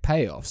magnetic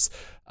payoffs.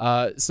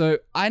 So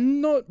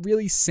I'm not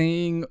really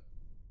seeing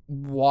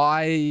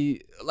why,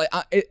 like,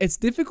 it's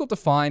difficult to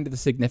find the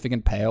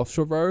significant payoffs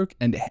for Rogue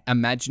and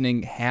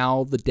imagining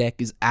how the deck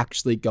is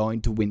actually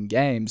going to win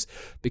games,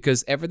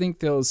 because everything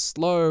feels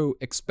slow,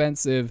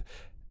 expensive,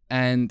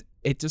 and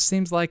it just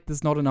seems like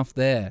there's not enough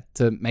there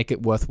to make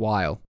it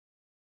worthwhile.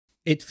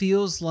 It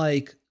feels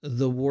like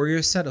the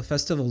Warrior set of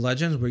Festival of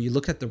Legends, where you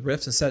look at the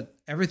rifts and said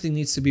everything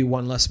needs to be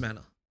one less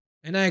mana.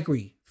 And I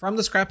agree. From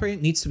the Scrap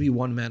Rate needs to be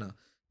 1 mana.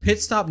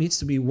 Pit Stop needs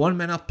to be 1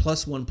 mana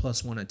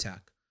 +1/+1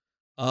 attack.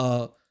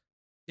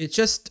 It's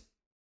just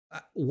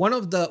one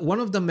of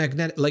the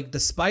magnetic, like the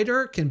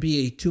Spider can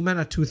be a 2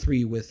 mana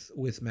 2/3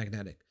 with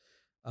magnetic.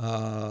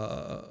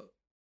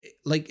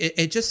 Like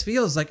it just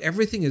feels like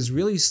everything is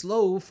really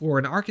slow for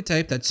an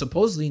archetype that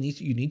supposedly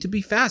you need to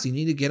be fast. You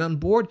need to get on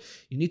board.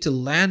 You need to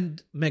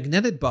land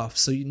magnetic buffs.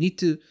 So you need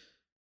to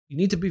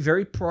be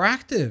very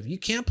proactive. You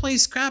can't play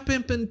Scrap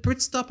Imp and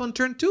Pit Stop on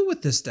turn 2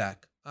 with this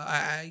deck.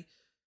 I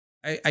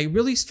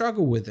really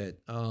struggle with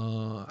it.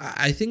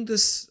 I think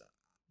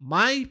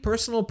my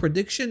personal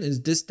prediction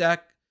is this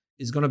deck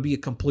is going to be a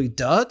complete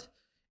dud.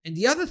 And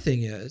the other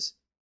thing is,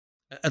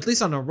 at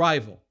least on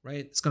arrival,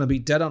 right? It's going to be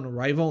dead on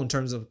arrival in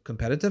terms of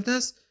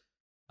competitiveness.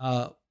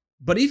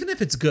 But even if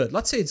it's good,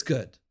 let's say it's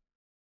good,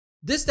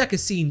 this deck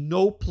has seen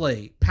no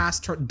play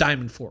past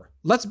Diamond 4.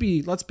 Let's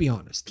be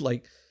honest.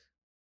 Like,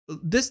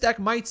 this deck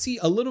might see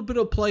a little bit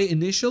of play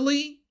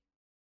initially,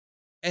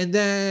 and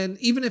then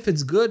even if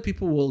it's good,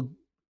 people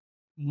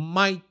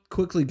might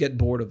quickly get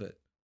bored of it.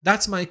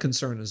 That's my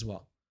concern as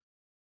well.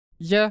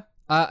 Yeah,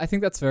 I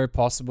think that's very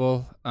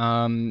possible.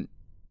 Even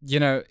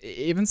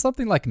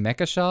something like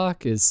Mecha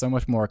Shark is so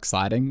much more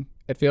exciting,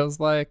 it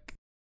feels like.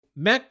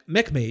 Mech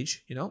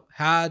Mage,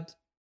 had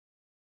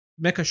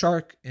Mecha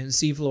Shark and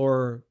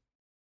Seafloor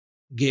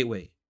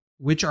Gateway,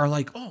 which are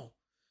like, oh,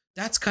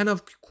 that's kind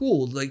of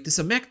cool. Like, this is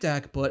a mech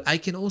deck, but I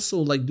can also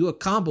like do a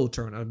combo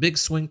turn, a big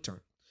swing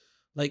turn.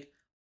 Like,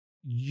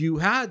 you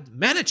had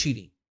mana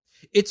cheating.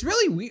 It's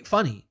really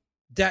funny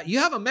that you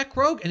have a mech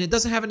rogue and it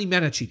doesn't have any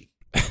mana cheating.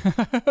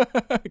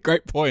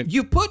 Great point.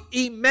 You put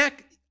a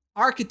mech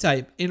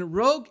archetype in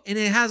rogue and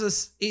it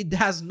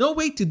has no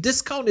way to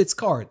discount its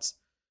cards.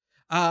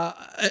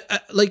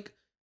 Like,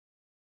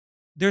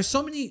 there's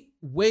so many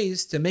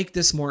ways to make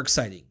this more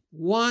exciting.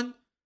 One,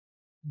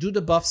 do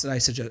the buffs that I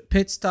suggest.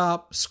 Pit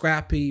Stop,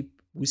 Scrappy.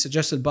 We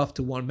suggested buff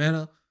to 1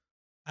 mana.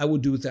 I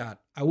would do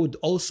that. I would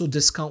also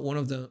discount one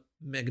of the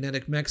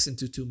magnetic mechs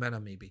into 2 mana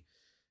maybe.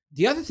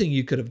 The other thing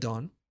you could have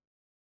done,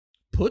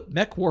 put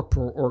Mech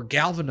Warper or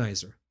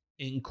Galvanizer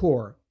in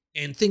core,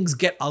 and things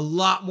get a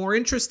lot more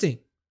interesting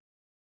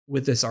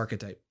with this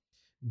archetype.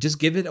 Just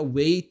give it a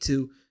way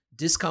to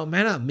discount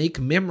mana. Make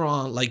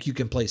Mimron like you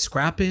can play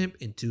Scrap Imp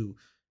into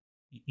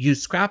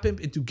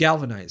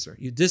Galvanizer.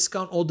 You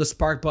discount all the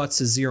Spark Bots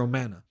to 0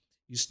 mana.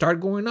 You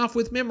start going off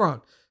with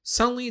Mimron.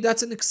 Suddenly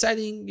that's an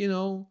exciting,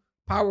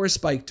 power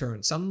spike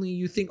turn. Suddenly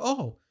you think,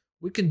 oh,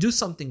 we can do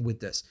something with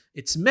this.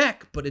 It's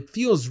mech, but it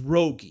feels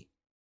roguey.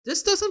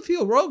 This doesn't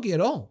feel roguey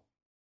at all.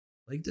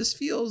 Like, this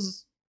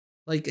feels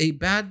like a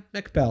bad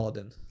mech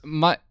paladin.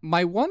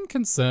 My one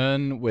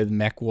concern with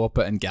Mech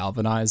Warper and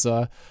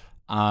Galvanizer,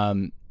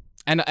 and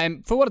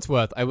for what it's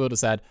worth, I will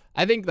just add,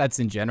 I think that's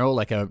in general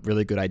like a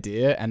really good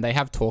idea, and they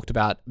have talked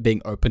about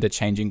being open to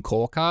changing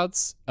core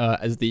cards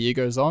as the year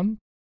goes on.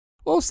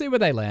 We'll see where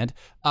they land.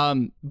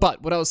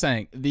 But what I was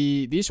saying,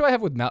 the issue I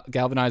have with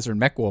Galvanizer and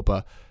Mech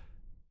Warper,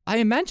 I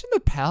imagine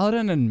the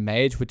Paladin and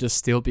Mage would just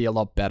still be a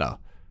lot better.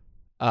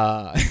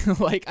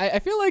 Like, I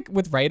feel like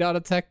with Radar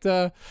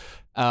Detector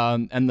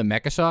and the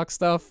Mecha Shark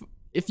stuff,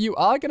 if you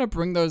are going to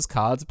bring those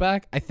cards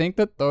back, I think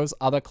that those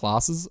other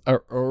classes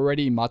are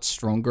already much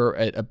stronger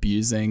at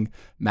abusing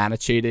mana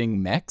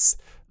cheating mechs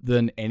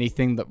than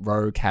anything that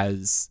Rogue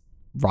has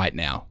right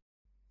now.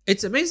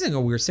 It's amazing how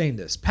we're saying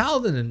this.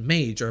 Paladin and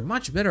Mage are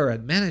much better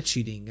at mana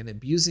cheating and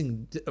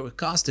abusing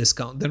cost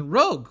discount than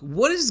Rogue.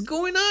 What is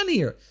going on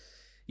here?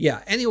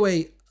 Yeah,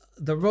 anyway,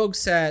 the Rogue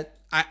set,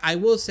 I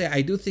will say,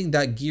 I do think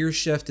that Gear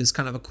Shift is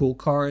kind of a cool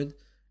card,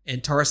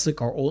 and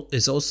Tarslick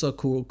is also a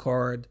cool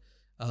card.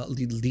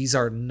 These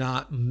are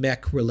not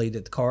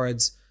mech-related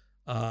cards,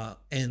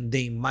 and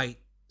they might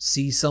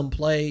see some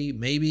play,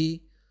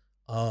 maybe.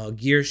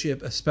 Gear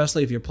Shift,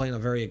 especially if you're playing a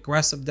very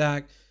aggressive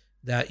deck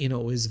that,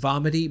 is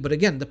vomity. But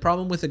again, the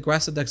problem with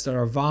aggressive decks that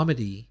are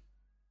vomity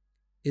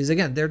is,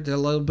 again, they're a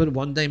little bit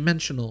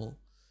one-dimensional,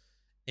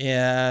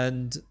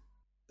 and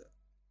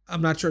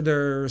I'm not sure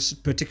they're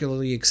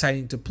particularly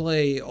exciting to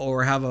play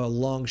or have a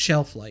long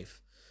shelf life.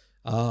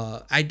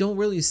 I don't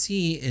really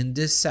see in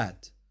this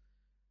set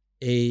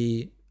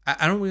I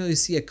don't really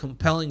see a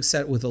compelling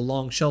set with a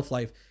long shelf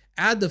life.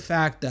 Add the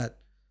fact that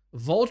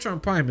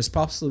Voltron Prime is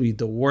possibly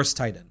the worst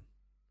Titan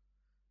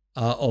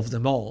of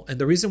them all. And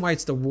the reason why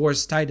it's the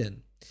worst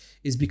Titan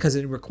is because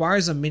it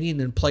requires a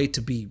minion in play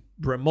to be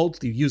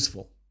remotely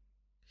useful.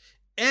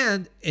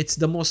 And it's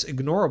the most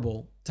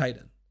ignorable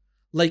Titan.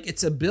 Like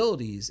its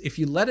abilities, if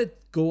you let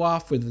it go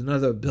off with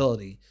another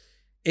ability,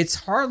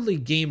 it's hardly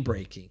game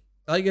breaking.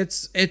 Like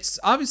it's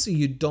obviously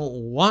you don't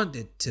want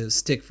it to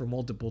stick for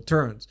multiple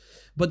turns.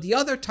 But the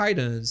other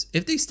Titans,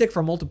 if they stick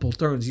for multiple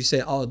turns, you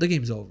say, oh, the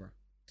game's over.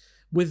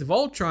 With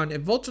Voltron,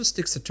 if Voltron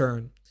sticks a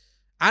turn,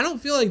 I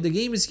don't feel like the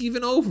game is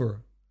even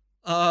over.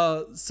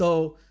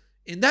 So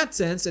in that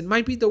sense, it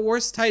might be the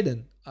worst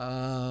Titan.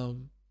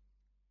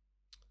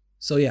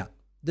 So yeah,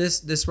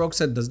 this rogue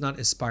set does not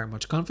inspire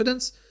much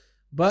confidence.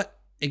 But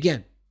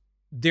again,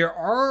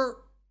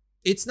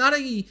 it's not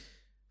a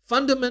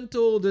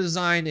fundamental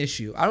design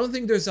issue. I don't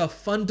think there's a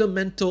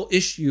fundamental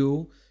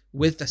issue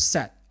with the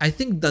set. I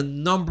think the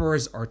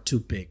numbers are too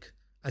big.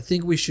 I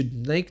think we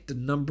should make the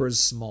numbers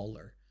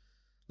smaller.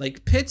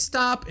 Like pit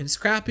stop and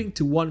scrapping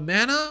to 1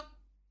 mana,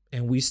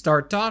 and we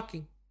start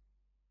talking.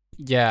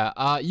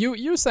 Yeah,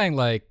 you were saying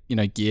like,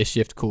 Gear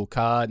Shift cool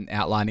card and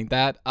outlining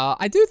that.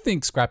 I do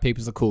think Scrap Heap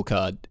is a cool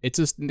card. It's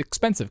just an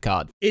expensive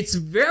card. It's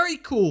very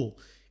cool.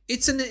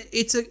 It's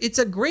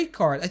a great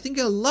card. I think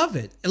I love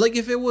it. Like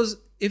if it was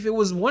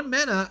 1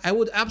 mana, I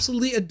would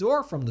absolutely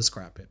adore from the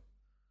Scrap Heap.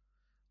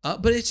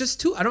 But it's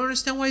just 2. I don't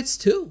understand why it's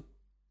 2.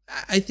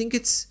 I think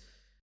it's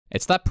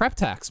that prep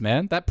tax,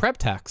 man. That prep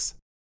tax.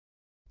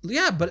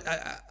 Yeah, but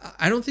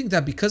I don't think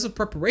that because of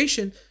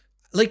preparation,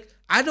 like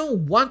I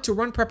don't want to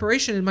run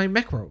preparation in my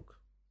mech rogue.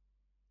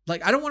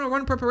 Like I don't want to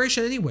run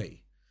preparation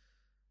anyway.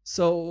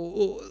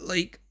 So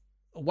like,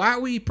 why are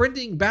we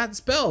printing bad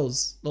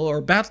spells or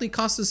badly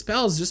costed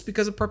spells just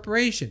because of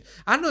preparation?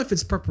 I don't know if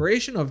it's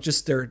preparation or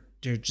just they're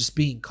just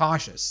being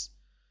cautious.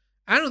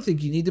 I don't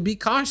think you need to be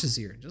cautious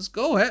here. Just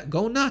go ahead,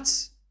 go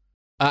nuts.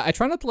 I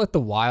try not to let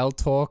the wild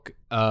talk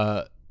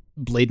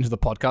bleed into the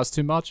podcast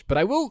too much, but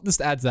I will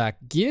just add, Zach,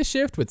 Gear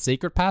Shift with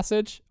Secret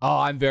Passage. Oh,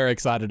 I'm very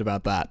excited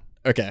about that.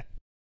 Okay.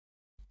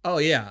 Oh,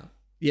 yeah.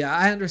 Yeah,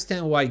 I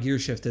understand why Gear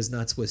Shift is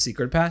nuts with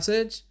Secret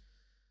Passage.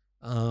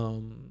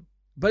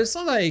 But it's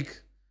not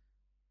like...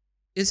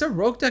 Is a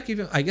rogue deck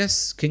even... I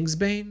guess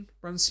Kingsbane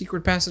runs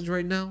Secret Passage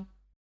right now?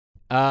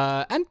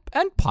 And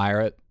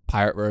Pirate.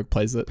 Pirate Rogue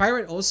plays it.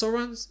 Pirate also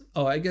runs?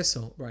 Oh, I guess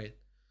so. Right.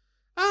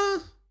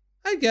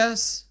 I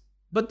guess.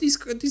 But these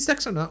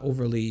decks are not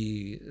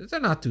overly... They're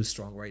not too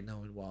strong right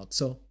now in Wild.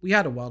 So we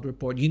had a Wild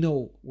report. You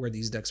know where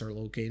these decks are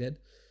located.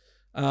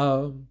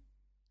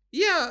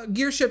 Yeah,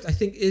 Gear Shift I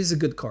think is a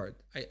good card.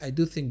 I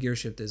do think Gear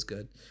Shift is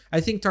good. I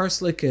think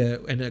Tarslick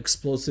and an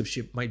Explosive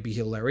Ship might be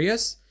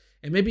hilarious.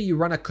 And maybe you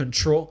run a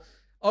control...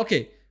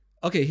 Okay,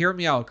 hear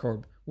me out,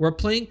 Corb. We're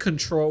playing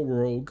Control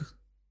Rogue.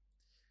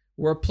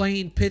 We're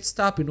playing Pit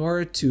Stop in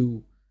order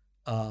to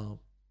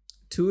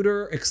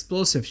tutor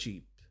Explosive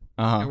Sheep.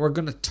 And we're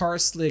going to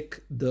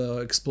Tarslick the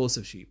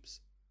Explosive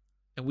Sheeps.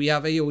 And we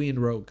have AoE and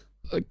Rogue.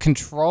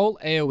 Control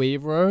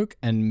AoE Rogue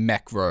and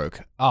Mech Rogue.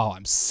 Oh,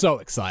 I'm so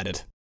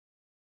excited.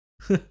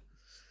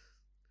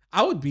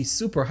 I would be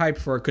super hyped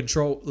for a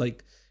control,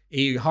 like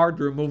a hard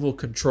removal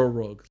Control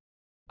Rogue.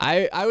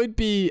 I would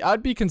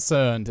be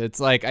concerned. It's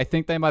like, I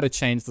think they might have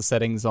changed the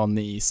settings on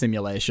the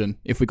simulation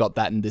if we got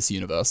that in this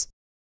universe.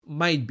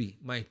 Might be.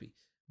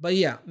 But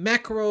yeah,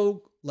 Mech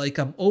Rogue, like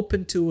I'm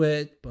open to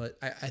it, but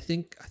I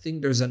think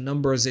there's a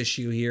numbers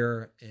issue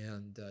here,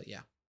 and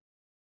yeah,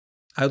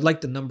 I would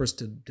like the numbers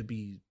to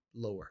be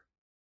lower.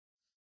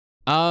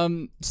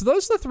 So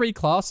those are the 3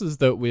 classes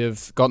that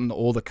we've gotten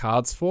all the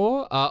cards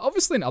for.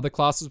 Obviously in other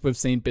classes we've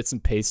seen bits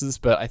and pieces,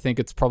 but I think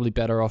it's probably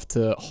better off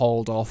to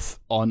hold off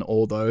on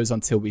all those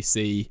until we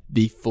see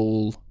the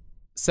full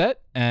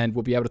set, and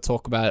we'll be able to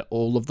talk about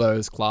all of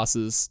those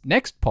classes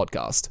next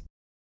podcast.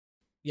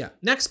 Yeah,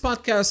 next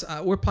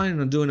podcast, we're planning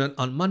on doing it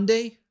on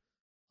Monday,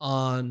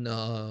 on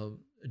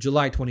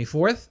July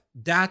 24th.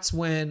 That's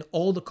when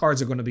all the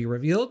cards are going to be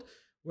revealed.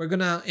 We're going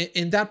to,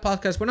 in that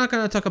podcast, we're not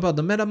going to talk about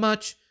the meta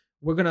much.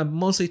 We're going to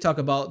mostly talk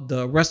about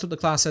the rest of the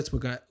class sets.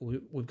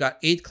 We've got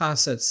 8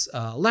 class sets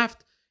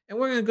left, and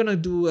we're going to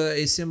do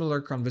a similar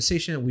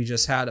conversation we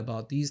just had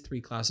about these 3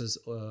 classes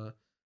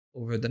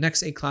over the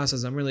next 8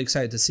 classes. I'm really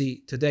excited to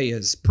see. Today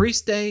is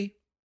Priest Day.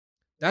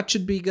 That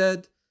should be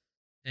good.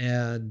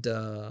 And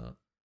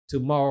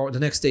tomorrow, the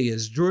next day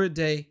is Druid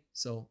Day.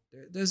 So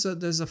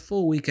there's a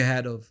full week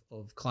ahead of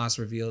class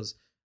reveals,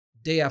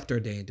 day after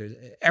day.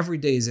 Every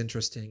day is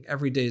interesting.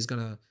 Every day is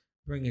going to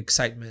bring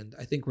excitement.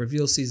 I think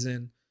reveal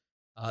season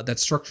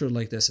that's structured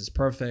like this is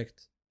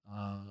perfect.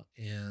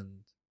 And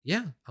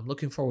yeah, I'm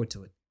looking forward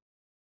to it.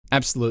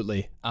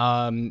 Absolutely.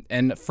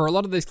 And for a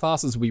lot of these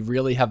classes, we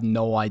really have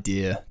no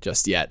idea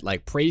just yet.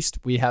 Like Priest,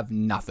 we have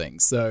nothing.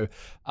 So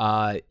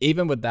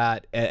even with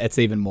that, it's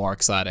even more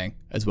exciting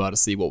as well to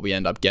see what we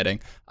end up getting.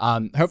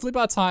 Hopefully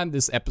by the time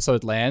this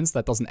episode lands,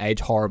 that doesn't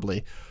age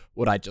horribly,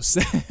 what I just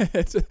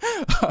said.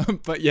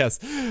 But yes,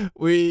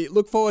 we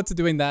look forward to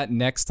doing that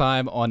next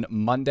time on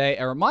Monday.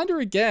 A reminder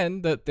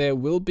again that there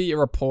will be a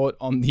report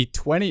on the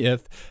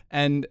 20th,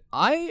 and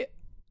I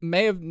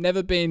may have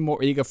never been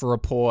more eager for a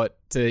report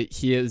to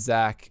hear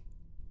Zach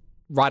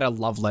write a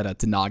love letter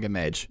to Naga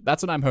Mage.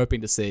 That's what I'm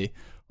hoping to see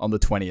on the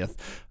 20th.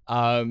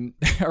 A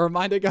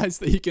reminder, guys,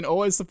 that you can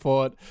always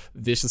support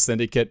Vicious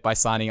Syndicate by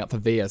signing up for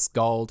VS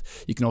Gold.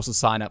 You can also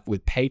sign up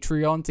with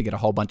Patreon to get a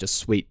whole bunch of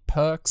sweet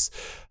perks.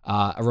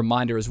 A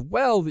reminder as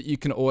well that you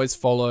can always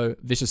follow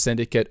Vicious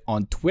Syndicate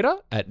on Twitter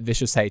at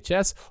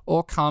ViciousHS,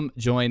 or come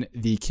join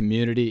the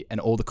community and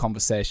all the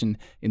conversation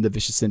in the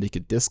Vicious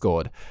Syndicate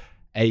Discord.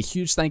 A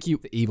huge thank you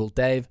to Evil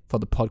Dave for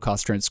the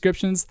podcast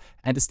transcriptions,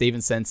 and to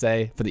Steven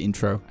Sensei for the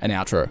intro and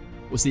outro.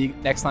 We'll see you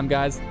next time,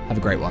 guys. Have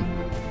a great one.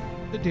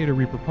 The Data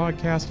Reaper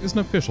podcast is an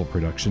official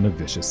production of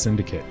Vicious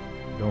Syndicate.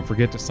 Don't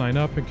forget to sign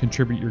up and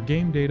contribute your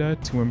game data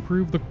to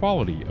improve the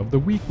quality of the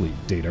weekly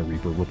Data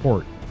Reaper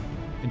report.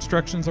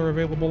 Instructions are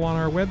available on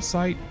our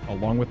website,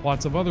 along with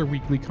lots of other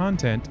weekly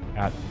content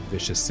at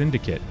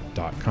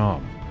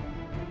vicioussyndicate.com.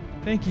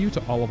 Thank you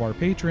to all of our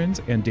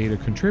patrons and data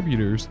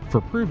contributors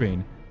for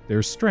proving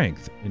there's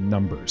strength in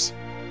numbers.